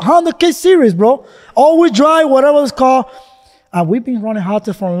fast 100K series, bro. All we drive, whatever it's called. And we've been running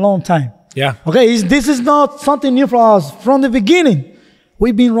Haltech for a long time. Yeah. Okay, this is not something new for us. From the beginning,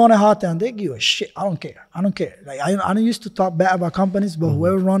 we've been running Haltech, and they give a shit. I don't care. Like I don't used to talk bad about companies, but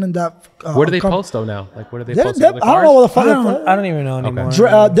whoever running that. Where do they post though now? Like where do they post? I don't know what the fuck. I don't even know anymore.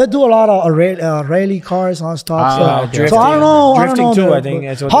 They do a lot of rally cars and stuff. Drifting. So I don't know. Drifting too, I think.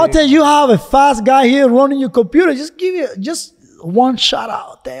 Haltech, you have a fast guy here running your computer. Just give you one shout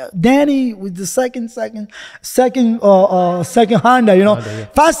out there, Danny, with the second Honda,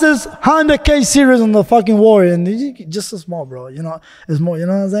 fastest 100K series on the fucking Warrior, and just so small, bro. It's more. You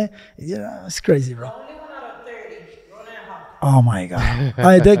know what I'm saying? It's crazy, bro. Oh my god,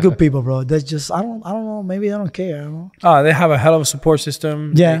 they're good people, bro. They're just I don't know. Maybe they don't care. I don't know. They have a hell of a support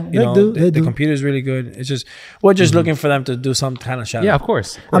system. Yeah, they do. The computer is really good. It's just we're just looking for them to do some kind of shout out. Yeah, of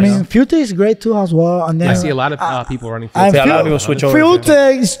course. I mean, FuelTech is great too as well. And then I see a lot of people running FuelTech. A lot of people switch over.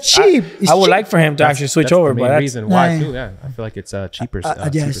 FuelTech is cheap. I would like for him to actually switch over, but but that's the main that's reason why too. Yeah, I feel like it's cheaper.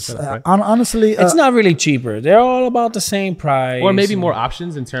 Yes, setup, right? honestly, it's not really cheaper. They're all about the same price, or maybe more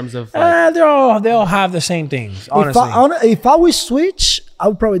options in terms of. Like, they all have the same things. Honestly, if I would switch, I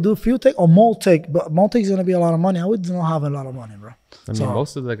would probably do FuelTech or Motec, but Motec is gonna be a lot of money. I would not have a lot of money, bro. I mean,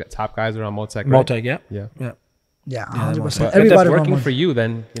 most of the top guys are on Motec. Right? Motec, Yeah. Yeah, 100%. But if Everybody that's working for you,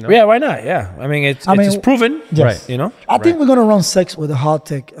 then Yeah, why not? Yeah, I mean it's proven, yes. right? I think we're gonna run 6 with the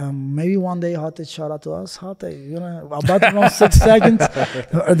Haltech. Maybe one day Haltech shout out to us. Haltech, about to run 6 seconds.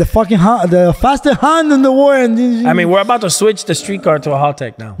 The fucking the fastest hand in the world. I mean, we're about to switch the street car to a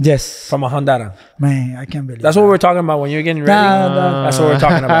Haltech now. Yes, from a Honda. Man, I can't believe that's what we're talking about when you're getting ready. That's what we're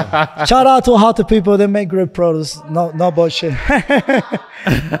talking about. Shout out to Haltech people. They make great produce. No bullshit.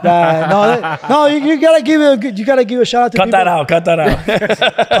 No, you gotta give a shout out to people. Cut that out. Cut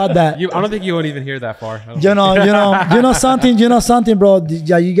that. I don't think you won't even hear that far. You know something, bro.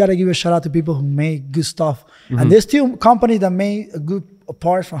 Yeah, you gotta give a shout out to people who make good stuff. And there's still companies that make a good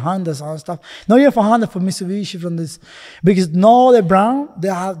parts for Hondas and stuff. Not even for Honda, for Mitsubishi, from this, because no, the brand they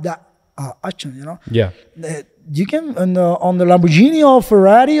have that option. Yeah. you can on the Lamborghini or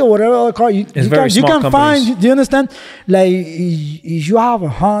Ferrari or whatever other car you can find. Do you understand? Like if you have a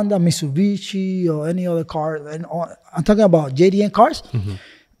Honda, Mitsubishi, or any other car, and I'm talking about JDM cars.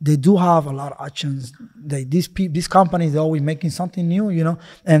 They do have a lot of options. These companies, they're always making something new, you know,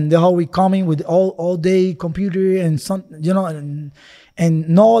 and they're always coming with all day computer and some, you know, and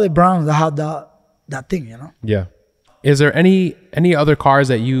no other brands that have that thing, you know. Yeah. Is there any other cars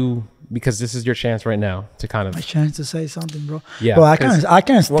that you, because this is your chance right now to kind of... My chance to say something, bro. Yeah. Bro, I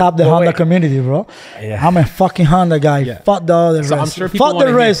can't stop the Honda community, bro. Yeah. I'm a fucking Honda guy. Yeah. Fuck the other rest. I'm sure people Fuck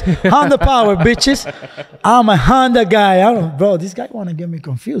the rest. Honda power, bitches. I'm a Honda guy. Bro, this guy want to get me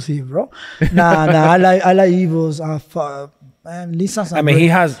confused here, bro. Nah, I like Evos. Man, Nissans. I mean, he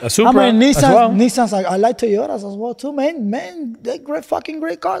has a Supra Nissans, as well. Nissans, I like Toyotas as well too, man. They're great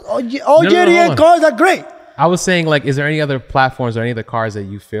cars. All JDM cars are great. I was saying, like, is there any other platforms or any other cars that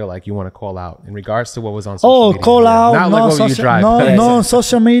you feel like you want to call out in regards to what was on social media? Call out. Not like what you drive. No, on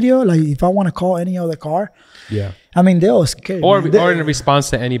social media. Like, if I want to call any other car. Yeah. I mean, they're all scared. Or in response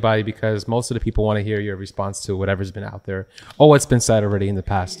to anybody, because most of the people want to hear your response to whatever's been out there or what's been said already in the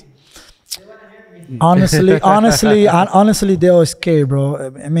past. Honestly, they're all scared,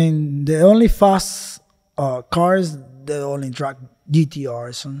 bro. I mean, the only fast cars, they only drag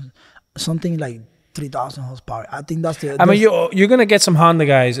GTR, something like 3,000 horsepower. I think that's the... I mean, you're going to get some Honda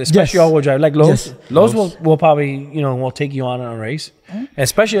guys, especially all-wheel drive. Like Lowe's. Yes. Lowe's will probably, you know, will take you on a race.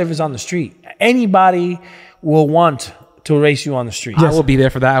 Especially if it's on the street. Anybody will want to race you on the street. I will be there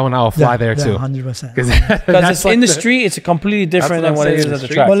for that one. I will fly there too. 100%. Because it's in the street, it's completely different than what it is at the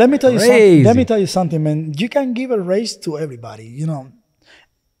track. But let me tell you something, man. You can give a race to everybody, you know.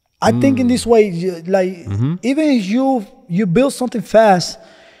 I think in this way, even if you build something fast,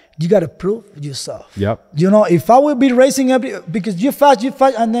 you got to prove yourself. Yep. You know, if I will be racing because you fast,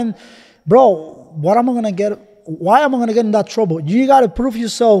 and then, bro, what am I going to get? Why am I going to get in that trouble? You got to prove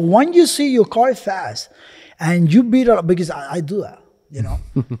yourself. When you see your car fast and you beat it, because I do that, you know.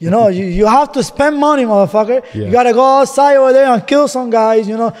 you have to spend money, motherfucker. Yeah. You got to go outside over there and kill some guys,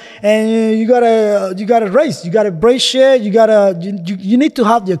 you know, and you got to race. You got to brace shit. You need to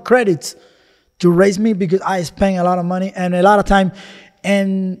have your credits to race me, because I spend a lot of money and a lot of time.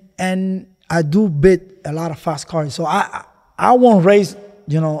 And I do beat a lot of fast cars, so I won't race.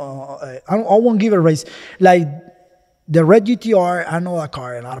 You know, I won't give a race. Like the red GTR, I know that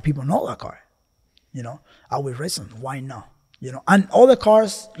car. A lot of people know that car. You know, I will race them. Why not? You know, and all the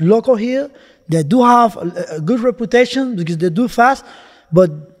cars local here, they do have a good reputation because they do fast,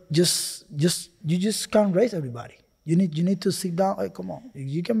 but you just can't race everybody. You need to sit down. Hey, come on,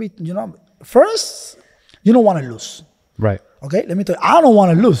 you can be. You know, first you don't want to lose. Right. Okay, let me tell you, I don't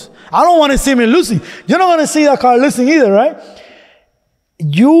want to lose. I don't want to see me losing. You don't want to see that car losing either, right?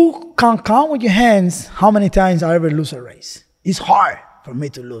 You can count with your hands how many times I ever lose a race. It's hard for me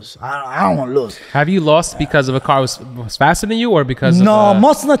to lose. I don't want to lose. Have you lost because of a car was faster than you, or because of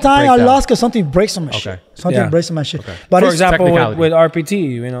most of the time breakdown? I lost because something breaks on my shit. Something breaks on my shit. Okay. But for example, with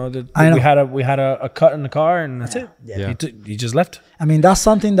RPT, you know, we had a cut in the car, and that's it. Yeah. He just left. I mean, that's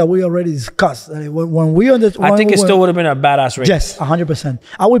something that we already discussed. When we I think it still would have been a badass race. Yes, 100%.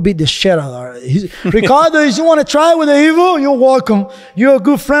 I would beat the shit out of her. Ricardo, if you want to try with the Evo, you're welcome. You're a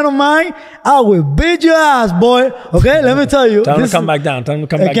good friend of mine. I will beat your ass, boy. Okay, let me tell you. Tell him to come back down. Tell him to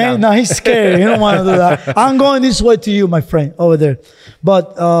come back down. No, he's scared. He don't want to do that. I'm going this way to you, my friend, over there.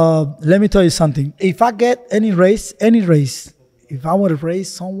 But let me tell you something. If I get any race, if I want to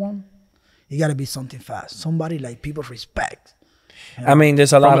race someone, it got to be something fast. Somebody like people respect. You know? I mean,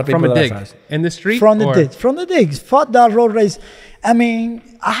 there's a lot of people from a that dig. are fast. In the street? From the digs. Fuck that road race. I mean,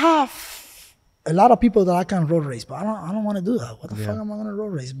 I have a lot of people that I can road race, but I don't want to do that. What the fuck am I going to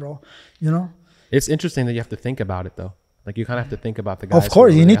road race, bro? You know? It's interesting that you have to think about it, though. Like, you kind of have to think about the guys. Of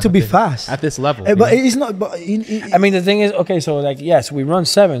course, you need to be fast. At this level. But it's not... But I mean, the thing is, okay, so like, yes, we run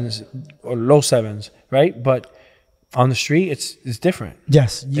 7s or low 7s, right? But on the street, it's different.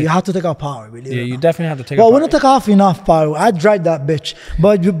 Yes, you have to take out power. You definitely have to take out power. Well, we don't take off enough power. I drive that bitch.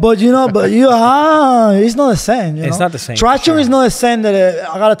 But you know, it's not the same. You know? It's not the same. Traction is not the same. That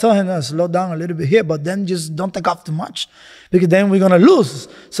I gotta tell him to slow down a little bit here, but then just don't take off too much, because then we're gonna lose.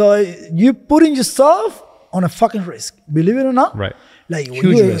 So you putting yourself on a fucking risk. Believe it or not. Right. Like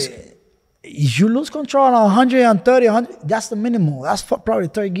huge risk. If you lose control on 130, 100, that's the minimum. That's probably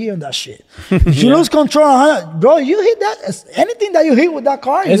third gear on that shit. If you lose control on 100, bro, you hit that, anything that you hit with that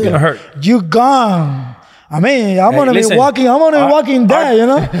car, it's going to hurt. You gone. I mean, I'm gonna listen, be walking. I'm gonna be walking there. You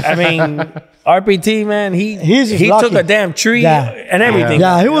know. I mean, RPT man, he lucky. took a damn tree and everything.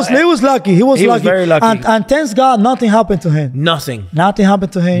 Yeah, he was lucky. He was lucky. Very lucky. And thanks God, nothing happened to him. Nothing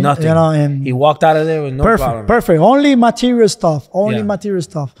happened to him. Nothing. You know, and he walked out of there with no problem. Perfect. Only material stuff. Material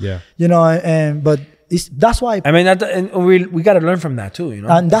stuff. Yeah. You know, but that's why. I mean, and we got to learn from that too. You know,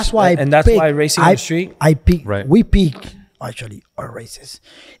 and that's why. That's why racing on the street. I peak. Right. We peak actually our races.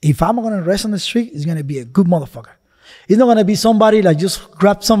 If I'm gonna race on the street, it's gonna be a good motherfucker. It's not gonna be somebody like just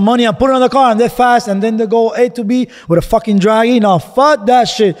grab some money and put it on the car and they're fast and then they go A to B with a fucking draggy. No, fuck that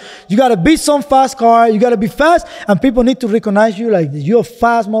shit. You gotta beat some fast car. You gotta be fast, and people need to recognize you like you're a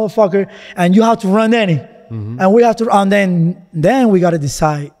fast motherfucker, and you have to run any. And we have to, and then we gotta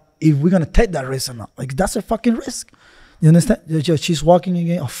decide if we're gonna take that risk or not. Like that's a fucking risk. You understand? She's walking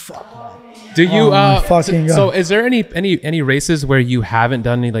again. Oh fuck. Do you so is there any races where you haven't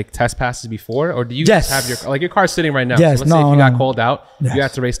done any like test passes before, or do you just have your car sitting right now? Yes, so let's say if you got called out, you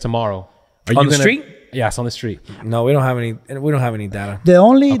have to race tomorrow. Are on you the street? Yes, on the street. No, we don't have any data. The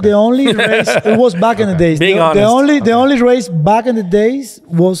only race it was back in the days. Being honest. The only race back in the days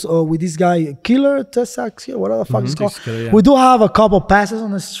was with this guy Killer Texas, whatever the fuck it's called. Killer, yeah. We do have a couple passes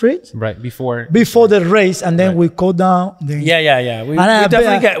on the street Right before the race, and then we go down. Then Yeah. We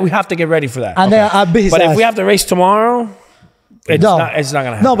definitely have to get ready for that. And then I beat his But ass. if we have to race tomorrow, it's not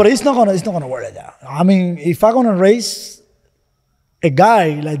gonna happen. No, but it's not gonna work like that. I mean, if I'm gonna race a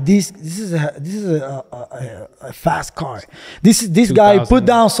guy like this is a fast car. This guy put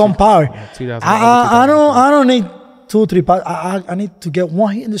down some power. I don't need 2-3 parts. I need to get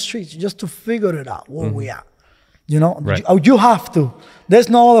one hit in the streets just to figure it out where we are. You know, you have to. There's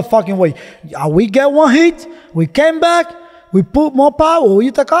no other fucking way. We get one hit, we came back, we put more power, we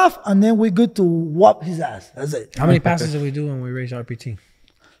take off, and then we're good to whoop his ass. That's it. How many passes did we do when we raced RPT?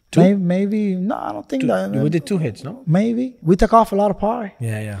 Maybe no, I don't think that. We did 2 hits, no? Maybe we took off a lot of power.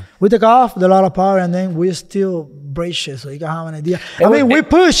 Yeah. We took off a lot of power, and then we still brace shit, so you can have an idea. We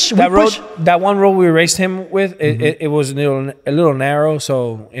push. That one road we raced him with, it was a little narrow,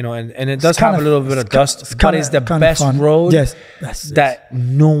 so you know, and it does have a little bit of dust, but it's the best road. Yes, that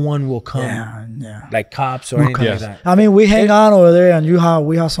no one will come. Yeah. Like cops or anything like that. I mean, we hang out over there, and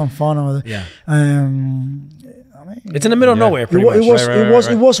we have some fun over there. Yeah. It's in the middle of nowhere, pretty much.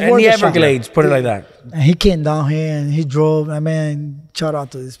 It was in the Everglades, put it like that. And he came down here and he drove. I mean, shout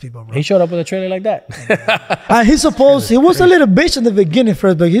out to these people, bro. He showed up with a trailer like that. And he was a little bitch in the beginning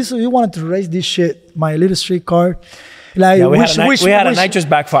first, but he wanted to race this shit, my little street car. Like we had a nitrous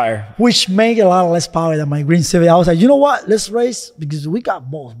backfire, which made a lot less power than my green Civic. I was like, you know what? Let's race because we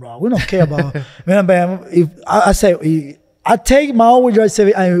got balls, bro. We don't care about. If I say. I take my all-wheel drive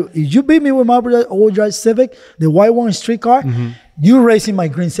Civic. If you beat me with my all-wheel drive Civic, the white one street car, you racing my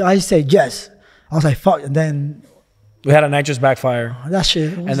green Civic. I said yes. I was like, fuck. And then we had a nitrous backfire. That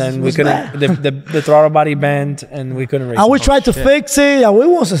shit. And then we couldn't. The throttle body bent, and we couldn't race. And we tried to fix it. We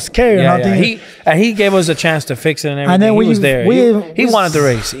wasn't scared. Yeah. He gave us a chance to fix it and everything. And then he was there. He wanted to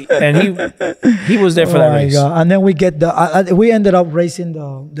race, and he was there for that race. God. And then we ended up racing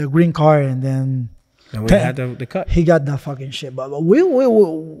the green car, and then. And we had the cut. He got that fucking shit, but we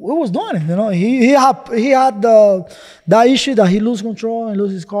was doing it. You know, he had that issue that he lose control and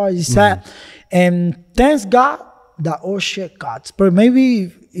lose his car. He sat, and thanks God that all shit cuts. But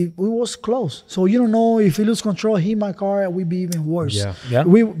maybe it was close, so you don't know if he lose control, he my car, we be even worse. Yeah.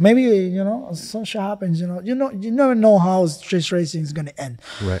 We maybe some shit happens. You never know how street racing is gonna end.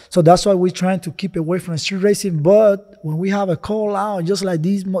 Right. So that's why we're trying to keep away from street racing. But when we have a call out, just like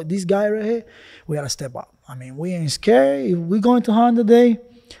this guy right here, we gotta step up. I mean, we ain't scared. If we're going to Honda today,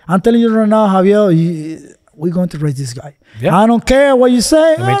 I'm telling you right now, Javier, we're going to race this guy. Yeah. I don't care what you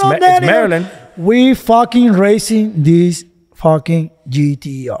say. I mean, it's Maryland. We fucking racing this fucking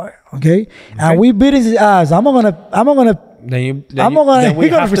GTR, okay? And we beat his ass. I'm not gonna. Then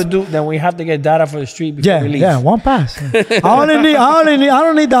we have to get data for the street before we leave. Yeah, one pass. I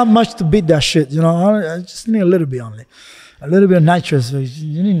don't need that much to beat that shit. I just need a little bit only. A little bit of nitrous.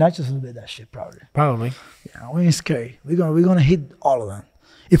 You need nitrous to beat that shit, probably. Yeah, we ain't scary. We're gonna hit all of them.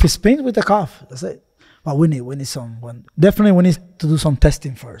 If it spins, we take off. That's it. But we need some. Definitely, we need to do some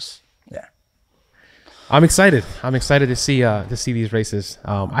testing first. Yeah. I'm excited. To see these races.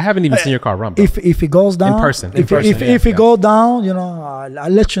 I haven't even seen your car run, bro. If it goes down in person. If it goes down, I'll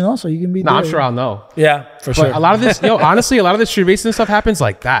let you know so you can be. No, I'm sure I'll know. Yeah, for sure. A lot of this, honestly, a lot of this street racing stuff happens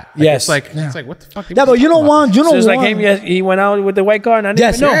like that. Yes. It's like what the fuck? Yeah, but you don't want. So it's like him. He went out with the white car, and I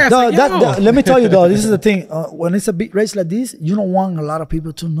didn't even know. Let me tell you though. This is the thing. When it's a big race like this, you don't want a lot of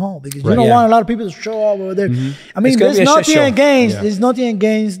people to know because you don't want a lot of people to show up over there. I mean, there's nothing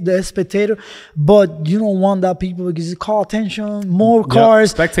against the spectator, but don't want that people because it call attention, more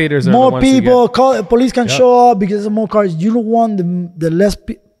cars, spectators are more the ones who people. get- Police can show up because there's more cars. You don't want the less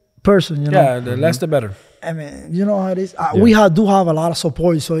person. You know. Yeah, the less the better. I mean, you know how it is. We do have a lot of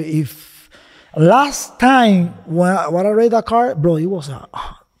support. So if last time when I raised that car, bro, it was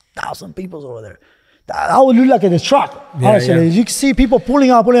 1,000 people over there. That would look like a truck. Honestly, you can see people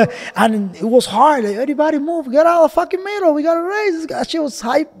pulling up, and it was hard. Like, everybody move, get out of the fucking middle. We got to race. That shit was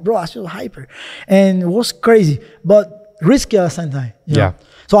hype, bro. That shit was hyper, and it was crazy, but risky at the same time. You know?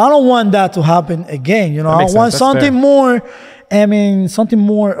 So I don't want that to happen again. You know, I want something more. I mean, something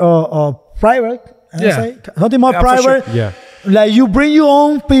more private. Something more private. Sure. Yeah. Like you bring your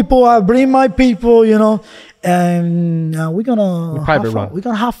own people, I bring my people. You know, and we're gonna have fun. We're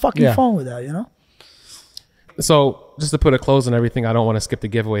gonna have fucking fun with that. You know. So just to put a close on everything, I don't want to skip the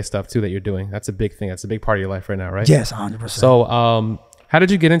giveaway stuff too that you're doing. That's a big thing. That's a big part of your life right now, right? Yes, 100%. So how did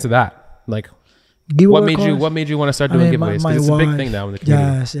you get into that? Like, what made you want to start doing giveaways? Because it's a big thing now in the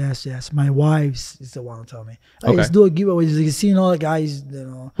community. Yes. My wife is the one who told me. Hey, let's do a giveaway. You see all the guys, you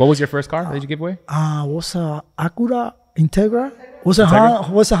know. What was your first car that you give away? Was a Acura Integra. Was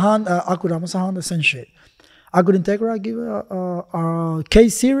a Honda, same shit. Acura Integra, I give a K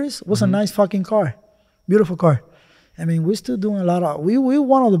series. Was a nice fucking car. Beautiful car. I mean, we're still doing a lot of. We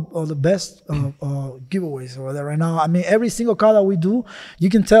one of the best giveaways over there right now. I mean, every single car that we do, you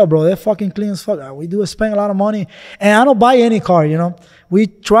can tell, bro, they're fucking clean as fuck. We do spend a lot of money, and I don't buy any car. You know, we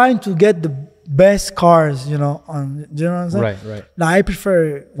trying to get the best cars. You know, you know what I'm saying? Right. Like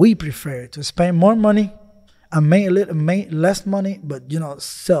we prefer to spend more money and make less money, but you know,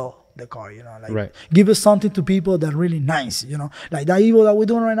 sell the car, you know, like give us something to people that really nice, you know, like that Evo that we're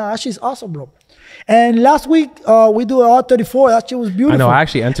doing right now. Actually, it's awesome, bro. And last week we do an R34. That shit was beautiful. I know. I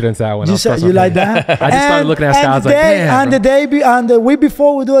actually entered into that one. You like that? I just started looking at I was like, damn. And the week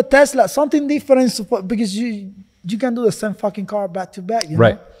before we do a Tesla, something different because you can do the same fucking car back to back, you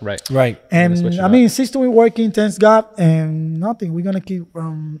know? Right. And I mean, since we're working, thanks God, and nothing. We're gonna keep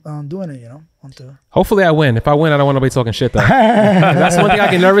doing it, you know. Hopefully I win. If I win, I don't want nobody talking shit though. That's one thing I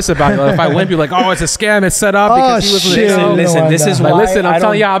get nervous about. If I win, people are like, oh, it's a scam. It's set up because he was Listen, this is why. Listen, I'm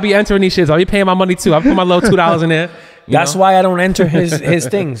telling you, I'll be entering these shits. I'll be paying my money too. I'll put my low $2 in there. That's why I don't enter his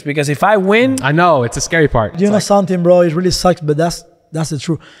things, because if I win, I know it's a scary part. You know something, bro? It really sucks, but that's the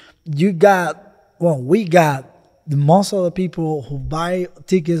truth. We got the most of the people who buy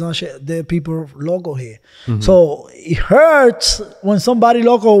tickets and shit, they're people local here. So it hurts when somebody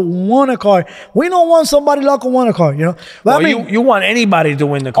local won a car. We don't want somebody local won a car, you know. But I mean, you want anybody to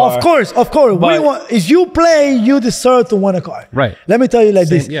win the car. Of course. If you play, you deserve to win a car. Right. Let me tell you like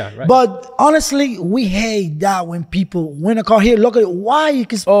this. Yeah, right. But honestly, we hate that when people win a car here locally. Why?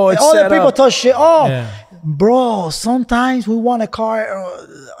 Because it's all the people up. touch shit. Bro, sometimes we want a car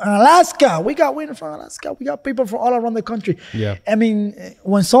in Alaska. We got winners from Alaska. We got people from all around the country. Yeah. I mean,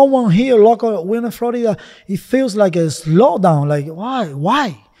 when someone here local win in Florida, it feels like a slowdown. Like,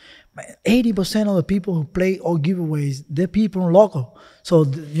 why? 80% of the people who play all giveaways, they're people local. So,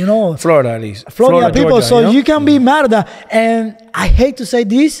 you know. Florida, at least. Florida people. Georgia, so you know? you can be mad at that. And I hate to say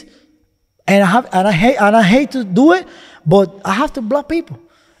this, and I hate to do it, but I have to block people.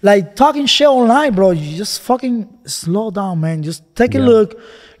 Like talking shit online, bro. You just fucking slow down, man. Just take a look.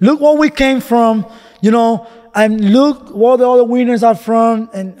 Look where we came from, you know, and look where the other winners are from.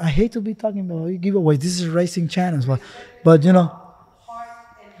 And I hate to be talking about giveaways. This is racing channels, but you know,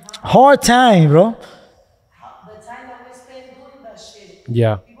 hard time, bro. The time that we spend doing that shit.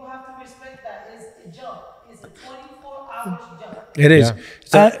 Yeah. People have to respect that. It's a job. It's a 24-hour job. It is.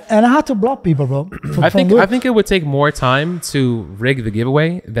 And I have to block people, bro. I think it would take more time to rig the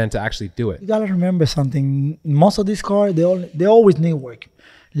giveaway than to actually do it. You gotta remember something. Most of these cars, they always need work.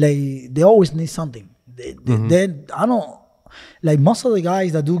 Like they always need something. I don't like most of the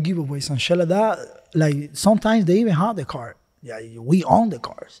guys that do giveaways and shit like that. Like sometimes they even have the car. Yeah, we own the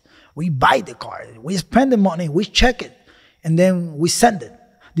cars. We buy the car. We spend the money. We check it, and then we send it.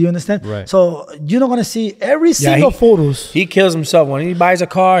 Do you understand? Right. So you're not gonna see every single photos. He kills himself when he buys a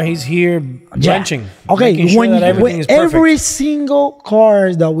car. He's here drenching. Okay, making sure that everything is perfect. Every single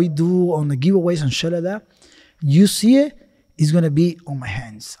car that we do on the giveaways and shit like that, you see it, it's gonna be on my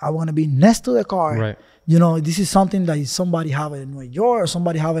hands. I wanna be next to the car. Right. You know, this is something that somebody have it in New York or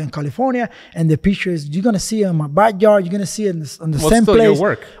somebody have it in California, and the pictures you're gonna see it in my backyard. You're gonna see it in the same place. Your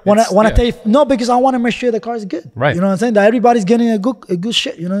work. When I tell you no, because I want to make sure the car is good. Right. You know what I'm saying? That everybody's getting a good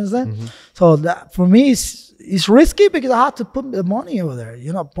shit. You know what I'm saying? So that for me, it's risky because I have to put the money over there.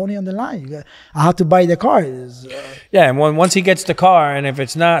 You know, pony on the line. I have to buy the car. And once he gets the car, and if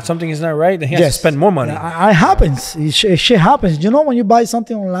it's not something is not right, then he has to spend more money. It happens. Shit happens. You know, when you buy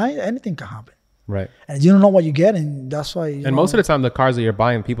something online, anything can happen. Right. And you don't know what you get, and that's why. And most of the time, the cars that you're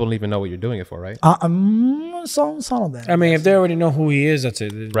buying, people don't even know what you're doing it for, right? Some of them. I mean, if they already know who he is, that's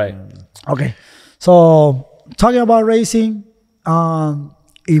it. Right. Okay, so talking about racing,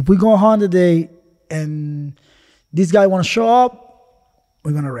 if we go Honda Day and this guy want to show up,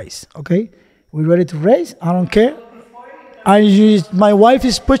 we're gonna race. Okay, we ready to race? I don't care. My wife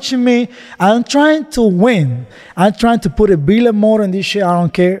is pushing me. I'm trying to win. I'm trying to put a billion more in this shit. I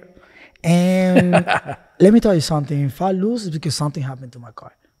don't care. And let me tell you something. If I lose, it's because something happened to my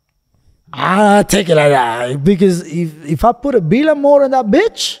car. I take it like that. Because if I put a billion more in that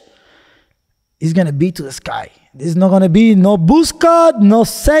bitch, it's gonna be to the sky. There's not gonna be no boost cut, no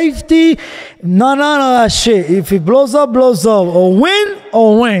safety, none of that shit. If it blows up, blows up. Or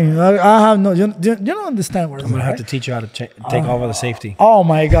win. I have no. You don't understand what I'm gonna have to teach you how to take over the safety. Oh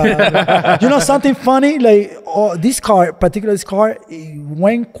my god! You know something funny? Like this car, particularly this car, it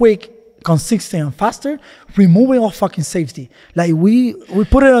went quick, consistent, and faster, removing all fucking safety. Like we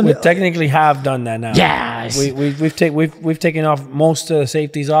put it on. We technically have done that now. Yes. We've taken off most of the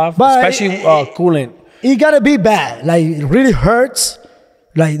safeties off, But especially coolant. It gotta be bad. Like it really hurts.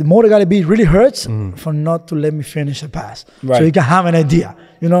 Like the motor gotta be really hurts for not to let me finish the pass. Right. So you can have an idea.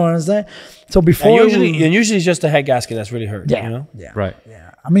 You know what I'm saying? So before And usually it's just the head gasket that's really hurt. yeah, You know? yeah, Right. yeah.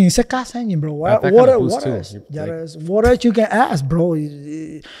 I mean, it's a cast engine, bro. That kind What of boost too. else? Like- What else you can ask, bro?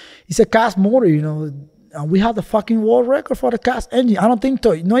 It's a cast motor, you know. And we have the fucking world record for the cast engine. I don't think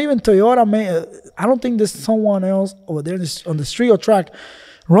not even Toyota I don't think there's someone else over there on the street or track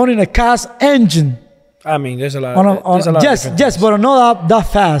running a cast engine. I mean, there's a lot. There's a lot. Of Yes, but not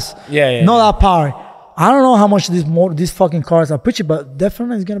that fast. Yeah. Not that power. I don't know how much these fucking cars are pitching, but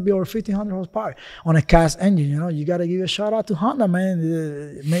definitely it's gonna be over 1,500 horsepower on a cast engine. You know, you gotta give a shout out to Honda,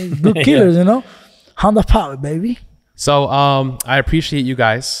 man. Made good killers, you know. Honda power, baby. So I appreciate you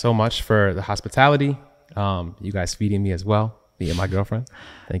guys so much for the hospitality. You guys feeding me as well, me and my girlfriend.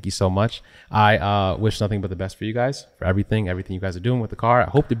 Thank you so much. I wish nothing but the best for you guys, for everything you guys are doing with the car. I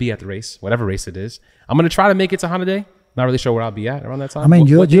hope to be at the race, whatever race it is. I'm gonna try to make it to Honda Day. Not really sure where I'll be at around that time. I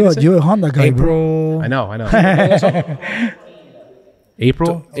mean, What date is it? you're a Honda guy, bro. April. I know.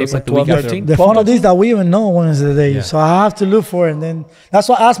 April. So it's like the 12, week after. 13. The fun of this that we even know when is the day, Yeah. so I have to look for it. And then that's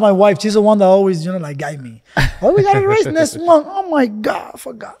why I asked my wife. She's the one that always, like, guide me. Oh, we got a race next month. Oh my god, I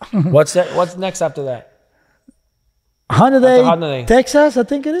forgot. What's that? What's next after that? Honda Honda Day. Day, Texas, I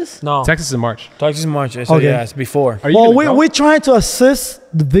think it is. No, Texas in March. Texas in March. So Okay. yeah, it's before. Are you Well, gonna go? we're trying to assist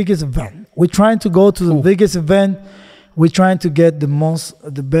the biggest event. We're trying to go to the biggest event. We're trying to get the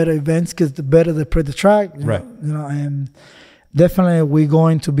better events because the better they play the track. Right. And definitely we're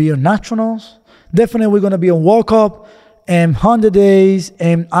going to be on nationals. Definitely we're going to be on World Cup and Honda Days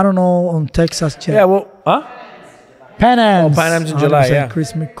and I don't know on Texas yet. Yeah. Well, huh? Pan Am's. Pan Am's in July, 100%. yeah.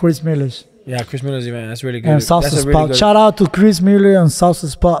 Chris Miller's. Yeah, Chris Miller's event. That's really good. And Salsa That's a Spot. really good. Shout out to Chris Miller and Salsa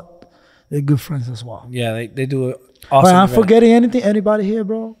Spot. They're good friends as well. Yeah, they do it. But Awesome. I'm event. forgetting anybody here,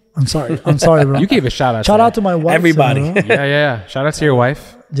 bro? I'm sorry, bro. You gave a shout out. Shout to out to my wife. Everybody. bro. Yeah. Shout out to your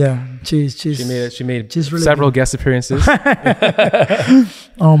wife. Yeah, she's She made she's really several guest appearances.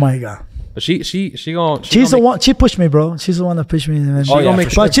 Oh my god. But she gonna She's the one. She pushed me, bro. She's the one that pushed me. Man. Oh, yeah, gonna make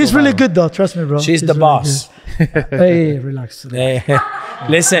for sure But she's go really viral. good though. Trust me, bro. She's the really boss. good. Hey, relax. Hey,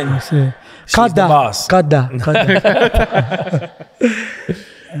 listen. Yeah. Cut the that. boss. Cut that.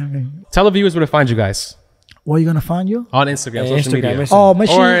 I mean, Tell the viewers where to find you guys where you gonna find you? on Instagram, social Instagram, media, Instagram. Oh, make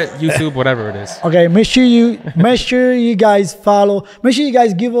sure. or YouTube, whatever it is. Okay, make sure you guys follow. Make sure you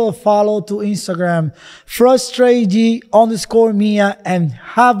guys give a follow to Instagram, Frustrate_Mia and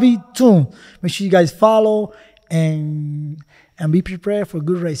JaviTuned. Make sure you guys follow and be prepared for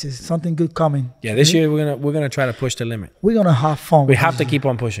good races. Something good coming. Yeah, this year we're gonna try to push the limit. We're gonna have fun. We with have this. to keep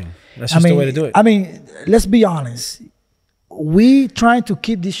on pushing. That's just the way to do it. I mean, let's be honest. We trying to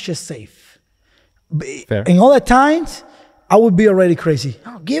keep this shit safe. Fair. In other times, I would be already crazy.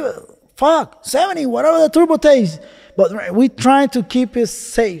 I don't give a fuck. 70, whatever the turbo takes. But we trying to keep it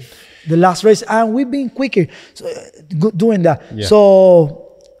safe. The last race, and we've been quicker doing that. Yeah.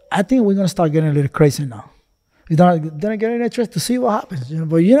 So I think we're gonna start getting a little crazy now. It's not getting interest to see what happens,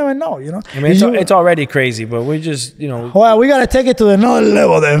 but you never know, I mean, it's already crazy, but we just, Well, we gotta take it to another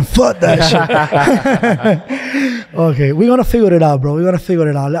level then. Fuck that shit. Okay, we're gonna figure it out, bro. We're gonna figure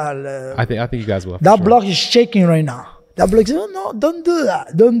it out. I think you guys will. for That sure. block is shaking right now. That block is, oh, no, don't do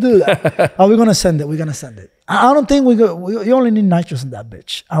that. Don't do that. We're gonna send it. We're gonna send it. I don't think we only need nitrous in that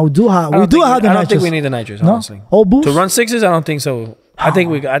bitch. We do have the I nitrous. don't think we need the nitrous, No? honestly. All boost? To run sixes, I don't think so. I think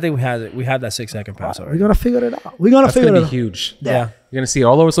we had that 6 second pass already. We're gonna figure it out. We're gonna That's figure gonna it be out. huge. Yeah. You're gonna see it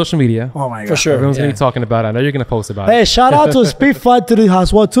all over social media. Oh my god, For sure. Everyone's yeah. gonna be talking about it. I know you're gonna post about it. Hey, shout out to Speed Factory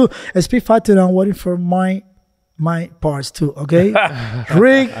as well too. Speed Factory, I'm waiting for my parts too. Okay,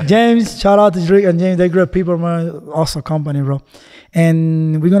 Rick, James, shout out to Rick and James. They great people, man. Awesome company, bro.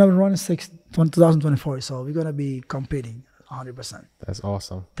 And we're gonna be running 2024, so we're gonna be competing 100%. That's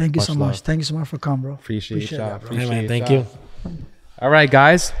awesome. Thank you Much so love. much. Thank you so much for coming, bro. Appreciate y'all. that, bro. Hey, man, thank y'all. you. All right,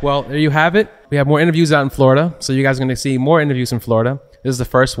 guys. Well, there you have it. We have more interviews out in Florida. So you guys are going to see more interviews in Florida. This is the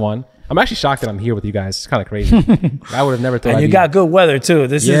first one. I'm actually shocked that I'm here with you guys. It's kind of crazy. I would have never thought And I'd you be- got good weather too.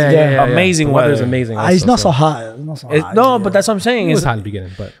 This is amazing The weather. weather's amazing. It's also, not so hot. It's not so hot. No, but that's what I'm saying. It was Is hot in the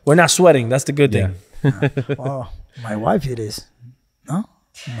beginning, but we're not sweating. That's the good thing. Oh, my wife it is. No?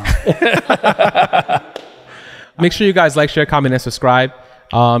 make sure you guys like, share, comment, and subscribe.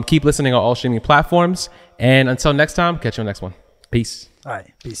 Keep listening on all streaming platforms. And until next time, catch you on the next one. Peace. All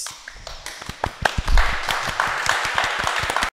right. Peace.